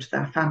it known to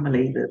their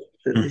family that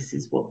Mm. this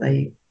is what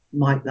they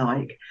might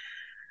like.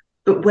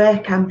 But where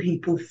can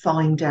people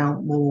find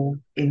out more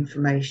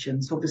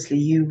information? So obviously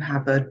you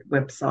have a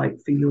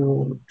website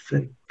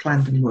for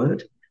Clandon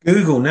Wood.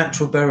 Google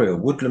natural burial,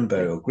 woodland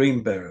burial,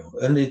 green burial,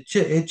 and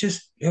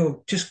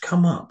it'll just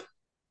come up.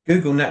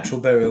 Google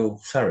natural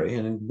burial Surrey,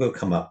 and it will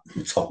come up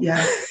top.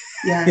 Yeah,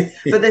 yeah.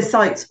 But there's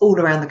sites all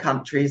around the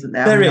country, isn't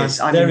there? I There mean, is,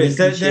 I'm there in is,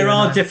 there Lincolnshire, and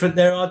are different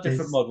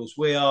there's models.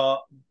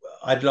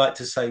 I'd like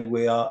to say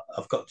we are.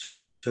 I've got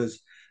to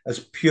as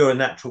pure a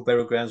natural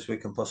burial grounds as we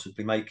can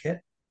possibly make it.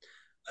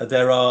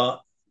 There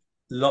are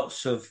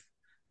lots of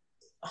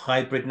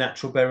hybrid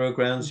natural burial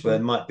grounds where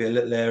mm-hmm. it might be a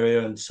little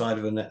area inside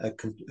of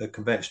a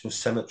conventional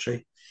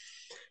cemetery.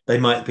 They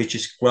might be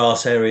just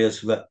grass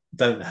areas that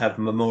don't have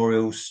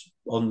memorials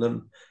on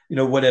them,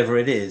 whatever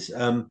it is.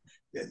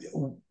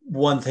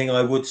 One thing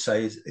I would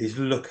say is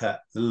look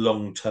at the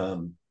long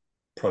term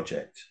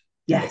project of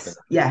the Yes,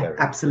 natural yeah,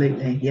 burial,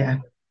 absolutely, yeah,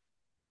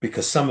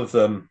 because some of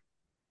them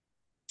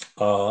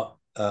are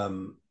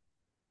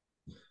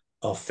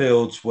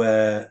fields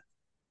where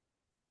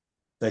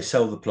they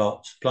sell the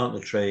plots, plant the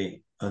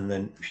tree, and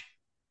then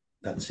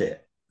that's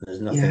it.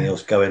 There's nothing yeah,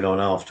 else going on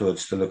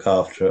afterwards to look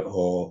after it,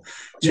 or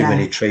too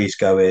many yeah. trees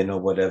go in, or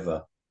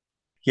whatever.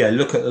 Yeah,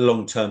 look at the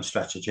long term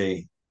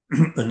strategy,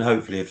 and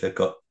hopefully, if they've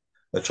got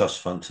a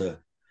trust fund to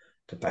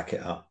back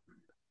it up.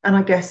 And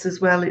I guess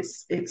as well,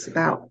 it's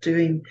about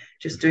doing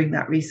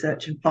that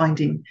research and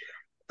finding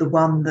the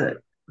one that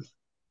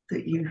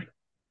you feel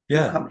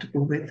Yeah,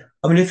 comfortable with,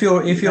 I mean, that you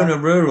if you're in love.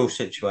 a rural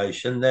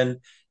situation, then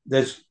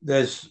there's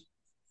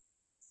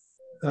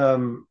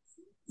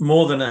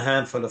more than a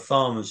handful of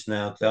farmers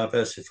now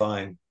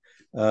diversifying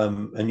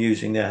and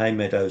using their hay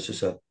meadows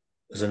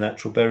as a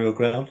natural burial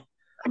ground.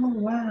 Oh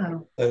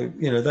wow. So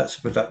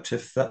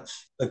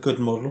that's a good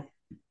model.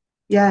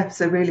 Yeah,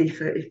 so really,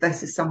 if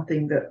this is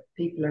something that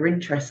people are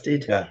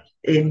interested Yeah,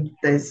 in,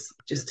 there's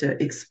just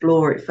to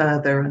explore it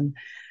further and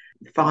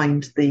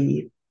find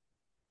the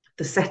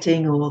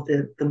setting or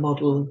the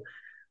model,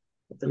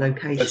 the that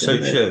location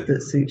suits you.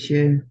 that suits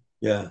you.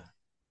 Yeah,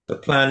 to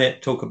plan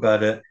it, talk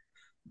about it,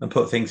 and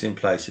put things in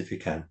place if you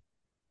can.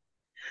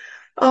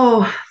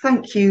 Oh,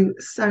 thank you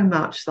so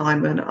much,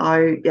 Simon.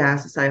 Yeah,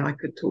 as I say, I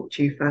could talk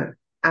to you for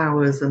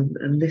hours and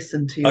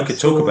listen to I your could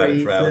talk about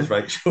it for stories. hours, And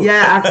Rachel.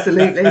 yeah,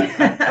 absolutely.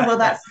 Well,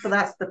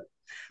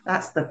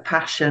 that's the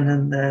passion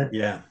and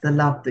Yeah, the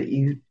love that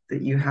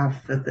you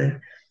have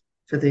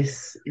for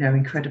this,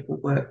 incredible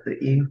work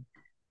that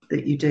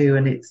you do.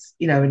 And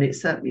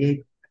it's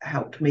certainly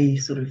helped me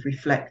sort of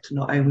reflect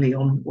not only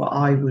on what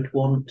I would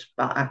want,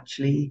 but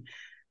actually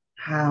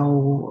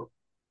how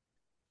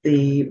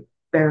the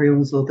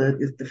burials or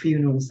the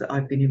funerals that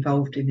I've been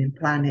involved in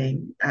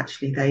planning,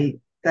 actually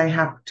they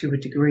have to a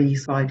degree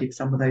provided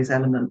some of those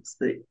elements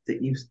that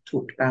you've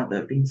talked about that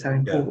have been so yeah.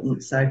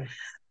 important. So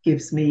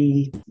gives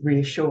me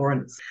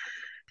reassurance.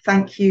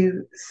 thank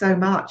you so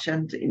much.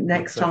 And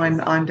next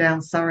time I'm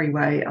down Surrey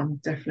way, I'm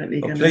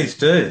definitely going to please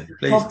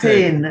pop do.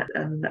 in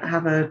and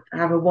have a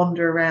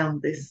wander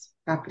around this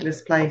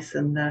fabulous place,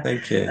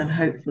 Thank you. and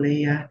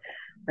hopefully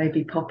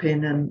maybe pop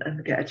in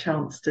and get a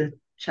chance to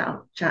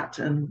chat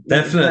and meet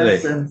Definitely.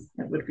 in person.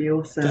 That would be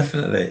awesome.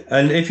 Definitely.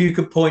 And if you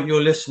could point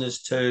your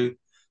listeners to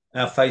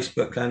our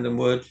Facebook, Clandon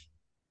Wood.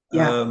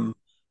 Yeah.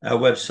 Our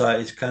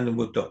website is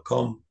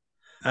clandonwood.com,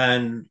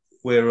 and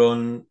we're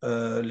on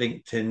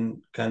LinkedIn,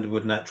 Clandon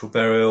Wood Natural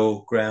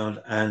Burial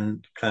Ground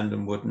and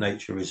Clandon Wood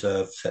Nature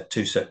Reserve,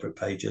 two separate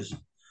pages.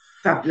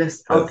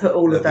 Fabulous. I'll put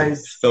all of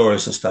those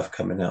stories and stuff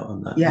coming out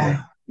on that.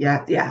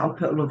 Yeah. I'll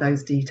put all of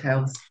those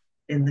details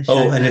in the show.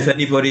 Oh, and if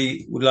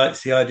anybody would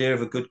like the idea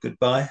of a good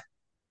goodbye,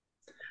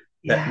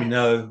 let me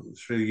know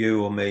through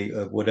you or me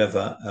or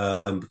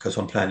whatever, because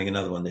I'm planning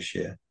another one this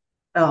year.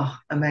 Oh,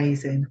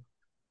 amazing.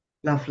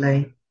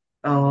 Lovely.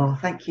 Oh,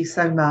 thank you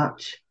so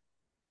much.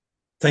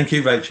 Thank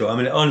you, Rachel. I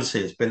mean,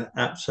 honestly, it's been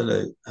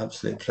absolute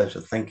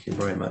pleasure. Thank you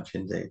very much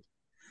indeed.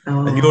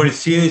 Oh. And your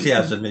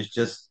enthusiasm is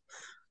just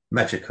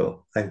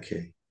magical. Thank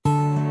you.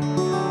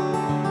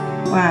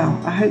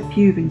 Wow, I hope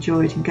you've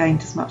enjoyed and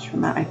gained as much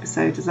from that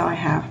episode as I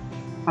have.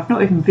 I've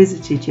not even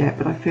visited yet,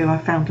 but I feel I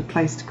found a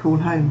place to call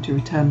home to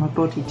return my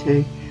body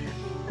to.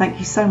 Thank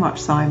you so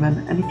much,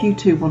 Simon. And if you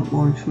too want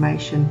more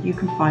information, you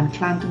can find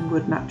Clandon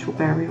Wood Natural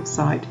Burial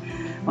Site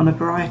on a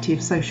variety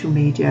of social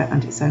media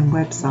and its own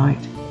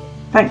website.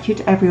 Thank you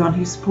to everyone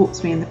who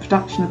supports me in the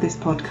production of this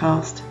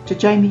podcast, to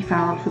Jamie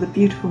Farrell for the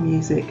beautiful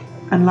music,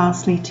 and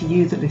lastly to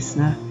you, the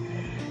listener.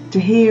 To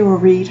hear or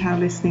read how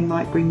listening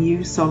might bring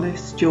you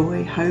solace,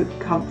 joy, hope,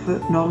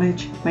 comfort,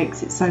 knowledge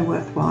makes it so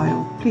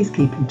worthwhile. Please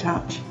keep in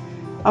touch.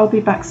 I'll be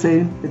back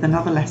soon with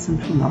another lesson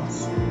from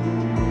loss.